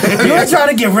ain't trying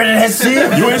to get rid of that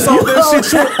shit. You ain't sold that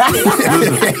shit.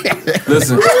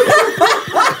 Listen.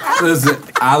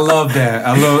 I love that.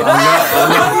 I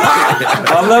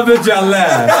love that y'all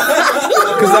laugh.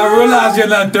 Because I realize you're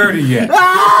not 30 yet.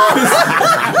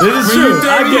 This is true. When you're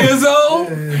 30 years old,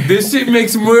 this shit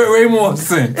makes way more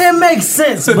sense. It makes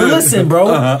sense. But listen, bro.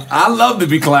 I love to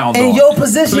be clowned on. In your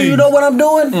position, Please. you know what I'm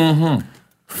doing? Mm-hmm.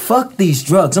 Fuck these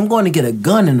drugs. I'm going to get a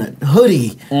gun and a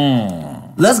hoodie.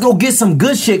 Let's go get some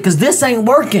good shit, because this ain't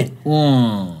working.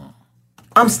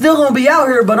 I'm still going to be out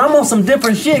here, but I'm on some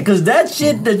different shit, because that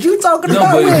shit that you talking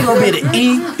about, we ain't going to be able to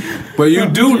eat. But you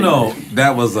do know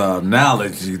that was an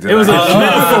analogy. It was a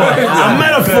metaphor. A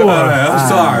metaphor. I'm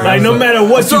sorry. Like, no matter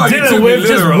what you did it with,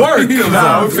 just work.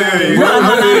 I'm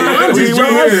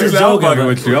fucking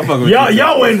with you.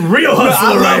 Y'all went real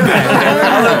hustler right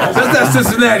now. That's that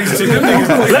Cincinnati shit.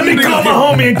 Let me call my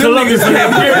homie in Columbus for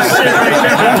that weird shit right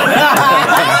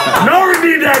now. No, we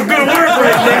need that good work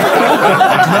right now.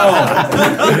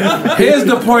 No. Here's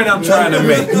the point I'm trying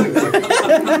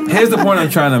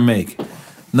to make.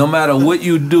 No matter what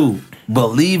you do,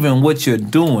 believe in what you're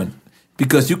doing.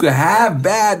 Because you could have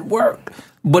bad work.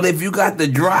 But if you got the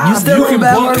drive, You still can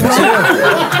bad pull work, it.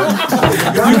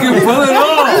 bro. You can pull it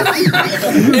off.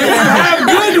 If you have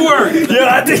good work,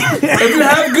 Yeah, I think. if you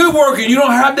have good work and you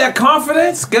don't have that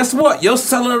confidence, guess what? You're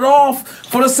selling it off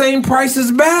for the same price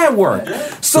as bad work.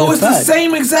 So Yeah, it's the fact.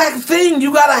 same exact thing.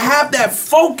 You gotta have that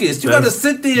focus. You gotta That's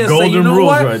sit there and say, golden you know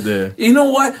rules what? right there. You know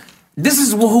what? This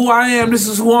is who I am. This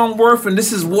is who I'm worth, and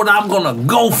this is what I'm gonna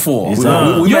go for. We You made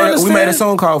a understand?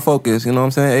 song called Focus, you know what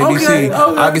I'm saying? ABC, Okay.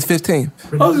 August 15th.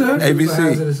 Okay. ABC.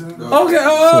 Okay.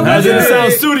 How's it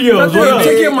sound studios? What up?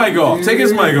 Take your mic off. Take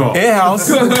his mic off. In-house.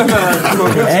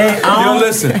 Hey, Yo,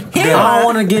 listen. I don't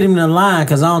want to get him in the line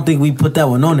because I don't think we put that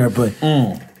one on there, but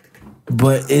that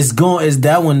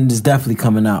one is definitely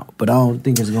coming out. But I don't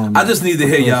think it's going. I just need to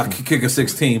hear y'all kick a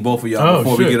 16, both of y'all, Oh,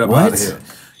 before we shit. get up What? out of here.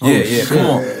 Yeah, come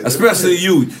on. Especially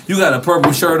you. You got a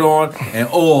purple shirt on and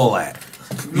all that.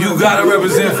 You gotta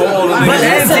represent for all the But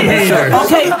niggas.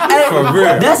 that's okay. For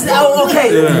real. That's okay.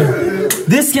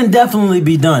 This can definitely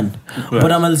be done,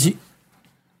 but I'm gonna let you.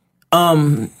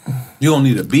 You don't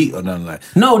need a beat or nothing like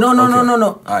that. No. All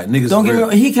right, niggas. Don't get me real.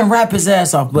 wrong. He can rap his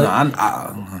ass off, but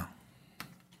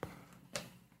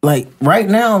like right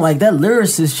now, like that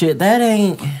lyricist shit, that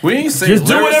ain't. We ain't saying Just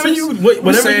do whatever you do.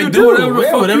 Whatever the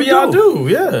fuck whatever you y'all do.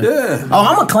 Yeah. Oh,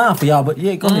 I'm a clown for y'all, but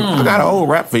yeah, go ahead. I got an old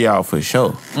rap for y'all for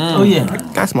sure. Oh yeah,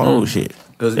 That's my old shit. It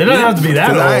doesn't have to be that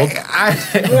old.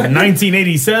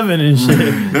 1987 and shit.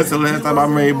 That's the last time I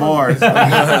made bars.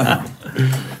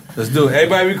 Let's do it.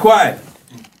 Everybody be quiet.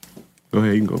 Go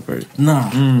ahead, you can go first. nah,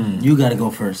 you gotta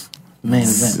go first. Main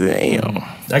event. Damn.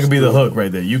 That could be the hook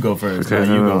right there. You go first. Okay,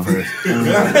 You go first. Nah,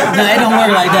 it don't work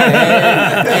like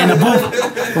that. In the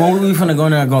booth, when we finna go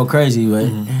in there and go crazy,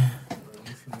 right?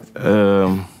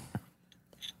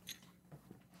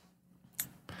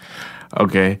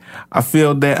 Okay. I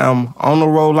feel that I'm on the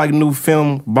road like new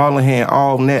film, balling hand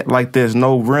all net like there's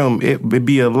no rim. It would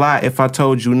be a lie if I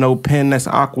told you no pen. That's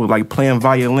awkward, like playing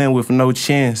violin with no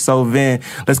chin. So then,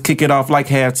 let's kick it off like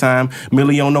halftime.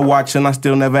 Millie on the watch and I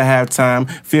still never have time.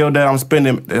 Feel that I'm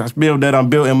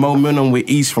building momentum with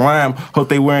each rhyme. Hope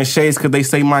they wearing shades cause they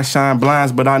say my shine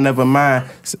blinds, but I never mind.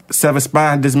 Seven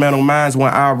spine, dismantle minds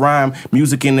when I rhyme.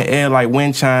 Music in the air like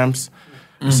wind chimes.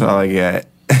 That's all I got.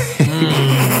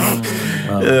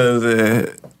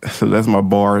 So that's my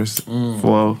bars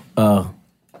flow.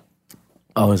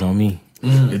 It's on me.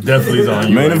 It definitely is on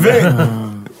you. Main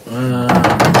event.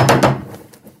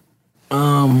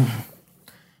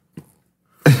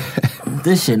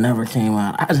 This shit never came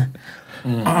out.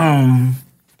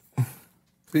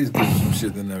 Please give us some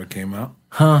shit that never came out.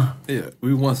 Huh? Yeah,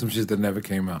 we want some shit that never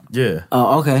came out. Yeah.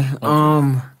 Oh, okay.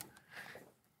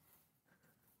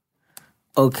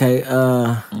 Okay,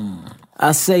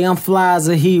 I say I'm fly as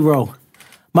a hero.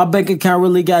 My bank account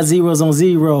really got zeros on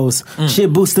zeros.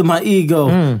 Shit boosted my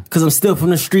ego. Cause I'm still from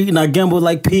the street and I gamble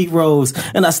like Pete Rose.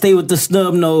 And I stay with the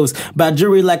snub nose. By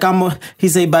jury like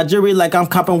by jury like I'm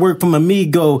copping work from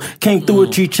Amigo. Came through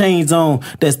with 3 chains on.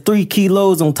 That's 3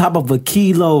 kilos on top of a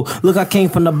kilo. Look, I came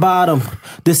from the bottom.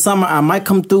 This summer I might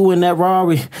come through in that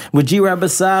Rari with G-Rap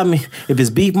beside me. If it's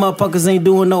beef, motherfuckers ain't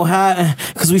doing no hiding.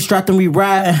 Cause we strapped and we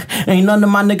riding. Ain't none of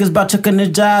my niggas about chucking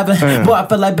and jiving. Boy, I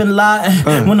feel like been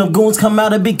lying. When them goons come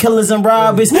out, be killers and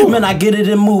robberies. Man, I get it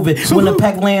and move it. When the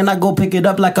pack land, I go pick it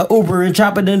up like a Uber and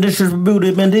chop it and distribute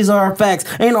it. Man, these are our facts.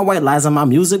 Ain't no white lies in my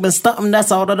music. Been stunting,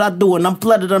 that's all that I do. And I'm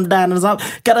flooded, I'm diamonds out.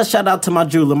 Got a shout out to my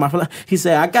jeweler. He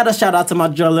said, I got a shout out to my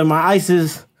jeweler. My ice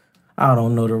is, I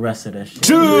don't know the rest of that shit.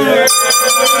 Shit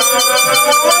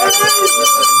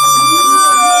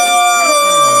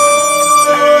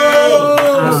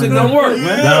don't work,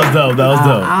 man. That was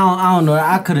dope. I don't know.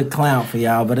 I could have clowned for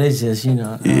y'all, but it's just, you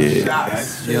know. Yeah.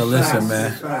 Yo, listen,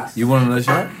 man. You want another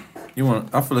shot?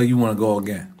 I feel like you want to go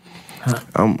again.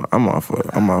 I'm off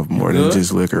more than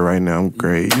just liquor right now. I'm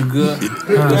great. You good?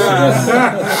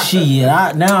 Shit,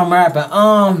 now I'm rapping.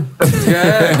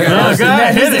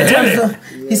 Hit it.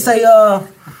 He say, oh,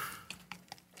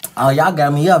 y'all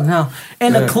got me up now.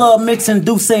 In the club mixing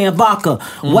Douce and vodka.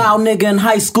 Wild nigga in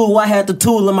high school, I had the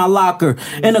tool in my locker.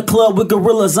 In the club with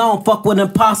gorillas, I don't fuck with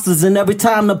imposters. And every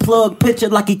time the plug pitch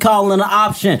it like he calling an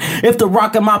option. If the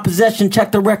rock in my possession,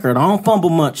 check the record. I don't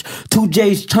fumble much. 2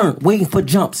 J's turned, waiting for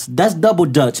jumps. That's double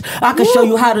Dutch. I can show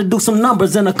you how to do some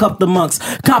numbers in a couple of months.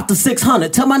 Cop the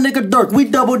 600. Tell my nigga Dirk, we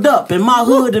doubled up. In my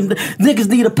hood, and niggas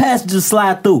need a passenger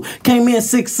slide through. Came in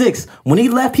 6'6". When he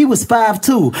left, he was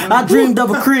 5'2". I dreamed of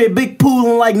a crib, big pool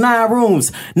and like 9 rooms.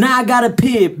 Now I got a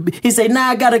pib. He say, now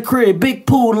I got a crib, big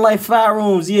pool and like 5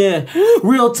 rooms. Yeah,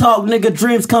 real talk, nigga,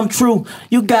 dreams come true.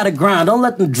 You gotta grind, don't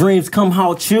let them dreams come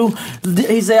haunt you.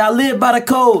 He say, I live by the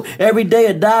code, every day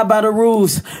I die by the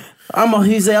rules.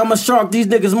 He said, I'm a shark. These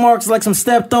niggas marks like some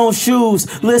stepped on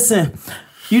shoes. Listen.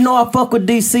 You know I fuck with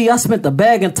DC. I spent the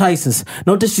bag in Tyson's.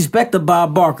 No disrespect to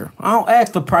Bob Barker. I don't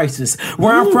ask for prices.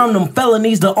 Where I'm from, them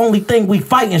felonies, the only thing we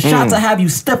fighting. Shots to have you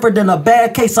stiffer than a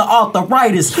bad case of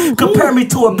arthritis. Compare me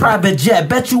to a private jet.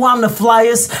 Bet you I'm the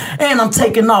flyest. And I'm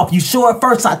taking off. You sure at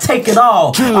first I take it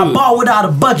all. I ball without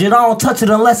a budget. I don't touch it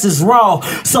unless it's raw.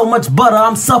 So much butter,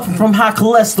 I'm suffering from high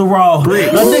cholesterol.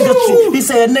 He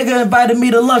said a nigga invited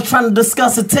me to lunch trying to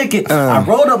discuss a ticket. I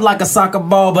rolled up like a soccer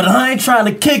ball, but I ain't trying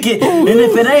to kick it. And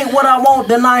if it ain't what I want,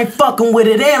 then I ain't fucking with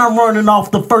it. And I'm running off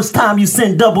the first time you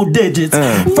send double digits.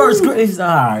 First grade. All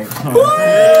right.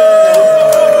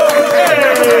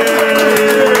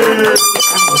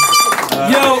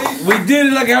 Yo, we did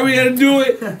it like how we had to do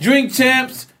it. Drink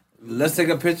Champs. Let's take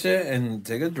a picture and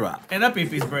take a drop. And a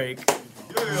pee-pee's break.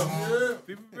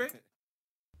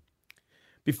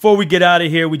 Before we get out of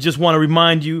here, we just want to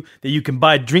remind you that you can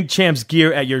buy Drink Champs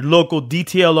gear at your local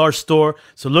DTLR store,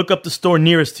 so look up the store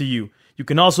nearest to you. You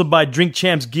can also buy Drink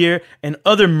Champs gear and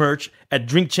other merch at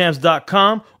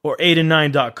drinkchamps.com or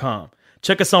 8and9.com.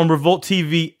 Check us on Revolt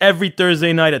TV every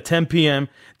Thursday night at 10 p.m.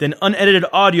 Then unedited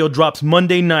audio drops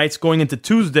Monday nights going into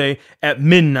Tuesday at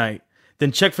midnight.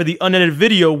 Then check for the unedited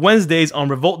video Wednesdays on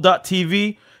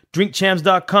Revolt.tv,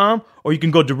 drinkchamps.com, or you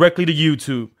can go directly to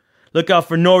YouTube. Look out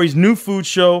for Nori's new food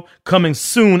show coming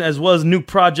soon, as well as a new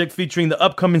project featuring the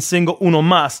upcoming single Uno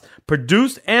Mas,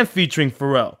 produced and featuring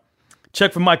Pharrell.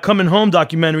 Check for my Coming Home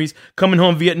documentaries, Coming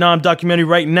Home Vietnam documentary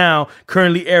right now,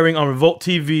 currently airing on Revolt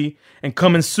TV, and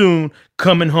coming soon,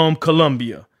 Coming Home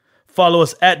Colombia. Follow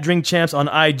us at Drink Champs on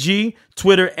IG,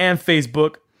 Twitter, and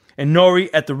Facebook, and Nori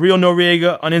at The Real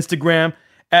Noriega on Instagram,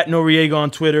 at Noriega on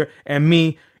Twitter, and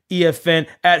me, EFN,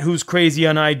 at Who's Crazy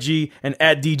on IG, and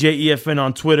at DJ EFN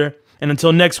on Twitter. And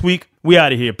until next week, we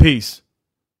out of here. Peace.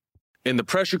 In the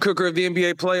pressure cooker of the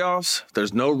NBA playoffs,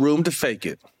 there's no room to fake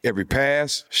it. Every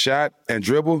pass, shot, and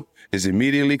dribble is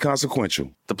immediately consequential.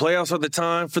 The playoffs are the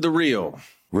time for the real.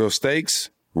 Real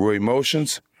stakes, real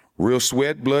emotions, real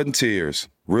sweat, blood, and tears,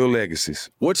 real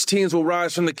legacies. Which teams will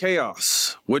rise from the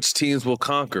chaos? Which teams will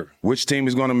conquer? Which team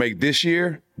is going to make this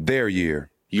year their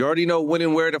year? You already know when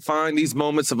and where to find these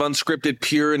moments of unscripted,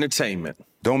 pure entertainment.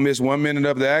 Don't miss 1 minute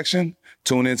of the action.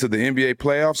 Tune into the NBA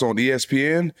playoffs on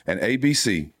ESPN and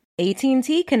ABC.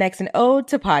 AT&T connects an ode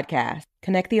to podcast.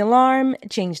 Connect the alarm,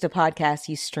 change the podcast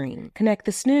you stream. Connect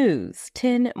the snooze,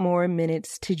 10 more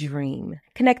minutes to dream.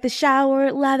 Connect the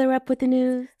shower, lather up with the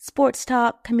news, sports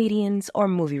talk, comedians, or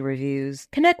movie reviews.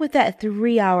 Connect with that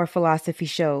 3-hour philosophy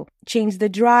show. Change the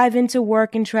drive into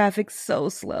work and traffic so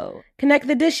slow. Connect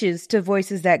the dishes to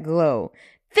voices that glow.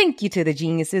 Thank you to the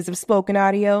geniuses of spoken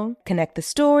audio. Connect the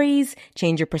stories,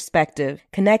 change your perspective.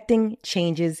 Connecting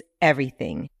changes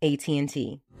everything.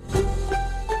 AT&T.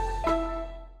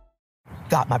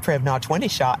 Got my Prevnar 20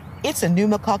 shot. It's a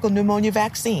pneumococcal pneumonia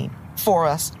vaccine. For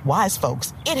us, wise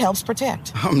folks, it helps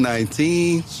protect. I'm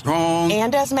 19, strong.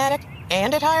 And asthmatic,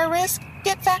 and at higher risk.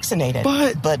 Get vaccinated.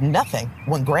 But nothing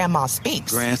when grandma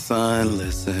speaks. Grandson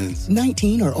listens.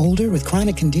 19 or older with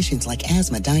chronic conditions like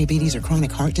asthma, diabetes, or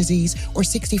chronic heart disease, or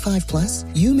 65 plus,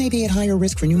 you may be at higher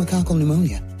risk for pneumococcal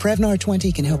pneumonia. Prevnar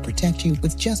 20 can help protect you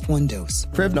with just one dose.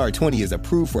 Prevnar 20 is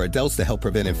approved for adults to help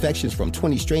prevent infections from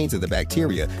 20 strains of the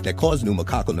bacteria that cause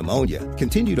pneumococcal pneumonia.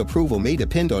 Continued approval may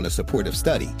depend on a supportive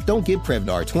study. Don't get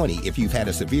Prevnar 20 if you've had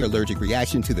a severe allergic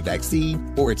reaction to the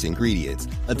vaccine or its ingredients.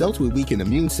 Adults with weakened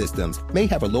immune systems may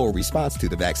have a lower response to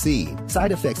the vaccine.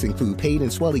 Side effects include pain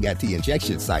and swelling at the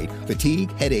injection site,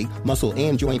 fatigue, headache, muscle,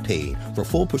 and joint pain. For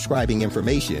full prescribing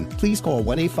information, please call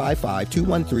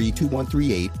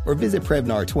 1-855-213-2138 or visit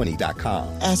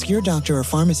Prevnar20.com. Ask your doctor or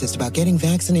pharmacist about getting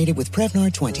vaccinated with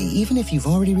Prevnar 20, even if you've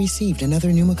already received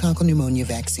another pneumococcal pneumonia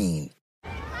vaccine.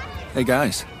 Hey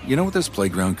guys, you know what this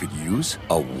playground could use?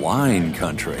 A wine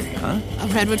country, huh? A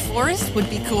redwood forest would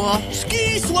be cool.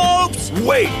 Ski slopes!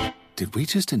 Wait! Did we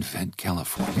just invent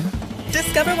California?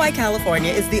 Discover why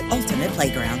California is the ultimate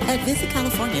playground at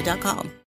visitcalifornia.com.